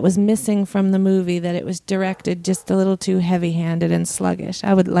thought that was missing from the movie, that it was directed just a little too heavy-handed and sluggish.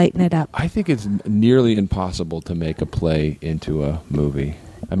 I would lighten it up. I think it's nearly impossible to make a play into a movie.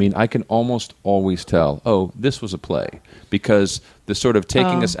 I mean, I can almost always tell, this was a play, because the sort of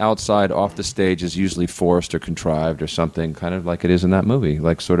taking us outside off the stage is usually forced or contrived or something, kind of like it is in that movie.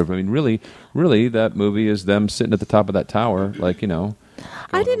 Like, sort of, I mean, really, that movie is them sitting at the top of that tower, like,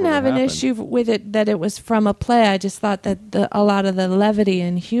 I didn't have an issue with it that it was from a play. I just thought that a lot of the levity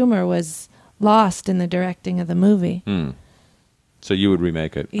and humor was lost in the directing of the movie. So you would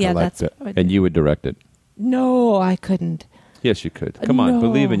remake it. Yeah, that's it. And you would direct it. No, I couldn't. Yes, you could. Come on, No.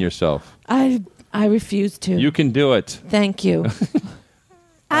 believe in yourself. I refuse to. You can do it. Thank you.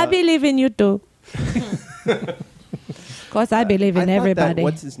 I believe in you too. Of course, I believe in I thought everybody. that,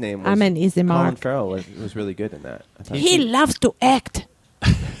 what's his name? I'm an easy Colin mark. Farrell was really good in that. I thought He loves to act.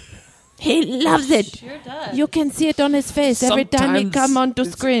 He loves it. Sure does. You can see it on his face every time he Sometimes come onto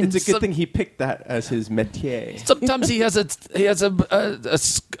screen. It's a good thing he picked that as his métier. Sometimes he has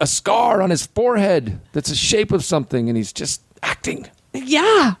a scar on his forehead that's the shape of something, and he's just acting.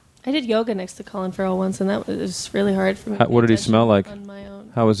 Yeah. I did yoga next to Colin Farrell once, and that was really hard for me. How- to what pay did he attention smell like? On my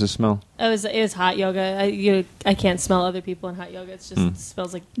own. How was the smell? It was hot yoga. I can't smell other people in hot yoga. It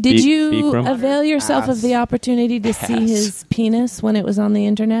smells like. Did Beak- you Bikram? avail yourself of the opportunity to see Ass. his penis when it was on the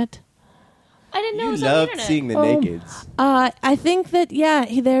internet? I didn't know it You was on the loved internet. seeing the Oh. nakeds. I think that,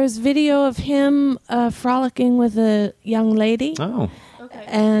 there's video of him frolicking with a young lady, Oh, Okay.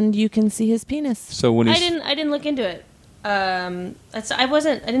 and you can see his penis. so when I he's didn't look into it.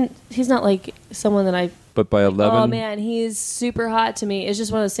 He's not like someone that I. but by 11, Oh man, he's super hot to me. It's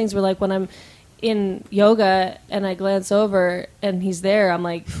just one of those things where, like, when I'm in yoga and I glance over and he's there, I'm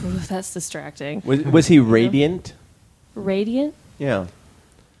like, "Ooh, that's distracting. Was he radiant? Radiant? Yeah.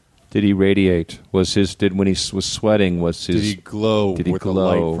 did he radiate? When he was sweating? Was his Did he glow Did he with the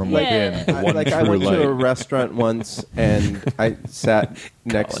glow? light from Yeah. within? I, One like I true went to a light. restaurant once and I sat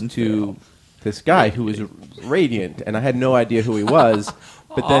next to this guy who was radiant, and I had no idea who he was.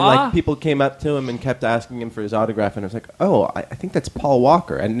 But then, like, people came up to him and kept asking him for his autograph, and I was like, "Oh, I think that's Paul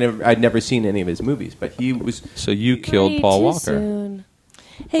Walker." I'd never seen any of his movies, but he was. So you killed Way Paul too Walker soon.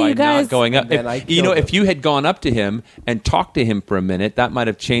 Hey, by you guys. not going up. And then I If killed him. if you had gone up to him and talked to him for a minute, that might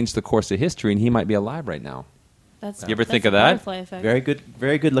have changed the course of history, and he might be alive right now. That's, You ever think that's of the that? butterfly effect.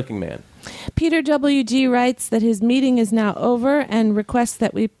 Very good looking man. Peter W.G. writes that his meeting is now over and requests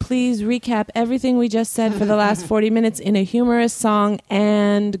that we please recap everything we just said for the last 40 minutes in a humorous song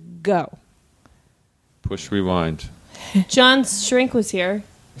and go. Push rewind. John's shrink was here.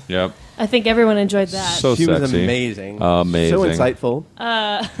 Yep. I think everyone enjoyed that. So She was sexy. amazing. Amazing. So insightful.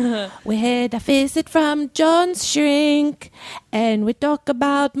 We had a visit from John's shrink and we talk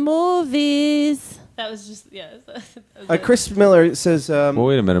about movies. That was just that was it. Chris Miller says, Well,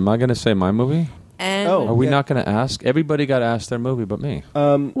 wait a minute. Am I going to say my movie? And Oh. Are we Yeah. not going to ask? Everybody got asked their movie but me.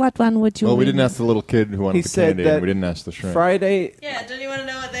 what one would you Well, we read? didn't ask the little kid who wanted He the said candy, that and we didn't ask the shrink. Friday. Yeah, don't you want to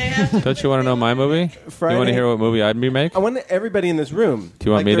know what they have? Don't you want to know my movie? Friday. You want to hear what movie I'd remake? I want everybody in this room. Do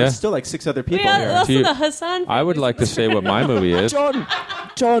you want like, me there's to? still like 6 other We people here. also Do you- the Hassan. I would like to say what my movie is.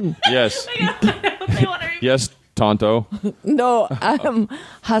 John, Yes. They want to Yes, Tonto. no, I'm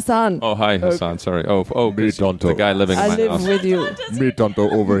Hassan. Oh, hi, Hassan. Sorry. Oh, Me, Tonto. the guy living in I my live house. with you. Me,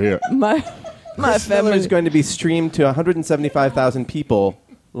 Tonto, over here. My Chris Miller family. is going to be streamed to 175,000 people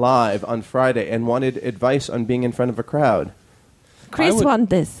live on Friday and wanted advice on being in front of a crowd. Chris I would- want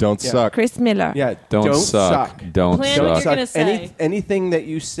this. Don't Yeah. suck. Chris Miller. Yeah, Don't suck. Don't Plan what suck. you're gonna say. Anything that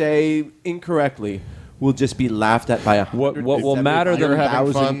you say incorrectly will just be laughed at by What will matter the- You're having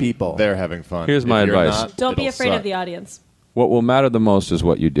 175,000 fun. people. They're having fun. Here's If my you're advice. not, Don't be it'll afraid suck. of the audience. What will matter the most is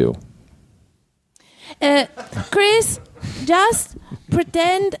what you do. Chris, just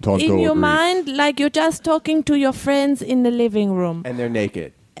pretend Tonto in your agrees. mind like you're just talking to your friends in the living room. And they're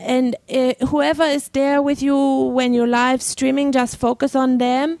naked. And whoever is there with you when you're live streaming, just focus on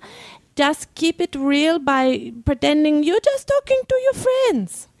them. Just keep it real by pretending you're just talking to your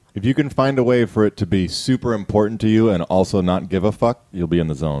friends. If you can find a way for it to be super important to you and also not give a fuck, you'll be in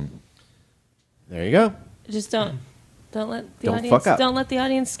the zone. There you go. Just don't let the Don't audience fuck up. don't let the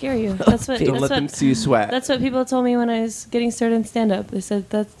audience scare you. That's what Don't that's let them what, see you sweat. that's what people told me when I was getting started in stand up. They said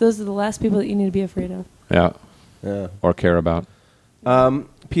that those are the last people that you need to be afraid of. Yeah. Yeah. Or care about.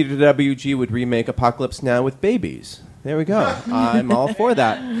 Peter W.G. would remake Apocalypse Now with babies. There we go. I'm all for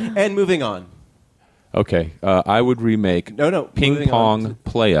that. And moving on. Okay. I would remake No, Ping moving on Pong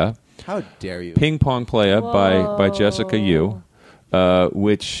Playa. How dare you? Ping Pong Playa by Jessica Yu,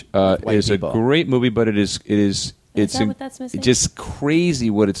 which white is people. a great movie, but it's that what that's missing? just crazy.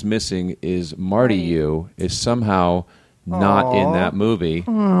 What it's missing is Marty Yu is somehow not in that movie.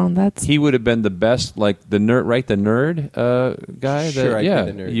 Oh, that's He would have been the best, like the nerd, right? The nerd guy. Sure, I'd be yeah,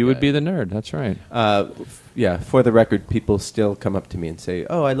 the nerd you would guy. be the nerd. That's right. Yeah, for the record, people still come up to me and say,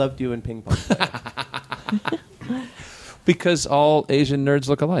 "Oh, I loved you in Ping Pong." Because all Asian nerds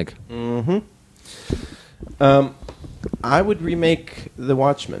look alike. I would remake The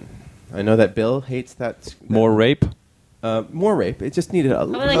Watchmen. I know that Bill hates that. More rape. More rape. It just needed a I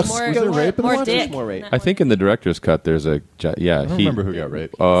would like more, was there rape in The more Watchmen? dick. More rape. I think in the director's cut, there's a I don't remember who got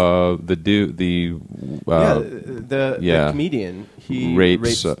raped. The dude, the the comedian he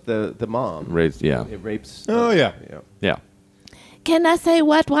rapes, rapes the mom. rapes. Yeah, It rapes. Oh, yeah. yeah. Can I say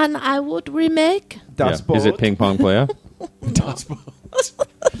what one I would remake? Das Yeah. Is it Boot. Ping Pong Playa?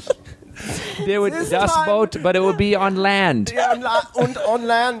 There would This Das time- Boot, but it would be on land. Yeah, and on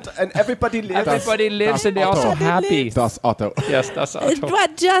land, and everybody lives. Everybody lives and they're also happy. Das Otto. Yes, Das It Auto.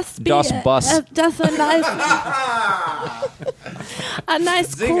 would just be Das Bus. just a nice, a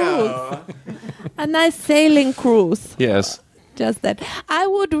nice cruise, a nice sailing cruise. Yes. Just that. I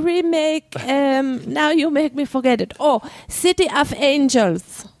would remake. Now you make me forget it. Oh, City of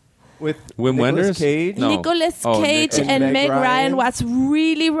Angels. With Wim Nicolas Wenders? Cage. No. Nicolas Oh, Cage Nick- and and Meg Meg Ryan Ryan. was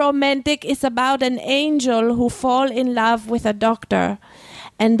really romantic. It's about an angel who fall in love with a doctor,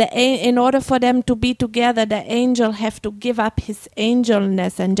 and in order for them to be together, the angel have to give up his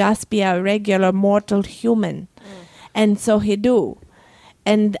angelness and just be a regular mortal human, and so he do.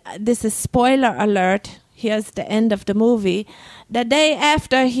 And this is spoiler alert. Here's the end of the movie. The day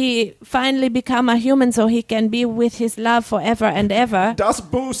after he finally become a human so he can be with his love forever and ever, Das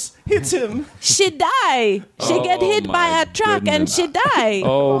Boos hits him. she die. She get hit by my a truck and goodness. she die.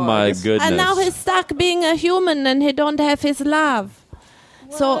 Oh my goodness. And now he's stuck being a human and he don't have his love.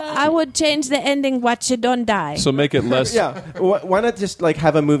 So I would change the ending, what she don't die. So make it less. Yeah. Why not just like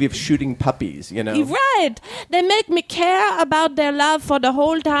have a movie of shooting puppies? You know. Right. They make me care about their love for the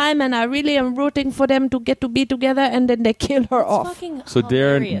whole time, and I really am rooting for them to get to be together, and then they kill her off. Fucking So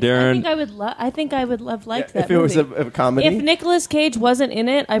Darren- hilarious. Darren- I think I would love like that. If it was movie. a comedy. If Nicolas Cage wasn't in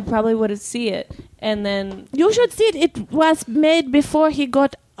it, I probably would see it. And then You should see it. It was made before he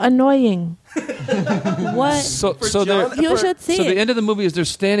got annoying. what? So John- they're. You should see So the it. end of the movie is they're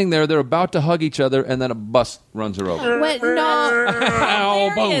standing there, they're about to hug each other, and then a bus runs her over. Wait, no.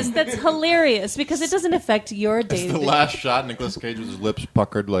 Hilarious. That's hilarious because it doesn't affect your day. The last shot, Nicolas Cage with his lips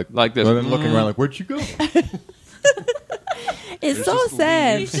puckered like Like this. and then looking around like, where'd you go? It's so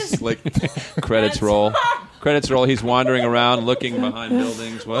sad. like Credits roll. Credits roll. He's wandering around looking behind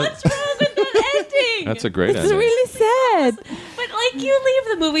buildings. What? ending. That's a great It's ending. really sad. But like you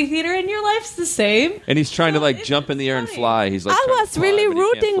leave the movie theater and your life's the same. And he's trying to like it's jump in the air and funny. fly. He's like, I trying to was fly, really but he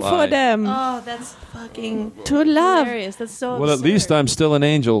can't rooting fly. for them Oh, that's fucking to love. hilarious. That's so. Well, at absurd. least I'm still an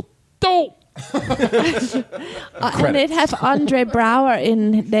angel. Don't. And it have Andre Braugher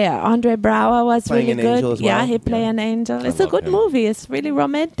in there. Andre Braugher was Playing really an good. angel as Yeah, well? he play Yeah. an angel. It's a love good him. movie. It's really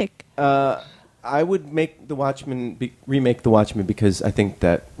romantic. I would make The Watchmen remake The Watchmen because I think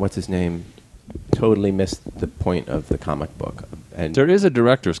that what's his name totally missed the point of the comic book. And There is a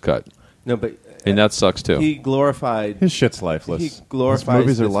director's cut, no, but and that sucks too. he glorified. his shit's lifeless. He His glorifies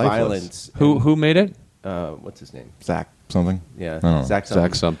movies are this lifeless. violence. Who made it? What's his name? Zach something. Yeah, I don't know. Zach something.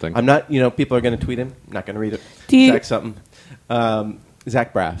 Zach something. I'm not. People are going to tweet him. I'm not going to read it. Do you- Zach something.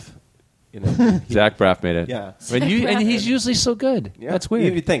 Zach Braff. Zach Braff made it. Yeah. And he's usually so good. Yeah. That's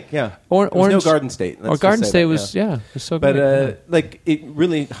weird. You'd think, yeah. Or There was Orange- no Garden State. Or Let's Garden just say State that, was yeah. it was so But good. like it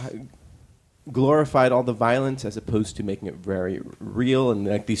really glorified all the violence as opposed to making it very real, and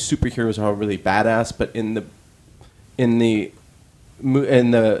like these superheroes are all really badass. But in the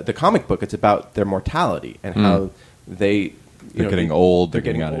comic book, it's about their mortality and how they They're getting old. They're they're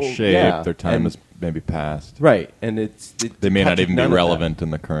getting out of old, shape. yeah. Their time And- is maybe past. right, and They may not touches even be none of that. relevant in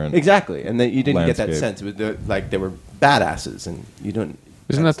the current. Exactly, and you didn't get that landscape. sense. It was like they were badasses, and you don't.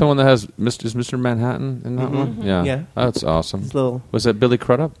 Isn't that the one that has Mr. Manhattan in that one? Yeah. Yeah. That's awesome. It's little Was that Billy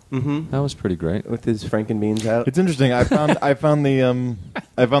Crudup? mm-hmm, That was pretty great. with his Frankenbeans out? It's interesting. I found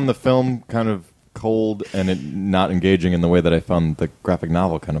the film kind of cold and it not engaging in the way that I found the graphic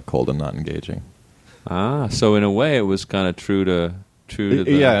novel kind of cold and not engaging. Ah, so in a way it was kind of true to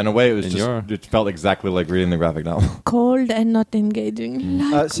the Yeah, in a way it was in just your- it felt exactly like reading the graphic novel. Cold and not engaging.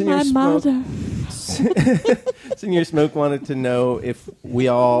 Like Senor my Smoke. mother. Senior Smoke wanted to know if we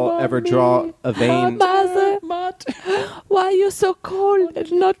all ever draw a vein. Mother, why are you so cold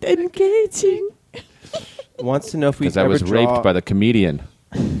and not engaging? Wants to know if we because I ever was draw raped by the comedian.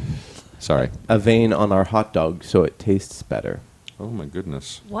 Sorry. a vein on our hot dog so it tastes better. Oh my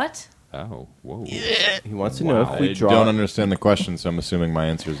goodness. What? Oh, whoa. He wants to know if I we draw. don't understand the question, so I'm assuming my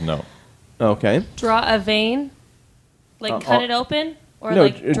answer is no. Okay. Draw a vein? Like cut it open? Or no,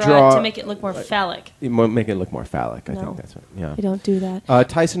 like draw draw it to make it look more phallic? It might make it look more phallic. I No. think that's right. Yeah. I don't do that.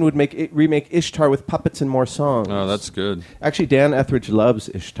 Tyson would remake Ishtar with puppets and more songs. Oh, that's good. Actually, Dan Etheridge loves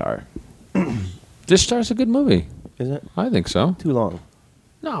Ishtar. Ishtar's a good movie. Is it I think so. too long?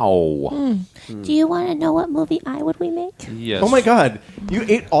 No. Do you want to know what movie I would remake? Yes. Oh my God! You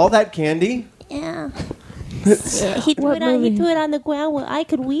ate all that candy? Yeah. He threw it on the ground where I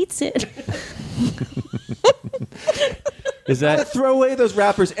could weeds it. Is that Throw away those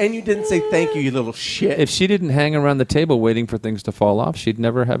wrappers, and you didn't say thank you, you little shit. if she didn't hang around the table waiting for things to fall off, she'd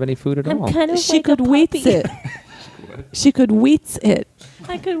never have any food at all. I'm kind of She like could a weeds puppy. it. She could weeds it.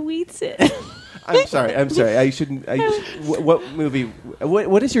 I could weeds it. I'm sorry. I shouldn't. What movie?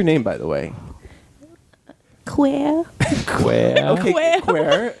 What is your name, by the way? queer. Queer.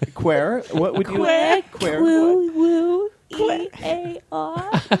 Okay, queer. What would you? Queer. Queer. Woo, woo,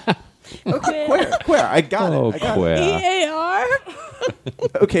 E-A-R. Okay, queer. I got Oh, it. queer. E-A-R?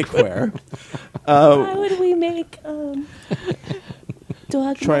 Okay, queer. How would we make Dogma?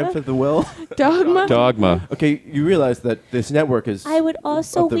 Triumph of the Will. Dogma? Dogma. Okay, you realize that this network is. I would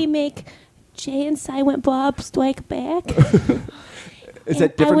also Of the- remake Jay and Silent Bob Strike Back. Is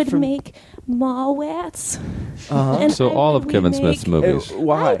that I different would from? make Mallrats. Uh-huh. And So I all would of Kevin remake- Smith's movies.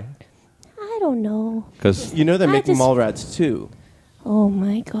 Why? I don't know. Because You know they're I making just- Mallrats too. Oh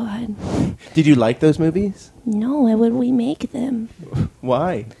my god. Did you like those movies? No, I would remake them.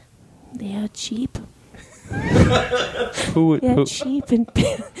 Why? They are cheap. who would They're who, cheap and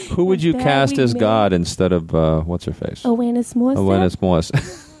who would you bad cast as remake. God instead of what's her face? Alanis Morissette. Alanis Morris.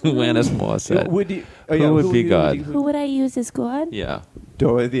 Alanis Morissette. Would you, Who would be God? Who would I use as God? Yeah.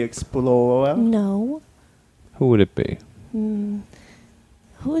 Dora the Explorer. No. Who would it be?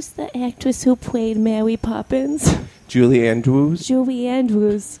 Who's the actress who played Mary Poppins? Julie Andrews. Julie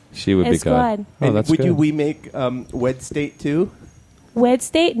Andrews. She would be As God. God. Oh, And that's would good. you remake Wed State too? Wed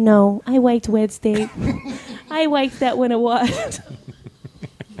State? No. I liked Wed State. I liked that when it was.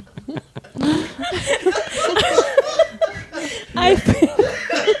 I think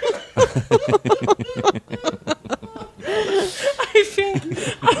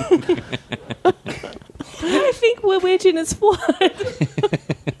I think religion is flawed.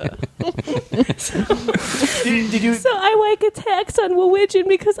 Did you? So I like attacks on religion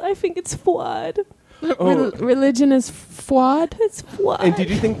because I think it's flawed. Religion is flawed? It's flawed. And did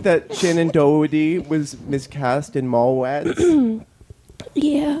you think that Shannon Doherty was miscast in Mallrats?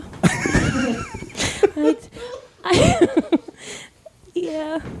 Yeah.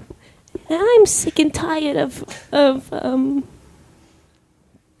 Yeah. And I'm sick and tired of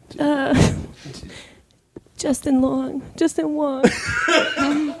Justin Long.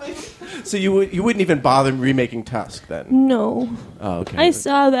 So you wouldn't even bother remaking Tusk then? No. Oh, okay. I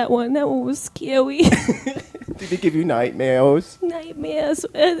saw that one. That one was scary. Did it give you nightmares? Nightmares.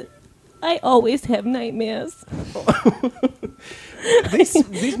 I always have nightmares.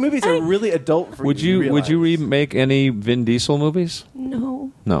 These movies are really adult for Would you. you would you realize. remake any Vin Diesel movies?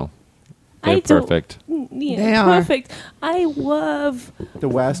 No. No. I They're don't- perfect. Yeah, They are. perfect. I love The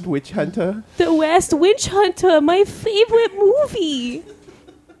West Witch Hunter? The Last Witch Hunter, my favorite movie.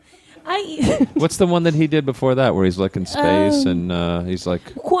 What's the one that he did before that, where he's like in space and he's like,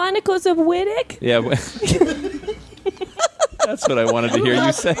 Chronicles of Riddick. yeah. That's what I wanted to hear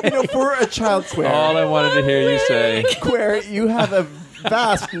you say. You know, for a child queer, All I wanted to hear you say. queer, you have a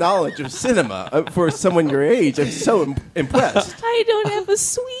vast knowledge of cinema. For someone your age, I'm so impressed. I don't have a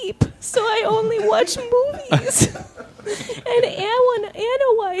sweep, so I only watch movies and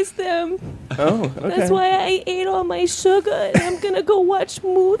analyze them. Oh, okay. That's why I ate all my sugar, and I'm gonna go watch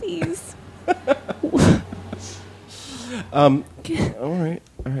movies. All right.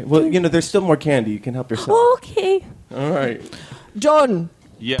 Well, you know, there's still more candy. You can help yourself. Okay. All right. John,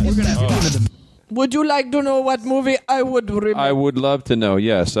 Yeah. would you like to know what movie I would remake? I would love to know.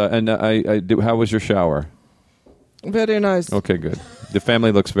 Yes. And I do. How was your shower? Very nice. Okay, good. The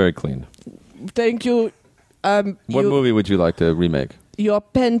family looks very clean. Thank you. What movie would you like to remake? Your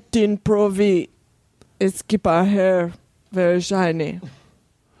Pantene Pro V is keep our hair very shiny.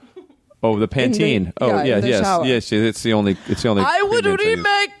 Oh, the Pantene. in the shower. yes. It's the only. I would premium thing.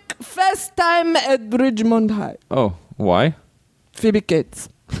 remake First Time at Ridgemont High. Oh, why? Phoebe Cates.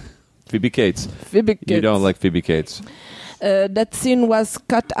 Phoebe Cates. Phoebe Cates. You don't like Phoebe Cates. That scene was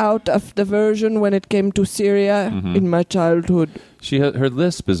cut out of the version when it came to Syria in my childhood. Her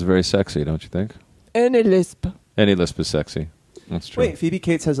lisp is very sexy, don't you think? Any lisp. Any lisp is sexy. That's true. Wait, Phoebe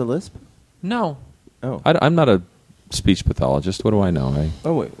Cates has a lisp? No. Oh. I'm not a speech pathologist. What do I know?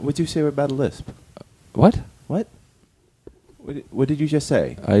 Oh, wait. What did you say about a lisp? What? What? What did you just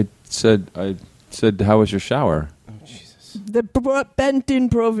say? I said, how was your shower? Oh, Jesus. The Pantene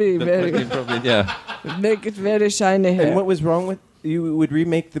Pro V. Yeah. Make it very shiny hair. And what was wrong with you? Would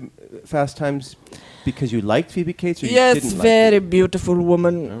remake the Fast Times because you liked Phoebe Cates, or you Yes, didn't like very it? beautiful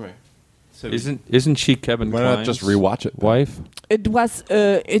woman. All right. So Isn't she Kevin Why not Kline's just rewatch it then? wife? It was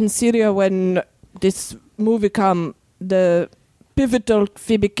in Syria when this movie came. The pivotal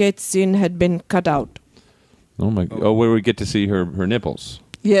Phoebe Cates scene had been cut out. Oh my! Oh, where we get to see her nipples.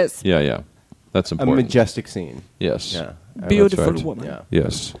 Yes, Yeah. That's a important. majestic scene. Yes. Yeah. beautiful right. woman. Yeah.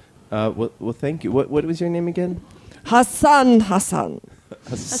 Yes. Well, thank you. What was your name again? Hassan. Hassan.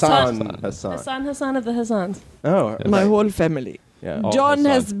 Hassan of the Hassans. Oh, My right. whole family. Yeah. Oh, John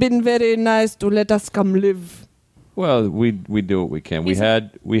Hassan. has been very nice to let us come live Well, we do what we can. We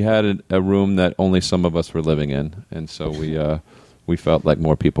had a room that only some of us were living in, and so we felt like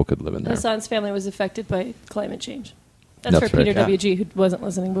more people could live in there. Hassan's family was affected by climate change. That's for That's Peter right. WG, who wasn't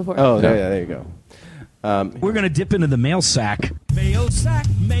listening before. Oh, there you go. We're going to dip into the mail sack. Mail sack,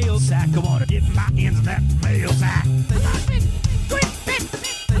 I want to dip my hands in that mail sack.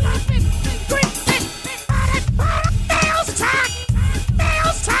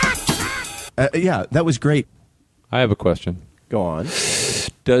 Yeah, that was great. I have a question. Go on.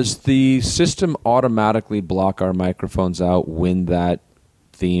 Does the system automatically block our microphones out when that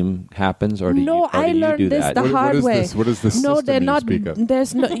theme happens, or do No, you, or I do you learned do this that the hard way. What is this No, system they're you not. speak of?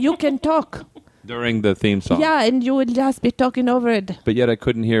 There's no. You can talk. during the theme song? Yeah, and you will just be talking over it. But yet I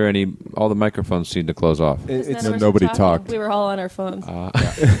couldn't hear any. All the microphones seemed to close off. It's None of us nobody were talking. talked. We were all on our phones.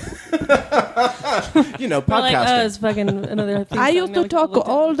 You know, We're like, oh, podcasting. it's fucking another thing. I used to talk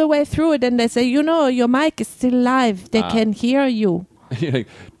all the way through it, and they say, you know, your mic is still live. They can hear you. You're like,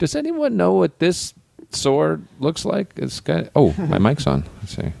 does anyone know what this sword looks like? It's got. Oh, my mic's on.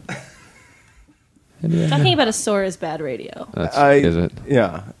 Let's see. Talking about a sore is bad radio. Is it?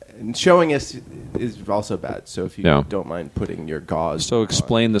 Yeah. And showing us is also bad. So if you Yeah. don't mind putting your gauze. So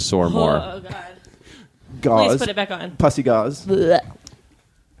explain the sword more. Oh, God. Gauze. Please put it back on. Pussy gauze.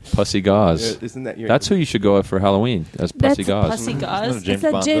 Pussy Gauze. Isn't that your? That's who you should go for Halloween as Pussy That's Gauze. Pussy gauze. It's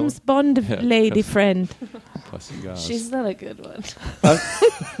a James Bond lady friend. Pussy Gauze. She's not a good one.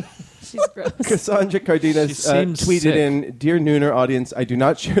 She's gross. Cassandra She Cardenas seems tweeted sick. in, "Dear Nooner audience, I do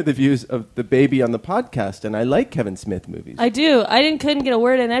not share the views of the baby on the podcast, and I like Kevin Smith movies." I do. Couldn't get a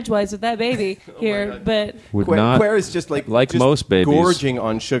word in edgewise with that baby here, but Would Quare, not Quare is just like just most babies. gorging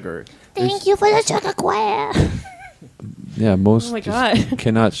on sugar. Thank you for the sugar, Quare. Yeah, most Oh my just God.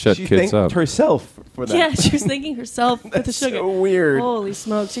 cannot shut She kids thanked up. herself for that. yeah, she was thanking herself with the That's sugar. so weird. Holy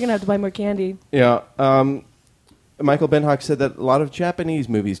smokes! You're gonna have to buy more candy. Yeah. Michael Benhock said that a lot of Japanese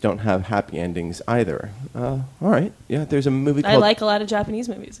movies don't have happy endings either. All right. Yeah, there's a movie called... I like a lot of Japanese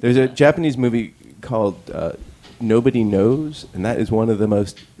movies. There's a Japanese movie called Nobody Knows, and that is one of the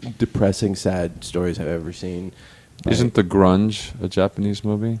most depressing, sad stories I've ever seen. Isn't The Grunge a Japanese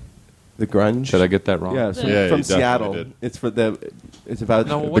movie? The Grunge? Did I get that wrong? Yeah, it's Yeah, from you definitely Seattle. did. It's for the... It's about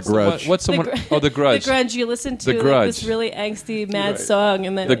No, the what's Grudge. What's someone? The Grudge. The Grudge. You listen to The like, Grudge. this really angsty, mad Right. song,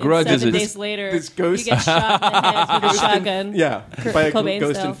 and then The Grudge is 7 a- days later, this ghost- you get shot in the head with a shotgun. Yeah, Kurt by a Cobain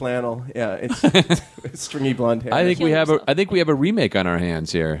ghost style. in flannel. Yeah, it's stringy blonde hair. I think Kill we have a. yourself. I think we have a remake on our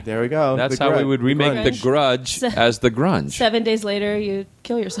hands here. There we go. That's The how we Grudge. would remake Grudge. The Grudge as The Grunge. 7 days later, you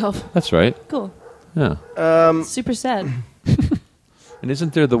kill yourself. That's right. Cool. Yeah. Super sad. And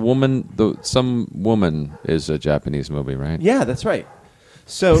isn't there the woman? Some woman is a Japanese movie, right? Yeah, that's right.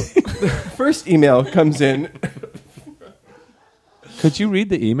 So the first email comes in. Could you read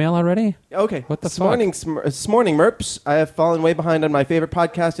the email already? Okay. What the this morning, this morning, Merps. I have fallen way behind on my favorite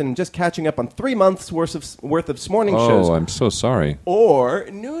podcast and am just catching up on 3 months worth of Smorning shows. Oh, I'm so sorry. Or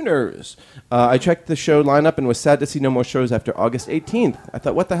Nooners. I checked the show lineup and was sad to see no more shows after August 18th. I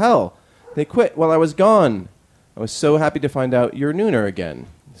thought, what the hell? They quit while I was gone. I was so happy to find out you're Nooner again,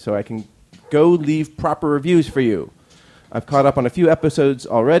 so I can go leave proper reviews for you. I've caught up on a few episodes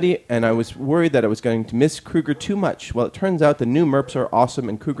already, and I was worried that I was going to miss Kruger too much. Well, it turns out the new Merps are awesome,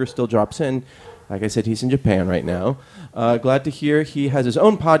 and Kruger still drops in. Like I said, he's in Japan right now. Glad to hear he has his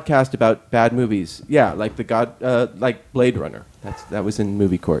own podcast about bad movies. Yeah, like like Blade Runner. That was in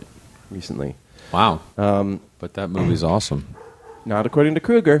Movie Court recently. Wow. But that movie's awesome. Not according to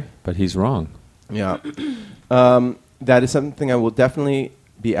Kruger. But he's wrong. Yeah. That is something I will definitely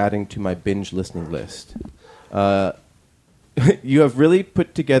be adding to my binge listening list. You have really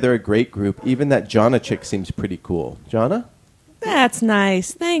put together a great group. Even that Jonna chick seems pretty cool. Jonna? That's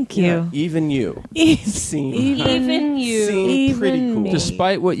nice. Thank you. Yeah, even you. Seem Even you. seem pretty Even cool. me.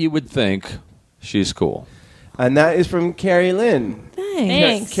 Despite what you would think, she's cool. And that is from Carrie Lynn.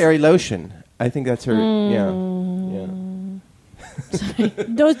 Thanks. Carrie Lotion. I think that's her.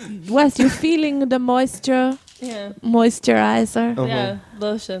 Was you feeling the moisture? Yeah. Moisturizer? Uh-huh. Yeah.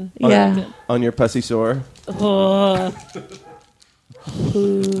 Lotion. Yeah. On your pussy sore. Oh.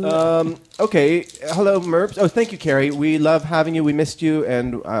 Okay. Hello, Merps. Oh, thank you, Carrie. We love having you. We missed you,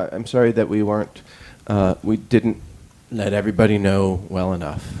 and I'm sorry that we weren't. We didn't let everybody know well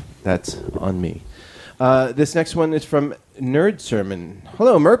enough. That's on me. This next one is from Nerd Sermon.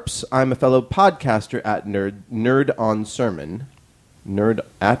 Hello, Merps. I'm a fellow podcaster at Nerd on Sermon.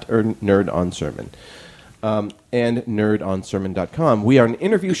 Nerd on Sermon. And nerdonsermon.com. We are an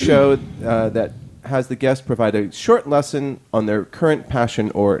interview show that has the guest provide a short lesson on their current passion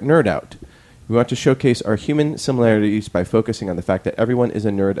or nerd out. We want to showcase our human similarities by focusing on the fact that everyone is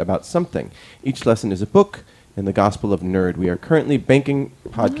a nerd about something. Each lesson is a book, and the Gospel of Nerd. We are currently banking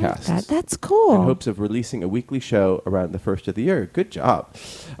podcasts. That's cool. In hopes of releasing a weekly show around the first of the year. Good job.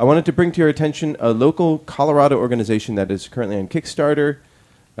 I wanted to bring to your attention a local Colorado organization that is currently on Kickstarter.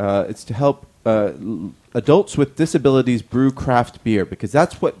 It's to help adults with disabilities brew craft beer, because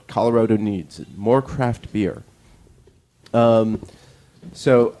that's what Colorado needs, more craft beer.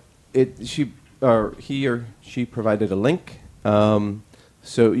 So he or she provided a link. But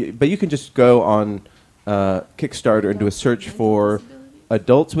you can just go on Kickstarter and do a search for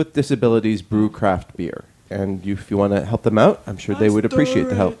adults with disabilities brew craft beer. And if you want to help them out, I'm sure they would appreciate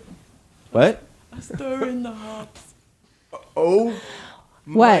the help. What? I stir in the hops. Oh,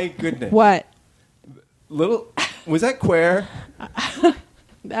 my goodness. What? Was that queer?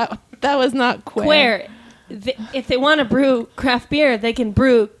 That was not queer. Queer. If they want to brew craft beer, they can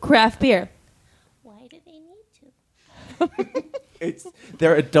brew craft beer. Why do they need to?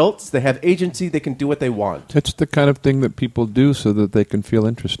 They're adults. They have agency. They can do what they want. It's the kind of thing that people do so that they can feel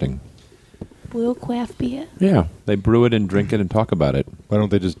interesting. Brew craft beer? Yeah. They brew it and drink it and talk about it. Why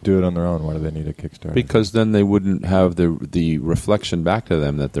don't they just do it on their own? Why do they need a Kickstarter? Because then they wouldn't have the reflection back to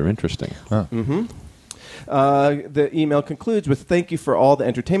them that they're interesting. Huh. Mm-hmm. The email concludes with thank you for all the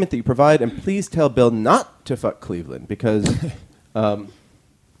entertainment that you provide, and please tell Bill not to fuck Cleveland because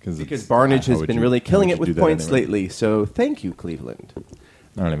Barnage has been really killing it with points lately. So thank you, Cleveland.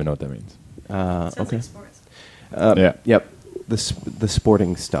 I don't even know what that means. Okay. Like sports. Yeah. Yep. The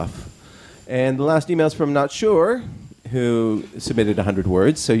sporting stuff. And the last email is from Not Sure, who submitted 100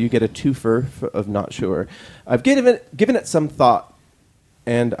 words. So you get a twofer of Not Sure. I've given it some thought.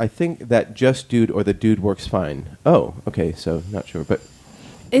 And I think that Just Dude or the Dude works fine. Oh, okay, so not sure, but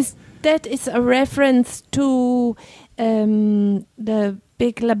Is a reference to the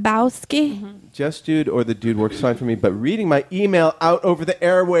Big Lebowski? Mm-hmm. Just Dude or the Dude works fine for me. But reading my email out over the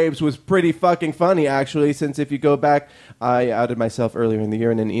airwaves was pretty fucking funny, actually. Since if you go back, I outed myself earlier in the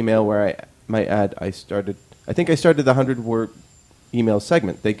year in an email where I think I started the 100-word email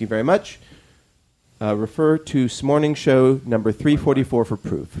segment. Thank you very much. Refer to S'morning Show number 344 for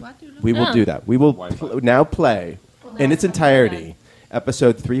proof. We will do that. We will now play in its entirety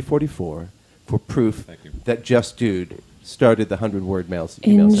episode 344 for proof that Just Dude started the 100-word email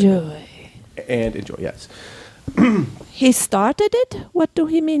segment. Enjoy. And enjoy, yes. He started it? What do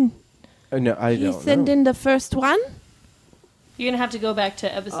he mean? No, I don't know. He sent in the first one? You're going to have to go back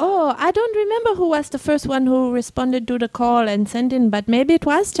to episode. Oh, I don't remember who was the first one who responded to the call and sent in, but maybe it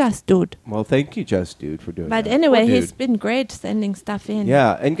was Just Dude. Well, thank you, Just Dude, for doing that. But anyway, Dude. he's been great sending stuff in.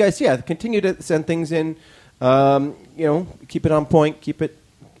 Yeah, and guys, continue to send things in. Keep it on point. Keep it.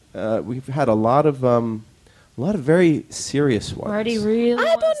 We've had a lot of very serious ones. Marty really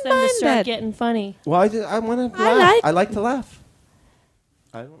wants them to start getting funny. Well, I want to laugh. I like to laugh.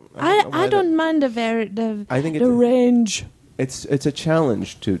 I don't mind the range. It's a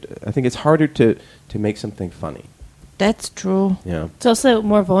challenge I think it's harder to make something funny. That's true. Yeah. It's also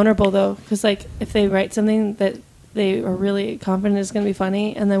more vulnerable though, because like if they write something that they are really confident is going to be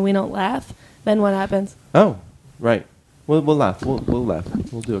funny, and then we don't laugh, then what happens? Oh, right. We'll laugh. We'll laugh.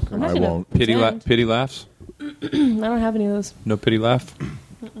 We'll do a I won't. Pity laughs? I don't have any of those. No pity laugh?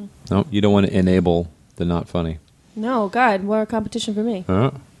 No, you don't want to enable the not funny. No, God, more competition for me.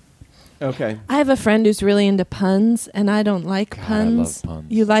 Okay. I have a friend who's really into puns, and I don't like God, puns. I love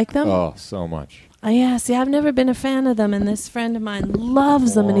puns. You like them? Oh, so much. Yeah, see, I've never been a fan of them, and this friend of mine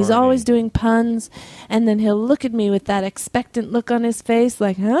loves them, and he's always doing puns, and then he'll look at me with that expectant look on his face,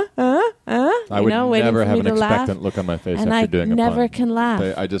 like, I would never have an expectant look on my face and after doing a pun. I never can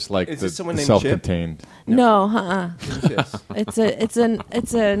laugh. I just like Is the this someone named self-contained. No, it's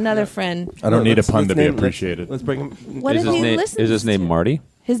another friend. I don't need a pun to be appreciated. Let's bring him. What if he listens Is his name to- Marty?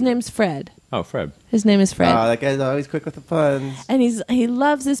 His name's Fred. Oh, Fred. His name is Fred. That guy's always quick with the puns. And he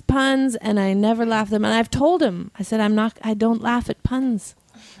loves his puns, and I never laugh at them. And I've told him, I said, I don't laugh at puns.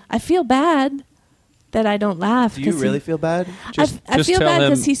 I feel bad that I don't laugh. Do you really feel bad? I feel bad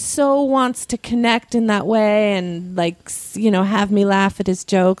because he so wants to connect in that way and have me laugh at his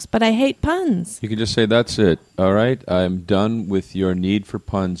jokes, but I hate puns. You can just say, that's it. All right? I'm done with your need for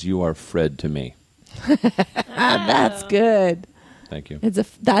puns. You are Fred to me. That's good. Thank you.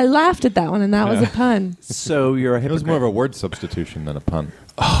 I laughed at that one, and that was a pun. So you're a hypocrite. It was more of a word substitution than a pun.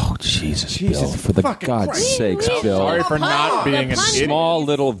 Oh, Jesus, Bill. For the God's sakes, Bill. Sorry for not being an idiot. Small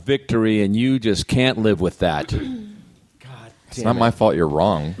little victory, and you just can't live with that. It's not my fault you're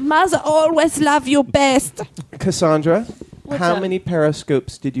wrong. Mother always love you best. Cassandra, how up? many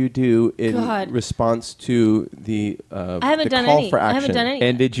periscopes did you do in response to the I haven't the done call any. for action? I haven't done any.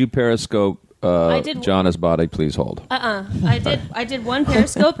 And did you periscope Jana's Body, Please Hold. I did one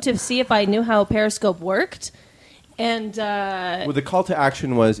Periscope to see if I knew how Periscope worked. And well, the call to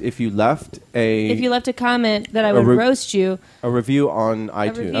action was if you left a comment that I would roast you. A review on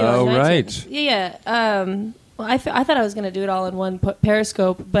iTunes. Oh, right. iTunes. Yeah. Well, I thought I was going to do it all in one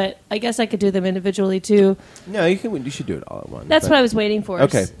Periscope, but I guess I could do them individually too. No, you should do it all at once. That's what I was waiting for.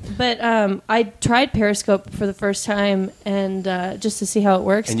 Okay. But I tried Periscope for the first time and just to see how it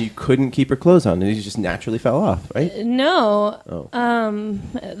works. And you couldn't keep your clothes on, and you just naturally fell off, right? No. Oh.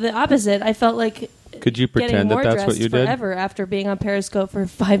 The opposite. I felt like could you pretend getting that more that's what dressed you did? forever after being on Periscope for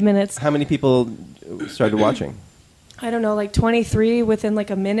 5 minutes. How many people started watching? I don't know, like 23 within like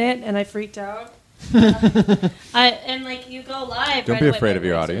a minute, and I freaked out. And like you go live. Don't right be away, afraid of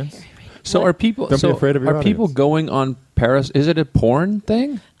your right? So are people? Don't be afraid of your Are people audience. going on Paris? Is it a porn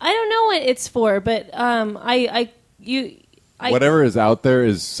thing? I don't know what it's for, but Whatever is out there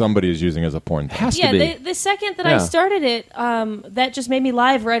is somebody is using as a porn thing. Has to be. The second that I started it, that just made me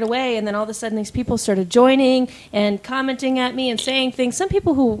live right away, and then all of a sudden these people started joining and commenting at me and saying things. Some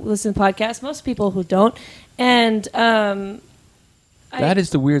people who listen to podcasts, most people who don't, and that is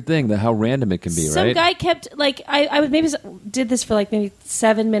the weird thing, how random it can be, some right? guy kept like I was maybe did this for like maybe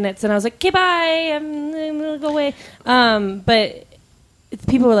 7 minutes, and I was like, okay, bye, I'm gonna go away, but.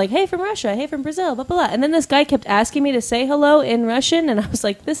 People were like, hey, from Russia, hey, from Brazil, blah, blah, blah. And then this guy kept asking me to say hello in Russian, and I was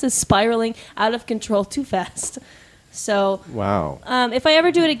like, this is spiraling out of control too fast. So, wow. If I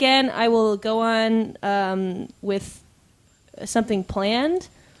ever do it again, I will go on with something planned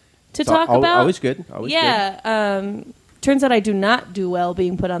to talk about. Always good. Always good. Turns out I do not do well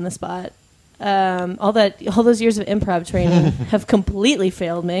being put on the spot. All those years of improv training have completely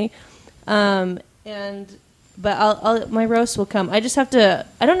failed me. But my roast will come. I just have to.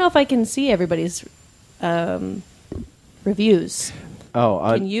 I don't know if I can see everybody's reviews.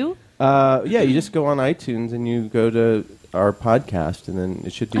 Can you? Yeah, you just go on iTunes and you go to our podcast, and then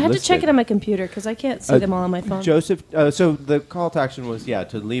it should be. I have listed. to check it on my computer because I can't see them all on my phone. Joseph. So the call to action was to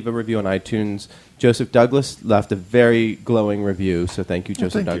leave a review on iTunes. Joseph Douglas left a very glowing review, so thank you,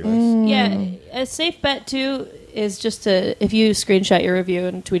 Joseph Douglas. Yeah, a safe bet too is just if you screenshot your review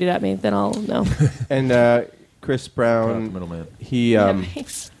and tweet it at me, then I'll know. And Chris Brown, middleman. He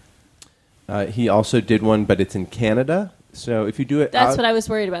also did one, but it's in Canada. So if you do it, that's what I was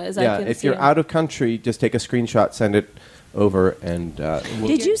worried about. If you're out of country, just take a screenshot, send it over, and.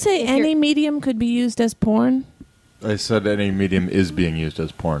 Did you say any medium could be used as porn? I said any medium is being used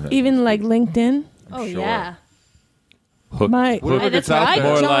as porn. Even like LinkedIn? Oh, sure. yeah. Whatever gets out there.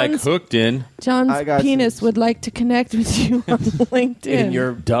 More like hooked in. John's penis would like to connect with you on LinkedIn. In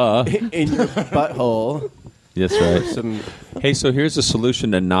your butthole. That's right. Hey, so here's a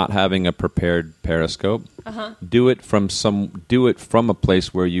solution to not having a prepared Periscope. Do it from a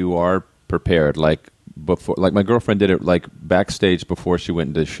place where you are prepared, like before. Like my girlfriend did it like backstage before she went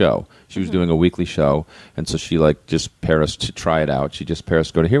into the show. She was doing a weekly show, and so she just to try it out. She just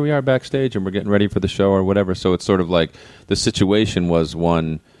Periscoped. Here we are backstage, and we're getting ready for the show or whatever. So it's sort of like the situation was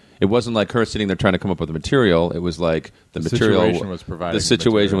one. It wasn't like her sitting there trying to come up with the material. It was like the material. Situation was providing the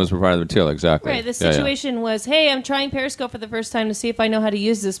situation was providing the material, exactly. Right, the situation was, hey, I'm trying Periscope for the first time to see if I know how to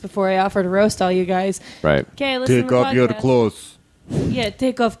use this before I offer to roast all you guys. Right. Okay, listen to Take the off your podcast. clothes. Yeah,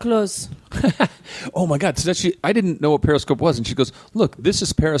 take off clothes. Oh my God! So I didn't know what Periscope was, and she goes, "Look, this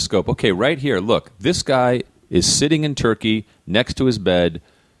is Periscope. Okay, right here. Look, this guy is sitting in Turkey next to his bed,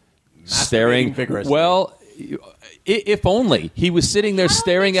 staring vigorously. Well, if only he was sitting there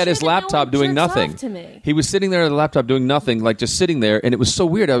staring at his laptop doing nothing. He was sitting there at the laptop doing nothing, like just sitting there, and it was so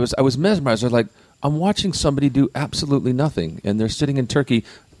weird. I was mesmerized. I was like, I'm watching somebody do absolutely nothing, and they're sitting in Turkey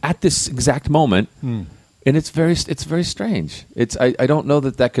at this exact moment. And it's very strange. I don't know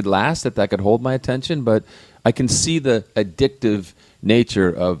that could last, that could hold my attention, but I can see the addictive nature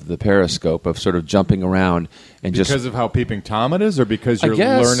of the Periscope, of sort of jumping around and because of how peeping Tom it is, or because you're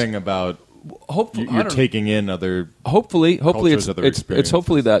learning about. You're taking in other. Hopefully, cultures, other it's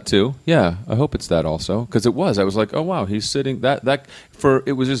hopefully that too. Yeah, I hope it's that also, because it was. I was like, oh wow, he's sitting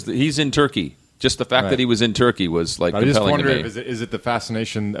it was just he's in Turkey. Just the fact that he was in Turkey was like I just compelling wonder to me. is it the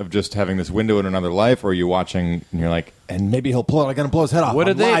fascination of just having this window in another life, or are you watching and you're like, and maybe he'll pull his head off. What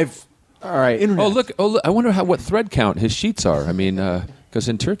are they? Live. All right. Internet. Oh look! I wonder what thread count his sheets are. I mean, because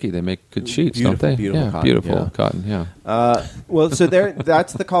in Turkey they make good sheets, don't they? Beautiful cotton. Yeah. Well, so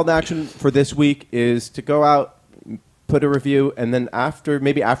that's the call to action for this week, is to go out, put a review, and then after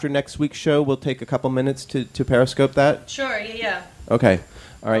next week's show, we'll take a couple minutes to Periscope that. Sure, yeah. Okay.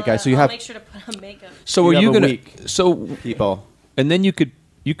 All right, guys. So you I'll have. make sure to put on makeup. So are you have a gonna? week, So people, and then you could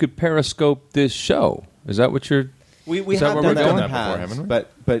Periscope this show. Is that what you're? We Is that have where done we're that in going? the past, haven't we?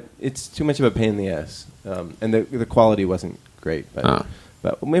 but it's too much of a pain in the ass, and the quality wasn't great.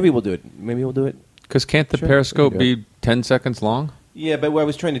 But maybe we'll do it. Maybe we'll do it. Because can't the Sure, Periscope we can do be 10 seconds long? Yeah, but I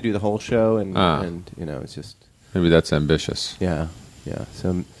was trying to do the whole show, and it's just Maybe that's ambitious. yeah.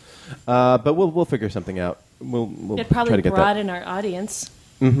 So, but we'll figure something out. We'll It'd try probably to get broaden our audience.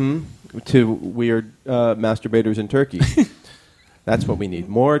 to weird masturbators in Turkey. That's what we need.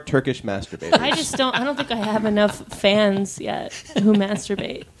 More Turkish masturbators. I don't think I have enough fans yet who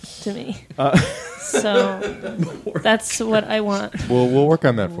masturbate to me. So that's what I want. We'll work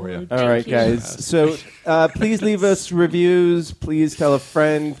on that for you. All right, you. guys. So please leave us reviews. Please tell a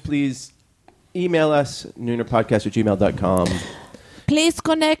friend. Please email us, noonerpodcast@gmail.com. Please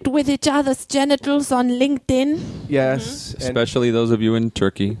connect with each other's genitals on LinkedIn. Yes. And Especially those of you in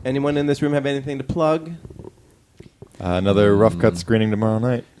Turkey. anyone in this room have anything to plug? Another rough cut screening tomorrow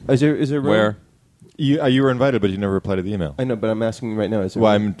night. Is there room? Where? You were invited, but you never replied to the email. I know, but I'm asking you right now. Is there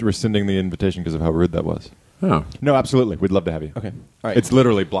Well, room? I'm rescinding the invitation because of how rude that was. Oh. No, absolutely. We'd love to have you. Okay. All right. It's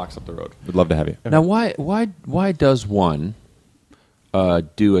literally blocks up the road. We'd love to have you. Now, why does one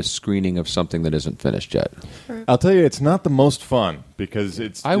do a screening of something that isn't finished yet? I'll tell you, it's not the most fun because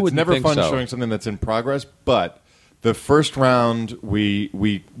it's wouldn't never think fun so. showing something that's in progress. But the first round, we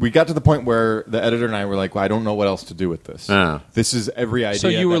got to the point where the editor and I were like, well, I don't know what else to do with this. Ah. This is every idea. So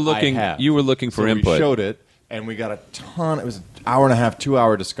you were that looking. I have. You were looking for So input. We showed it, and we got a ton. It was an hour and a half, 2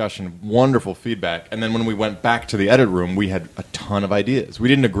 hour discussion, wonderful feedback. And then when we went back to the edit room, we had a ton of ideas. We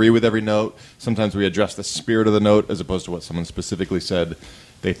didn't agree with every note. Sometimes we addressed the spirit of the note as opposed to what someone specifically said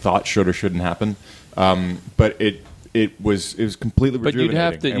they thought should or shouldn't happen. But it was completely But you'd rejuvenating.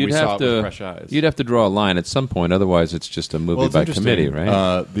 have to. and You'd we saw have it with to. fresh eyes. You'd have to draw a line at some point. Otherwise, it's just a movie it's by interesting. committee,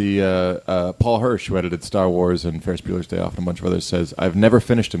 right? The Paul Hirsch, who edited Star Wars and Ferris Bueller's Day Off and a bunch of others, says, "I've never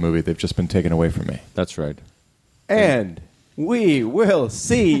finished a movie; they've just been taken away from me." That's right. And we will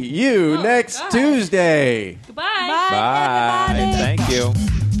see you next Tuesday. Goodbye. Bye. Thank you.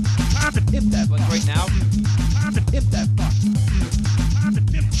 Time to tip that one right now. Time to tip that fuck. Time to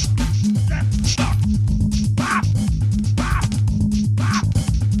tip that fuck. Bop, bop, bop, bop,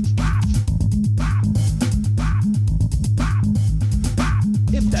 bop, bop, bop, bop.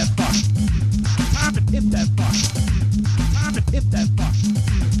 Tip that fuck. Time to tip that fuck. Time to tip that fuck.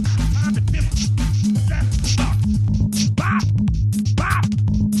 Time to tip that fuck. Bop, bop, bop,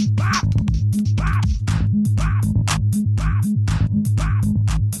 bop, bop, bop, bop,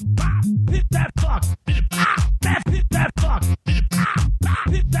 bop. Hit that fuck. Hit that fuck.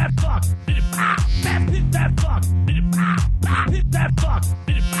 Hit that fuck. Hit that fuck. Hit that fuck.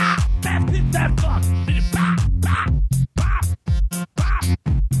 Hit that fuck. Bop, bop,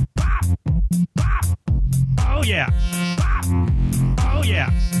 bop, bop. Oh yeah. Bop. Oh yeah.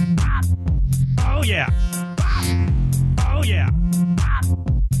 Bop. Oh yeah. Bop. Oh yeah. Bop.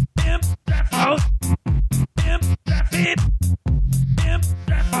 Imp that out. Imp that fit. Imp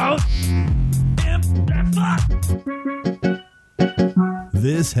that out. Imp that fuck.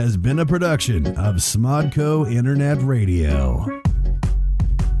 This has been a production of Smodco Internet Radio.